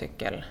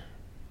tempocykel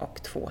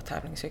och 2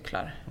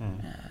 tävlingscyklar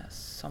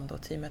som då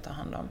teamet tar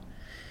hand om.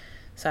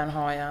 Sen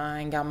har jag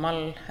en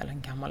gammal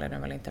är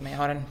den väl inte, men jag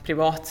har en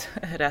privat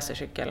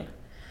racercykel.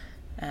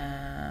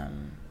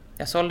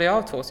 Jag sålde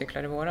av 2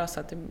 cyklar i våras så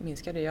att det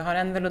minskade. Jag har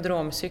en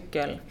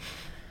velodromcykel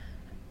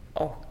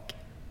och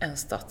en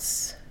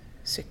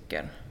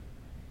stadscykel.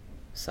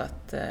 Så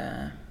att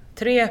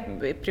 3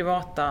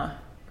 privata,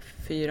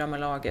 4 med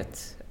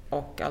laget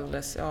och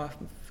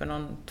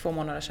för 2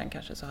 månader sedan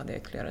kanske så hade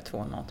jag ytterligare 2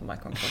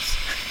 mountainbike on cross.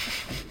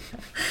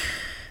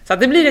 Så att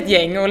det blir ett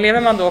gäng och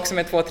lever man då också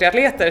med 2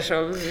 triatleter så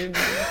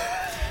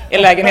är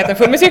lägenheten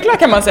full med cyklar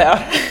kan man säga.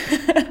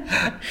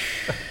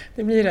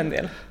 Det blir en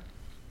del.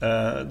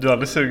 Du är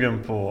aldrig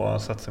sugen på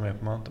att satsa mer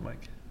på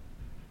mountainbike?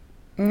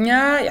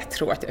 Nej, jag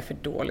tror att jag är för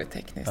dålig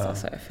tekniskt.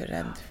 Alltså, jag är för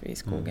rädd i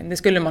skogen. Det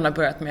skulle man ha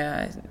börjat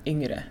med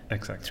yngre.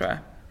 Exakt. Tror jag.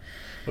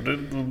 Och då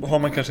har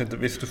man kanske inte,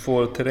 visst du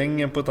får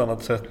terrängen på ett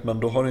annat sätt, men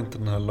då har du inte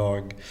den här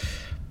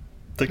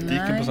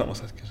lagtekniken på samma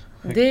sätt. Kanske.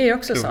 Det är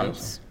också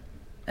sant.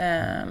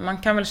 Man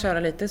kan väl köra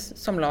lite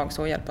som lag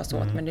så och hjälpas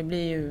åt, men det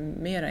blir ju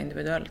mer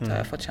individuellt har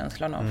jag fått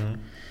känslan av.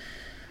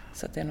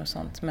 Så att det är nog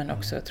sant, men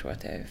också jag tror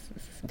att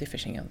det är för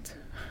sent.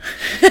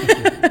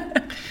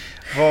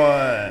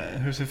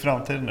 Hur ser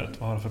framtiden ut?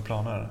 Vad har du för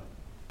planer?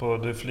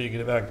 Du flyger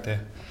iväg till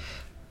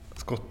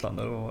Skottland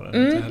eller vad var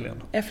det till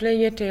helgen? Jag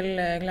flyger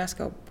till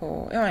Glasgow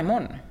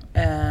imorgon.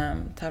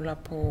 Tävlar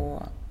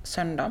på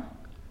söndag,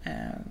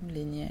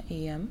 linje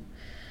EM.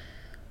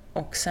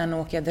 Och sen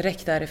åker jag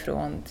direkt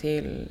därifrån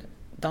till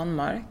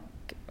Danmark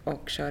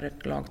och kör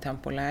ett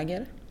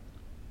lagtempoläger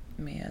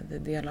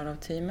med delar av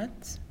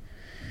teamet.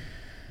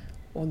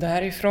 Och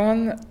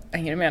därifrån,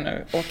 hänger du med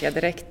nu, åker jag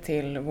direkt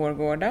till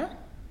Vårgårda.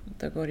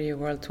 Då går det ju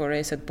World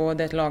Tour-racet,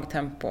 både ett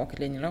lagtempo och ett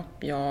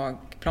linjelopp.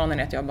 Planen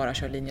är att jag bara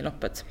kör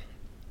linjeloppet.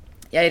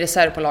 Jag är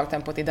reserv på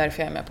lagtempot, det är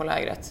därför jag är med på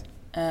lägret.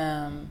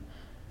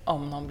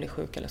 Om någon blir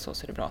sjuk eller så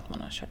är det bra att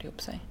man har kört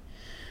ihop sig.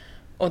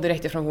 Och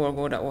direkt ifrån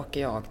Vårgårda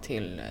åker jag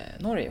till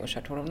Norge och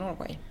kör Tour of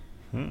Norway.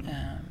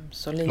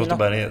 Låter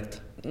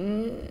berget?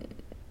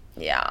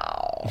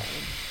 Ja...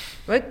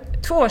 Det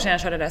var 2 år sedan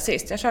jag körde där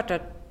sist. Jag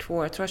körde 2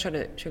 år, jag tror jag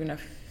körde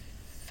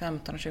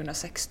 2015 och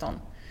 2016.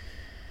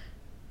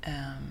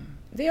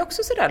 Det är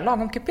också sådär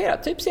lagom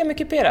kuperat, typ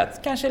semi-kuperat.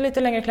 Kanske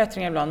lite längre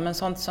klättring ibland, men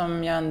sånt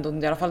som jag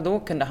ändå i alla fall då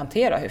kunde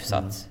hantera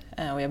hyfsat.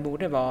 Och jag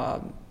borde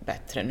vara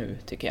bättre nu,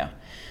 tycker jag.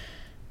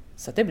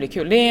 Så det blir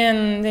kul. Det är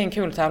en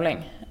kul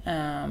tävling.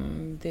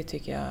 Det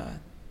tycker jag,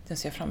 den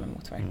ser jag fram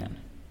emot verkligen.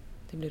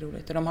 Det blir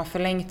roligt. Och de har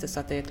förlängt det så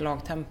att det är ett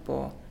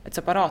lagtempo, ett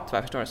separat vad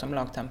jag förstår som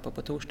lagtempo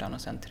på torsdagen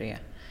och sen 3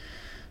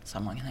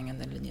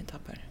 sammanhängande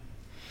linjetapper.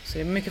 Så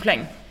det är mycket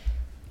fläng.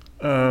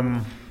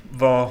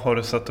 Vad har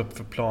du satt upp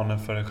för planer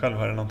för dig själv?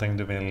 Har du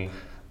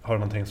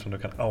någonting som du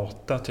kan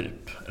outa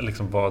typ?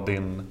 Liksom vad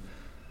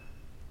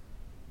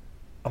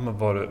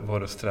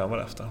du strävar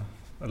efter?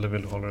 Eller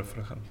vill du hålla det för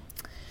dig själv?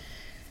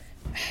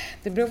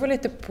 Det beror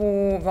lite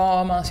på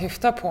vad man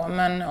syftar på,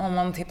 men om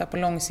man tittar på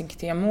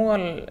långsiktiga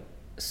mål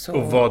så...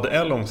 Och vad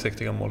är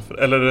långsiktiga mål för?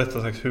 Eller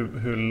rättare sagt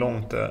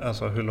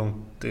hur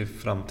långt i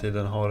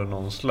framtiden har du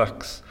någon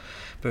slags,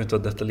 behöver inte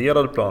ha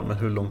detaljerad plan, men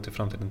hur långt i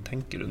framtiden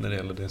tänker du när det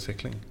gäller din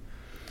cykling?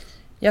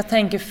 Jag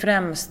tänker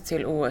främst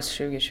till OS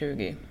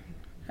 2020.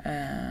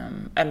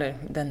 Eller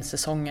den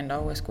säsongen då,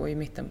 OS går i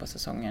mitten på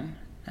säsongen.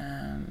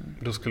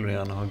 Då skulle du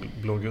gärna ha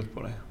blågult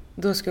på dig?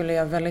 Då skulle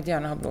jag väldigt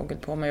gärna ha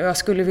blågult på mig. Och jag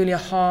skulle vilja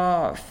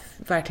ha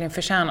verkligen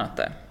förtjänat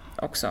det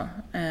också.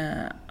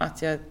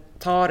 Att jag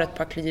tar ett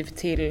par kliv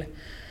till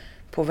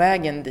på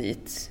vägen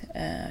dit.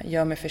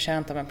 Gör mig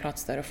förtjänt av en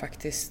plats där och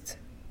faktiskt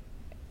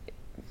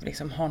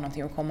liksom har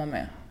någonting att komma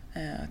med.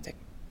 Att jag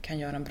kan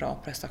göra en bra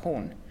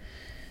prestation.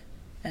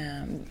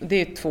 Det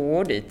är 2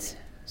 år dit.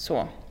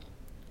 Så.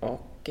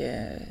 Och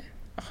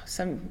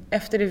sen,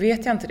 efter det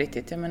vet jag inte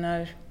riktigt. Jag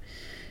menar,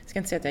 ska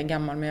inte säga att jag är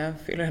gammal, men jag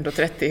fyller ändå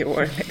 30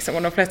 år. Liksom.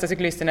 Och de flesta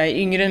cyklisterna är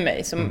yngre än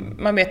mig. Så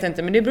man vet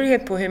inte, men det beror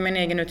helt på hur min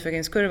egen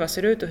utvecklingskurva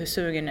ser ut och hur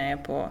sugen jag är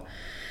på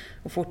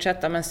att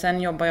fortsätta. Men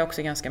sen jobbar jag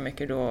också ganska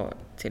mycket då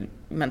till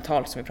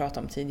mentalt, som vi pratade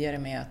om tidigare,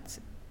 med att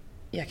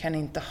jag kan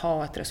inte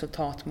ha ett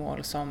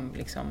resultatmål som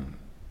liksom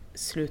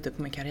slutet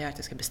på min karriär, att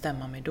jag ska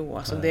bestämma mig då.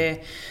 Alltså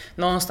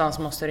någonstans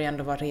måste det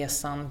ändå vara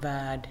resan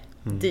värd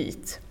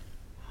dit.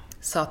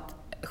 Så att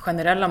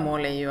generella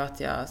mål är ju att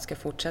jag ska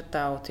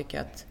fortsätta och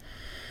tycka att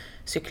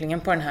cyklingen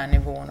på den här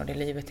nivån och det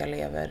livet jag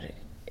lever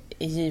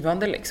är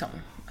givande liksom.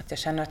 Att jag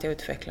känner att jag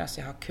utvecklas,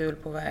 jag har kul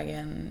på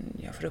vägen,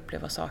 jag får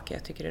uppleva saker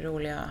jag tycker är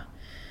roliga.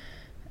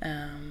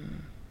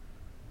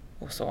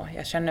 Och så.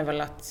 Jag känner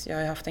väl att jag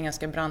har haft en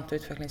ganska brant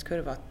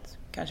utvecklingskurva, att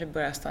kanske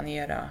börja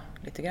stagnera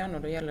lite grann,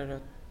 och då gäller det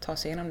att ta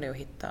sig igenom det och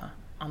hitta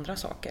andra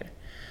saker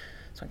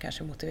som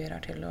kanske motiverar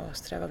till att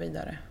sträva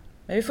vidare.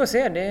 Men vi får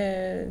se, det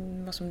är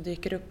vad som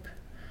dyker upp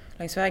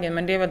längs vägen,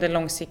 men det är väl det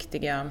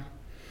långsiktiga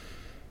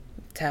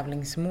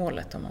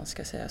tävlingsmålet, om man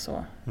ska säga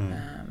så.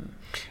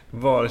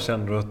 Var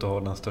känner du att du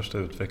har den största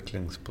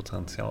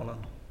utvecklingspotentialen?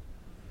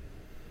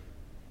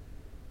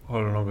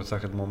 Har du något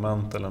särskilt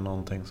moment eller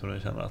någonting som du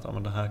känner att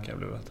men det här kan jag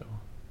bli bättre på?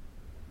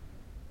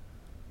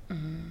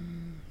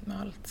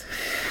 Allt.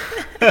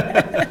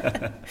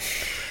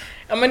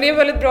 Ja, men det är en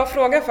väldigt bra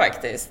fråga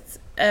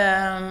faktiskt.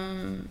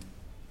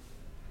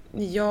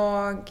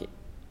 Jag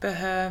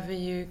behöver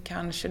ju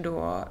kanske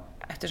då,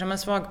 eftersom en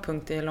svag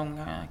punkt är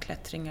långa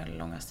klättringar eller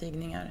långa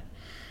stigningar,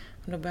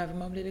 då behöver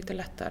man bli lite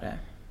lättare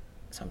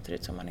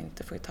samtidigt som man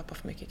inte får tappa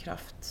för mycket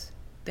kraft.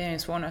 Det är en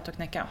svår nöt att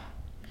knäcka.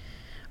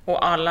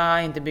 Och alla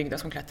är inte byggda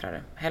som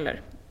klättrare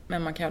heller,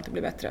 men man kan alltid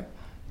bli bättre.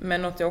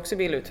 Men något jag också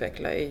vill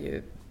utveckla är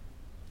ju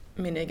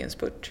min egen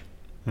spurt.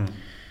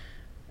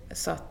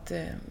 Så att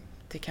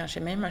det kanske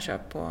är mig man kör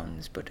på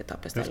en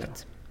spurtetapp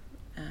istället.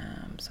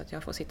 Så att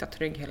jag får sitta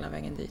trygg hela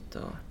vägen dit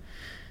och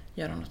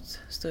göra något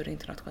större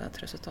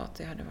internationellt resultat.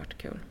 Det hade varit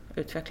kul.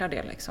 Utveckla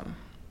det liksom.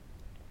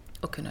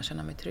 Och kunna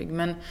känna mig trygg.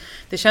 Men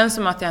det känns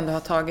som att jag ändå har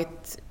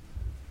tagit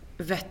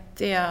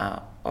vettiga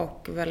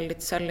och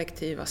väldigt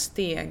selektiva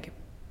steg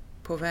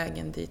på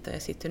vägen dit där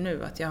jag sitter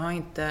nu. Att jag har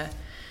inte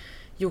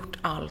gjort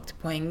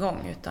allt på en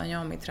gång, utan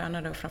jag och min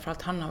tränare, och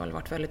framförallt han, har väl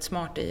varit väldigt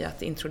smart i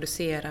att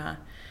introducera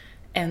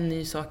en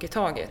ny sak i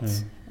taget.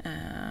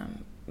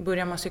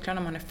 Börjar man cykla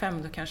när man är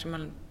 5, då kanske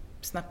man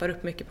snappar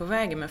upp mycket på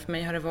vägen, men för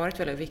mig har det varit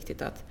väldigt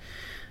viktigt att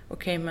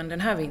okej, men den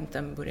här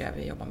vintern börjar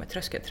vi jobba med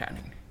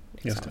tröskelträning.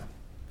 Liksom. Just det.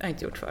 Jag har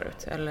inte gjort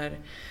förut. Eller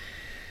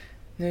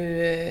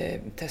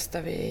nu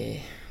testar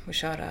vi att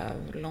köra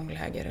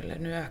långläger, eller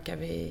nu ökar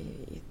vi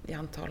i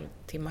antal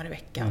timmar i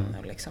veckan.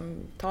 Och liksom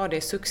ta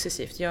det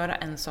successivt, göra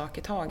en sak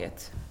i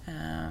taget.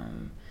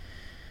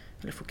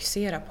 Eller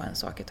fokusera på en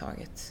sak i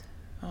taget.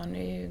 Ja,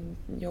 nu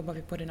jobbar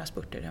vi på dina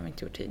spurter, det har vi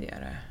inte gjort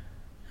tidigare.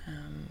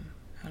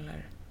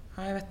 Eller,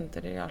 ja, jag vet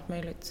inte, det är allt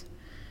möjligt.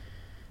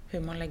 Hur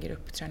man lägger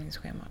upp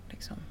träningsschemat.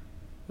 Liksom.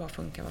 Vad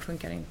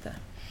funkar inte?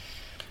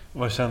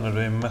 Vad känner du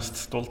dig mest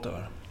stolt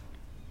över?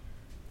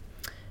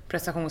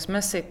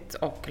 Prestationsmässigt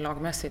och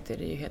lagmässigt är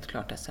det ju helt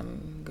klart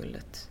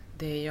SM-guldet.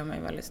 Det gör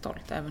mig väldigt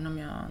stolt. Även om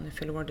jag nu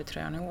förlorade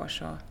tröjan i år,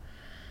 så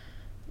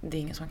det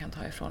är ingen som kan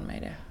ta ifrån mig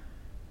det.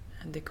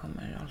 Det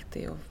kommer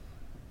alltid att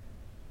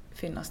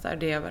finnas där.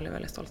 Det är jag väldigt,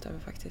 väldigt stolt över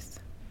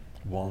faktiskt.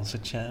 Once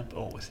a champ,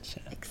 always a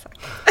champ. Exakt.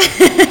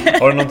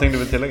 Har du någonting du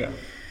vill tillägga?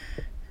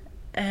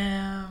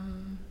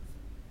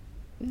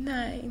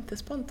 Nej, inte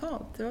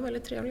spontant. Det var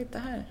väldigt trevligt det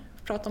här.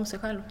 Prata om sig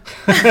själv.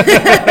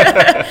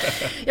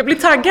 Jag blir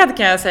taggad,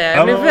 kan jag säga.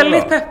 Jag blir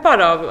väldigt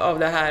peppad av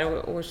det här.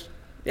 Och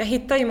jag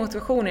hittar ju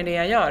motivation i det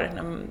jag gör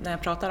när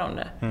jag pratar om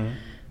det.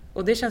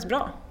 Och det känns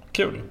bra.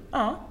 Kul.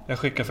 Ja. Jag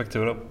skickar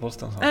faktura på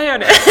posten. Jag gör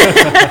det.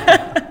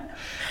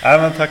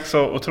 Nej, men tack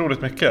så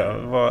otroligt mycket.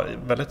 Det var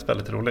väldigt,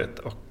 väldigt roligt.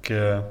 Och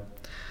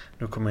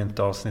nu kommer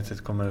inte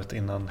avsnittet komma ut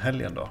innan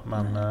helgen då.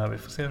 Men vi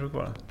får se hur det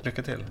går.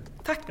 Lycka till.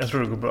 Tack. Jag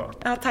tror det går bra.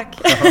 Ja, tack.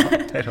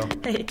 Hej då.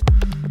 Hej.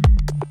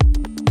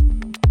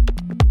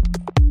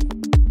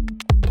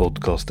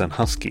 Podcasten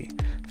Husky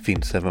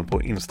finns även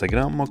på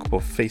Instagram och på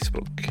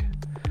Facebook.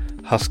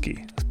 Husky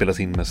spelas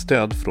in med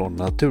stöd från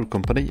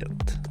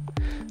Naturkompaniet.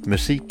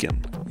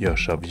 Musiken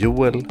görs av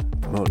Joel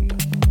Mull.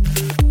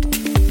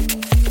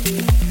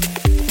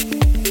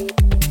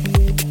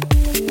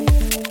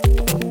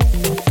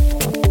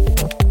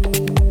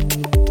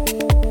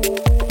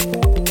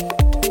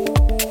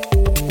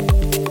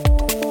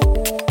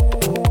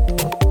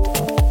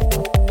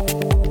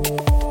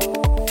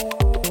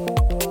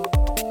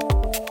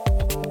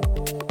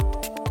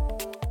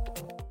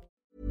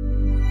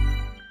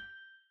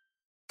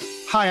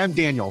 Hi, I'm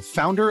Daniel,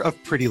 founder of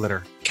Pretty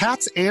Litter.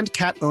 Cats and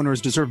cat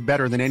owners deserve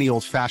better than any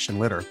old-fashioned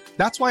litter.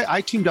 That's why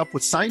I teamed up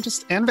with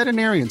scientists and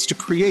veterinarians to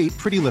create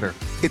Pretty Litter.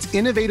 Its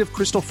innovative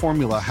crystal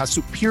formula has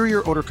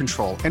superior odor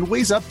control and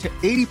weighs up to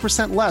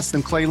 80% less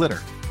than clay litter.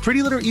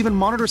 Pretty Litter even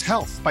monitors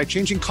health by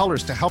changing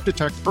colors to help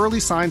detect early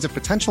signs of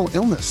potential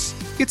illness.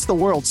 It's the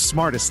world's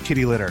smartest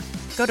kitty litter.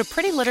 Go to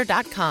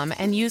prettylitter.com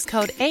and use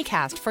code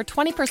ACAST for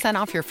 20%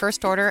 off your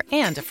first order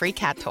and a free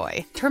cat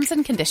toy. Terms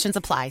and conditions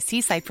apply.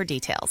 See site for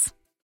details.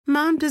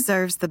 Mom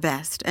deserves the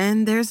best,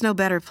 and there's no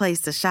better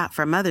place to shop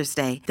for Mother's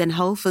Day than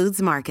Whole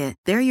Foods Market.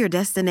 They're your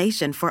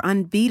destination for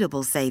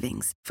unbeatable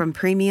savings, from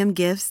premium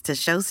gifts to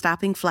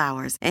show-stopping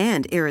flowers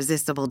and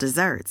irresistible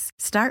desserts.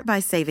 Start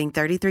by saving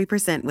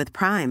 33% with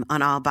Prime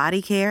on all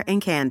body care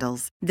and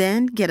candles.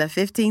 Then get a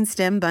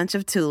 15-stem bunch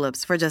of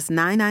tulips for just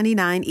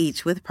 $9.99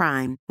 each with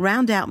Prime.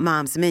 Round out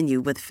Mom's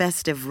menu with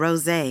festive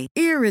rosé,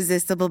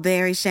 irresistible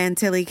berry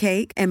chantilly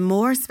cake, and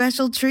more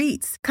special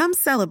treats. Come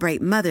celebrate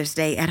Mother's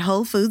Day at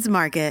Whole Foods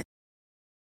Market.